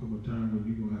 There's gonna come a time when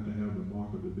you're gonna have the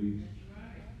mark of the beast.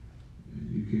 And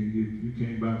you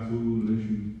can't buy food unless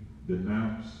you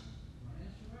denounce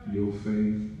your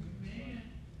faith.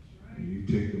 And you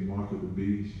take the mark of the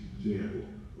beast. Yeah,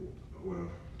 well,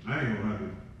 I ain't gonna have to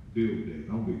deal with that.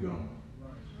 Don't be gone.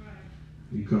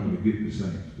 He coming to get the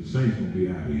saints. The saints gonna be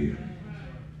out of here.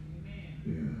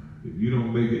 Yeah. If you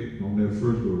don't make it on that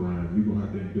first go around, you're gonna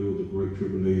have to endure the great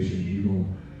tribulation.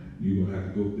 You're gonna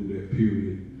have to go through that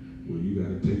period where you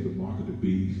gotta take the mark of the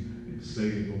beast, and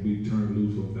Satan gonna be turned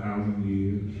loose for 1,000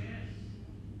 years.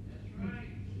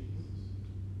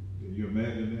 Can you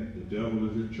imagine that? The devil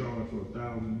is in charge for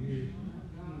 1,000 years.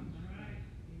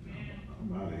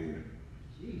 I'm out of here.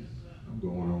 I'm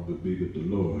going on to be with the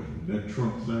Lord. When that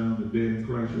trump sound, the dead in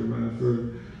Christ shall rise first,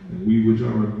 and we which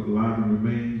are alive and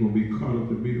remain going to be caught up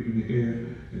to meet him in the air,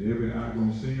 and every eye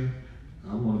going to see him.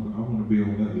 I want to be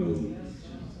on that load.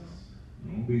 I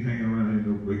don't be hanging around in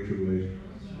no great tribulation.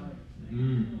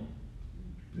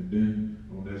 And then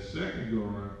on that second go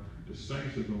around, the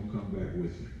saints are going to come back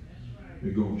with him.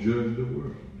 They're going to judge the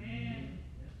world.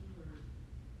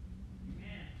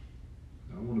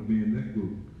 I want to be in that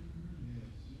group.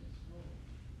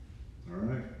 All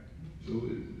right? So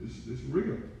it's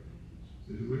real.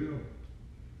 It's real.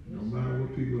 No matter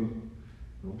what people,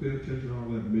 don't pay attention to all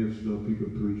that myth stuff people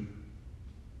preach.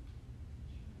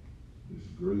 This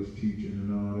grace teaching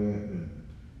and all that, and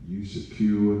you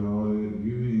secure and all that.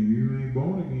 You ain't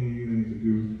born again, you ain't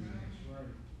secure.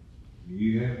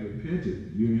 You have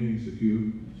repented, you ain't secure.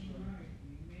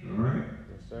 All right?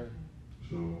 Yes, sir.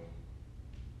 So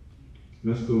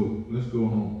let's go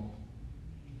home.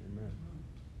 Amen.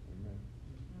 Amen.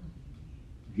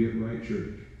 Get right,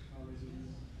 church.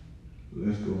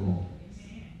 Let's go home.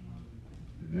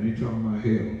 And I ain't talking about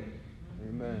hell.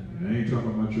 Amen. And I ain't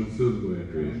talking about your physical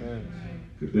address. Amen.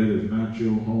 Because that is not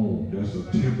your home. That's a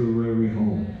temporary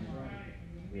home.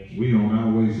 Yes. We on our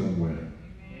way somewhere.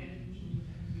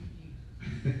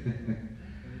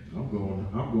 I'm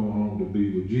going home to be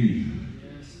with Jesus.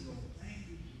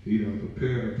 He done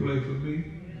prepared a place for me,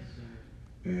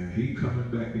 and he coming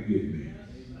back to get me.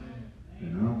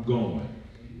 And I'm going.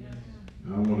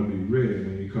 I want to be ready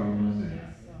when he call my name.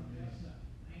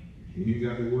 You ain't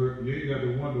got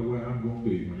to wonder where I'm going to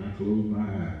be when I close my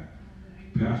eyes.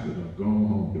 Pastor done gone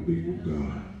home to be with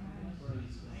God.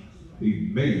 He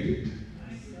made it.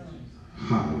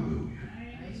 Hallelujah.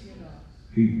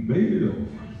 He made it over.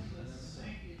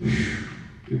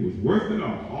 It was worth it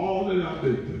all that I've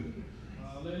been through.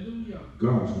 Hallelujah.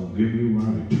 God's going to give me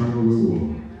my eternal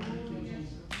reward.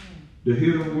 To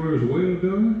hear the words, well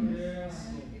done, Yes.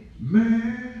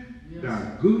 man,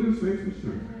 thou good and faithful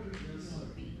servant.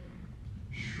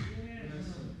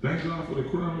 Thank God for the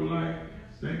crown of life.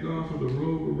 Thank God for the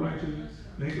robe of righteousness.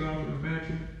 Thank God for the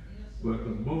mansion. But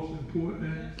the most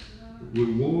important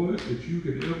reward that you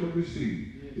can ever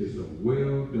receive is a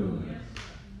well done.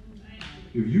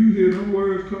 If you hear them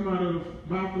words come out of the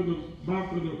mouth of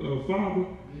the Father,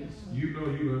 you know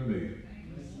you done made it.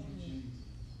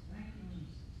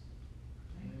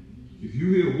 If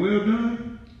you hear well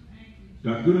done,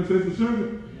 that good and faithful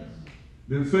servant,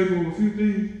 been faithful over a few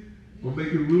things, will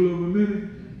make you rule over many.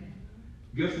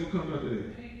 Guess what comes after that?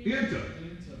 Enter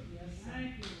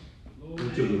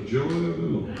into the joy of the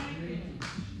Lord.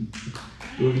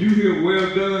 So if you hear well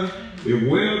done, if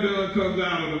well done comes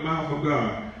out of the mouth of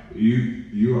God,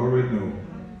 you already know.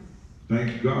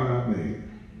 Thank God I made it.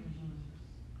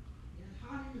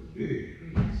 Yeah.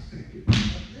 Thank you.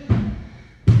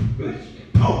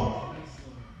 Oh,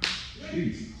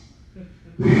 Jesus.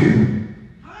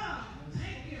 Man,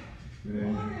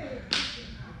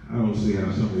 I don't see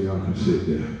how some of y'all can sit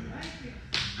there.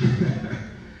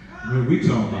 When we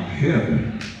talk about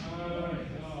heaven,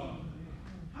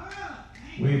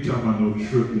 we ain't talking about no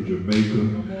trip to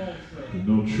Jamaica,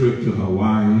 no trip to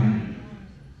Hawaii,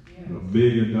 $1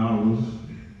 million.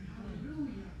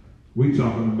 We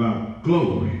talking about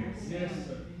glory.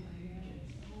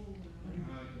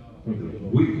 But the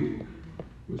wicked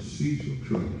will cease from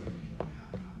trouble,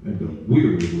 and the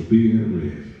weary will be at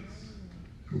rest.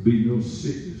 There will be no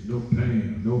sickness, no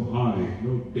pain, no heartache,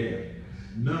 no death,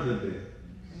 none of that.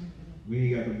 We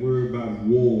ain't got to worry about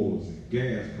wars and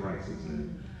gas prices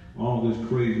and all this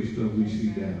crazy stuff we see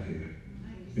down here.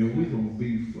 And we're going to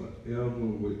be forever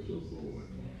with the Lord.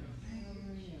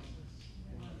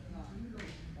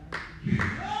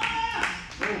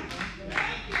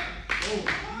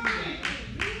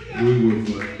 We will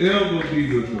forever be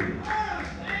with the Lord.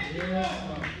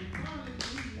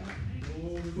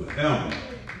 Forever.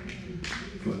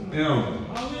 Forever.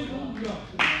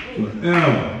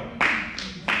 Forever.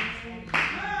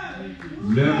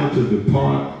 Never to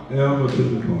depart, ever to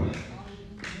depart.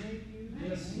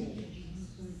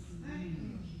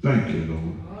 Thank you,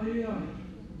 Lord.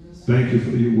 Thank you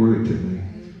for your word today.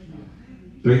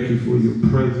 Thank you for your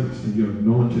presence and your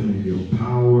anointing and your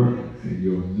power and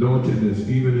your anointing that's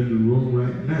even in the room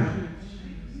right now.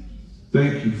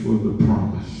 Thank you for the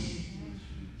promise.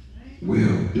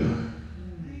 Well done.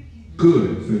 Good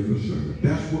and faithful servant.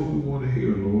 That's what we want to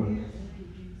hear, Lord.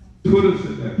 Put us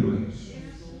in that place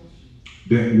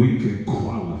that we can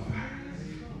qualify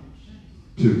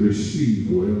to receive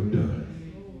well done.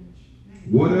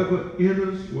 Whatever in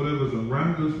us, whatever's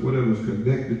around us, whatever's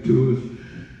connected to us,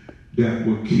 that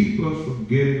will keep us from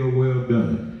getting a well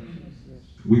done,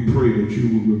 we pray that you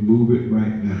will remove it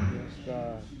right now.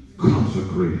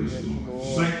 Consecrate us, Lord.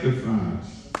 Sanctify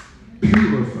us.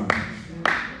 Purify us.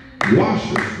 Wash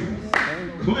us, Lord.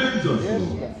 Cleanse us,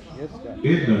 Lord.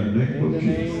 In the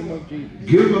name of Jesus.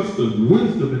 Give us the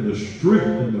wisdom and the strength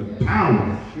and the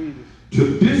power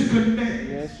to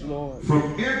disconnect from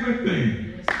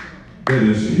everything that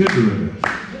is hindering us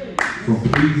from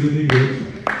pleasing in your sight.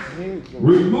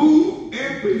 Remove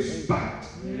every spot,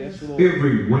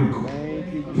 every wrinkle.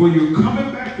 For you're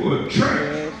coming back for a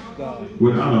church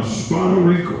without a spot or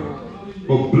wrinkle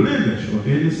or blemish or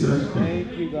any such thing.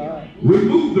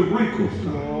 Remove the wrinkles,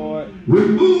 God.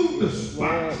 Remove the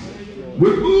spots.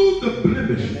 Remove the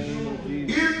blemishes.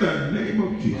 In the name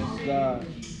of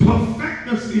Jesus. Perfect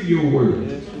us in your word.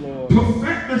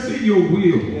 Perfect us in your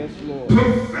will.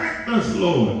 Perfect us,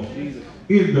 Lord.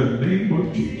 In the name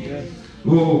of Jesus.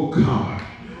 Oh God.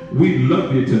 We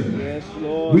love you tonight.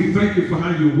 We thank you for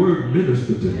how your word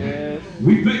ministered tonight.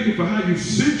 We thank you for how you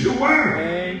sent your word.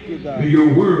 And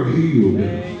your word healed.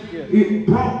 It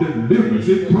brought deliverance.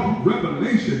 It brought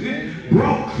revelation. It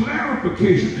brought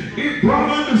clarification. It brought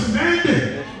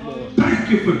understanding. Thank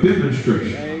you for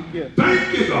demonstration.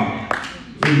 Thank you, God,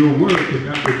 for your word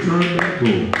cannot return back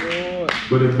void,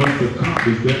 but it must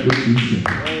accomplish that which you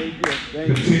sent.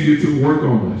 Continue to work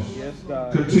on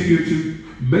us. Continue to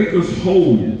make us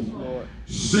whole.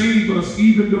 Save us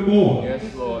even the more.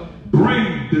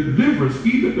 Bring deliverance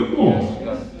even the more.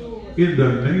 In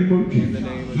the name of Jesus.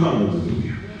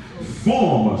 Hallelujah.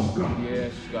 Form us, God.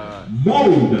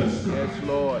 Mold us,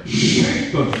 God.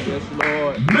 Shape us,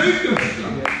 God. Make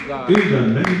us, God. In the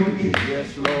name of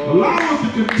Jesus. Allow us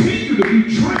to continue to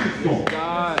be transformed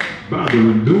by the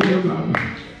renewing of our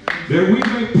lives, that we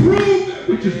may prove that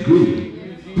which is good,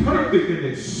 perfect and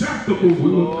acceptable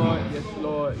will of God.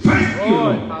 Thank you,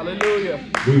 Lord. Hallelujah.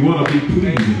 We want to be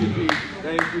pleasing.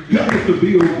 Help us to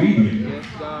be obedient.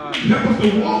 Help us to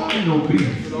walk in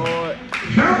obedience.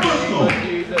 Help us, Lord.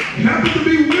 Help us to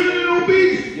be willing and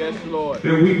obedient. Yes, Lord.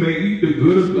 That we may eat the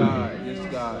good of God.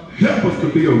 Yes, God. Help us to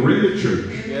be a ready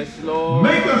church. Yes, Lord.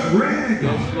 Make us ready,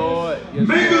 God. Yes, Lord. Yes,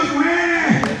 Make us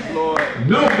ready. Yes, Lord.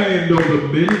 No man know the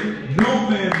minute. No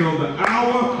man know the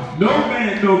hour. No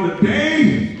man know the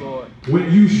day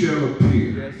when you shall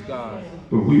appear. Yes, God.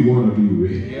 But we want to be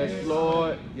ready. Yes,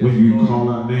 Lord. Yes, when you Lord. call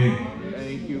our name,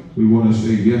 thank you. We want to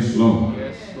say, yes, Lord.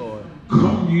 Yes, Lord.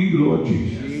 Come ye, Lord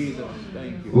Jesus. Jesus,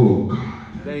 thank you. Oh, God.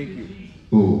 Thank you.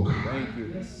 Oh, God. Thank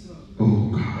you. Oh,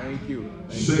 God. Thank you.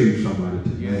 Save somebody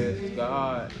tonight. Yes,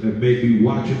 God. That may be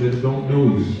watching that don't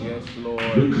know you. Yes, Lord.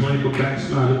 Reclaim a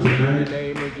backslider tonight. In the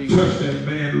name of Jesus. Touch that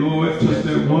man, Lord. Touch yes,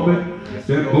 that Lord. woman. Yes,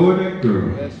 that Lord. boy, that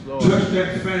girl. Yes, Lord. Touch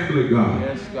that family, God.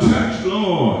 Yes, God. Touch,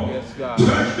 Lord. Yes, God.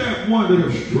 Touch that one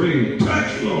that has strayed.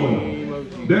 Touch,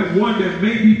 Lord. That one that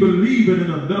may be believing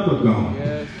in another God.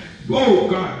 Yes. Oh,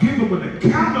 God, give them an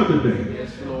encounter today.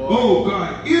 Yes, Lord. Oh,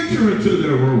 God, enter into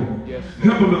their room. Yes, Yes,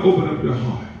 Help Lord. them to open up their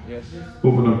heart. Yes.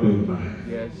 Open up their mind.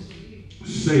 Yes.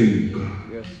 Save God.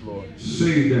 Yes, Lord.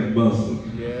 Save that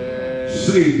Muslim. Yes.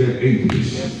 Save that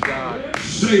atheist. Yes, God.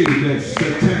 Save that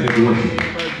satanic worship.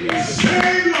 Name of Jesus.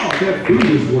 Save, Lord, that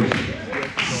Buddhist worship.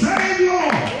 Save,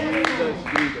 Lord,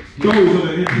 Jesus. those that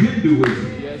are in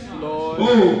Hinduism. Yes, Lord.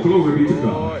 Oh, glory be to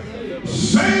Lord. God.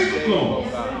 Save, Oh,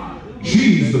 Lord, God.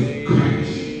 Jesus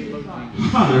Christ. Name of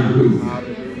Jesus. Hallelujah.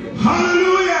 Hallelujah.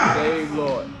 Hallelujah. Save,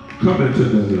 Lord. Come into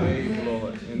their life. Save,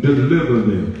 Lord. Deliver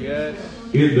them Yes.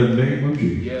 in the name of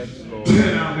Jesus. Yes, Lord.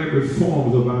 Tear down every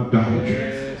form of idolatry.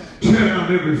 Yes. Tear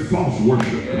down every false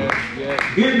worship. Yes.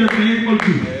 Yes. In the name of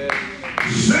Jesus. Yes.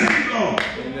 Save, Lord.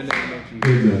 In the name of Jesus.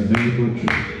 In the name of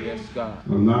Jesus. Yes, God.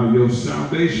 Allow your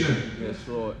salvation Yes,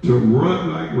 Lord. to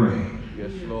run like rain. Yes,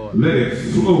 Lord. Let it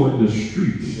flow in the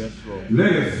streets. Yes, Lord.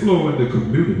 Let it flow in the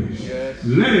communities. Yes.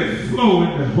 Let it flow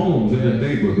in the homes, in the Yes.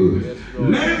 neighborhoods. Yes, Lord.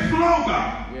 Let it flow,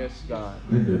 God. Yes, God.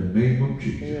 In the name of Yes,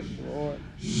 Jesus. Lord.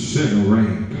 Send the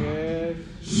rain, God. Yes.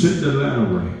 Send the latter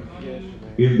rain. Yes,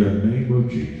 Lord. In the name of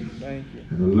Jesus. Thank you.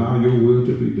 And allow your will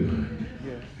to be done.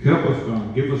 Yes. Help us,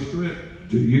 God. Give us strength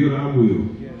to yield our will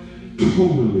Yes.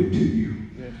 totally to you,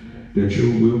 Yes, that your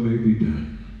will may be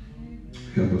done.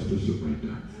 Help us to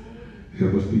surrender.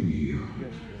 Help us to yield.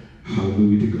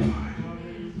 Hallelujah to God.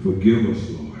 Forgive us,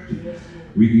 Lord.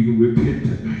 We even repent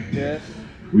tonight. Yes.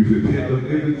 We repent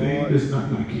of everything that's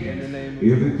not like you. In the name of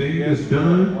Everything Jesus. that's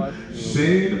done, Wash me,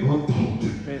 said, or thought.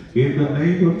 Repent. In the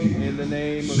name of In the Jesus.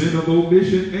 name of Sin of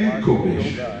omission and Wash me, oh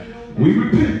commission. God. We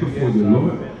repent before Yes, you, I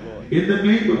Lord. repent, Lord. In the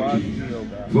name of Wash me, Jesus. oh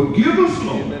God. Forgive us, In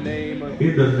the Lord. name of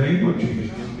In the name of Jesus.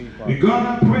 Forgive me, Father. And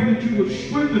God, I pray that you would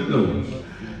strengthen those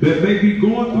that may be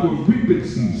going through a reaping In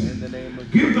season. the name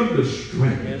of Give them the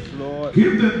strength. Yes, Lord.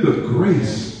 Give them the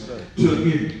grace to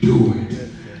endure it,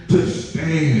 to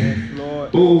stand. Yes, Lord.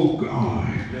 Oh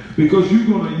God, because you're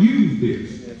going to use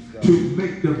this to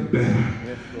make them better,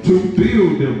 to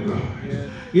build them,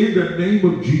 God, in the name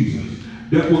of Jesus,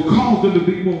 that will cause them to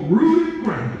be more rooted and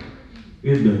grounded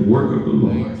in the work of the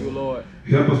Lord. Thank you, Lord.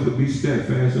 Help us to be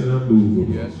steadfast and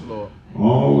unmovable, Yes, Lord.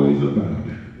 always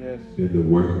abounding Yes. in the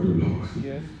work of the Lord.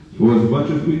 Yes. For as much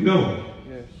as we know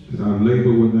Yes. that our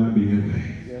labor will not be in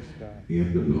vain Yes, God.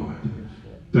 in the Lord. Yes, Lord.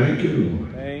 Thank you,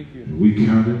 Lord. Thank you. And we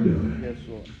count it done. Yes,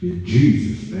 Lord. In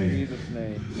Jesus' In name. Jesus'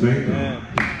 name. Thank Amen.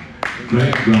 God.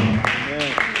 Thank God.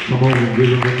 Amen. Come on and give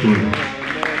him a Amen. praise. Amen.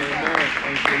 Amen.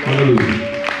 Thank you, Lord.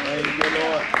 Hallelujah. Thank you,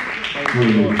 Lord. Thank you,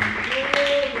 Hallelujah. Lord.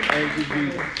 Thank you,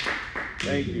 Jesus.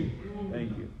 Thank you.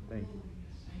 Thank you. Thank you.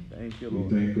 Thank you, We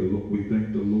Lord. thank the Lord. We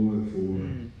thank the Lord for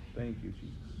Thank you,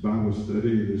 Jesus. Bible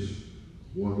study, this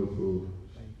wonderful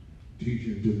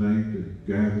teaching tonight and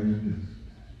gathering. And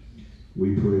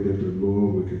we pray that the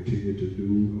Lord will continue to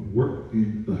do a work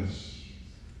in us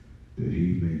that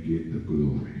he may get the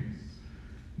glory.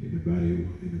 Anybody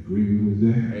in agreement with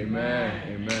that? Amen.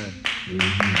 Amen.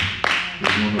 Amen.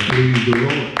 We want to please the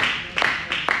Lord.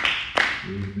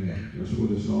 Amen. That's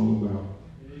what it's all about.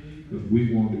 Because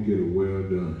we want to get a well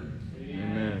done.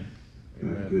 Amen. Thy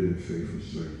Amen. good and faithful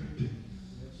servant.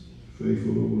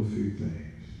 Faithful over a few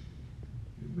things.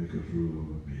 And make us rule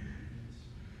over many.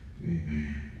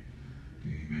 Amen.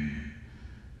 Amen.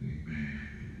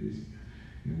 Amen.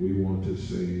 And we want to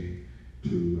say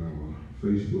to our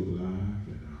Facebook Live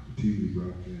and our TV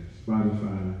broadcast,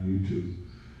 Spotify, YouTube,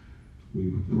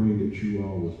 we pray that you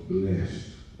all was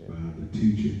blessed by the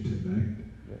teaching tonight.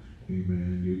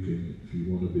 Amen. You can, if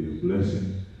you want to be a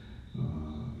blessing,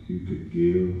 you can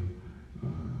give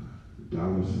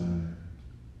 $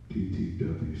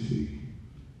 TTWC.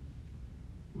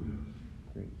 What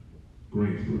else?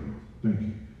 Greensboro. Thank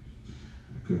you.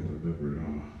 I couldn't remember it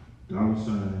all.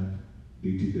 $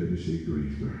 DTWC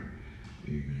Greensboro.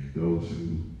 Amen. Those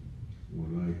who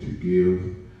would like to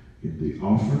give in the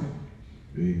offering.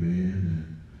 Amen.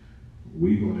 And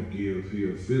we're going to give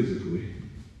here physically,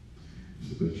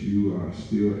 but you are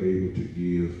still able to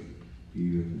give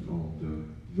even on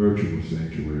the virtual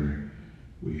sanctuary.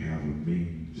 We have a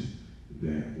means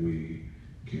that we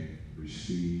can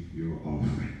receive your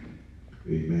offering.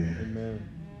 Amen. Amen.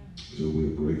 So we're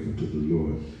grateful to the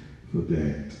Lord for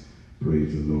that.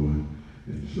 Praise the Lord.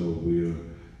 And so we're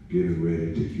getting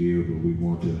ready to give, but we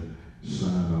want to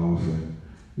sign off, and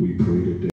we pray today.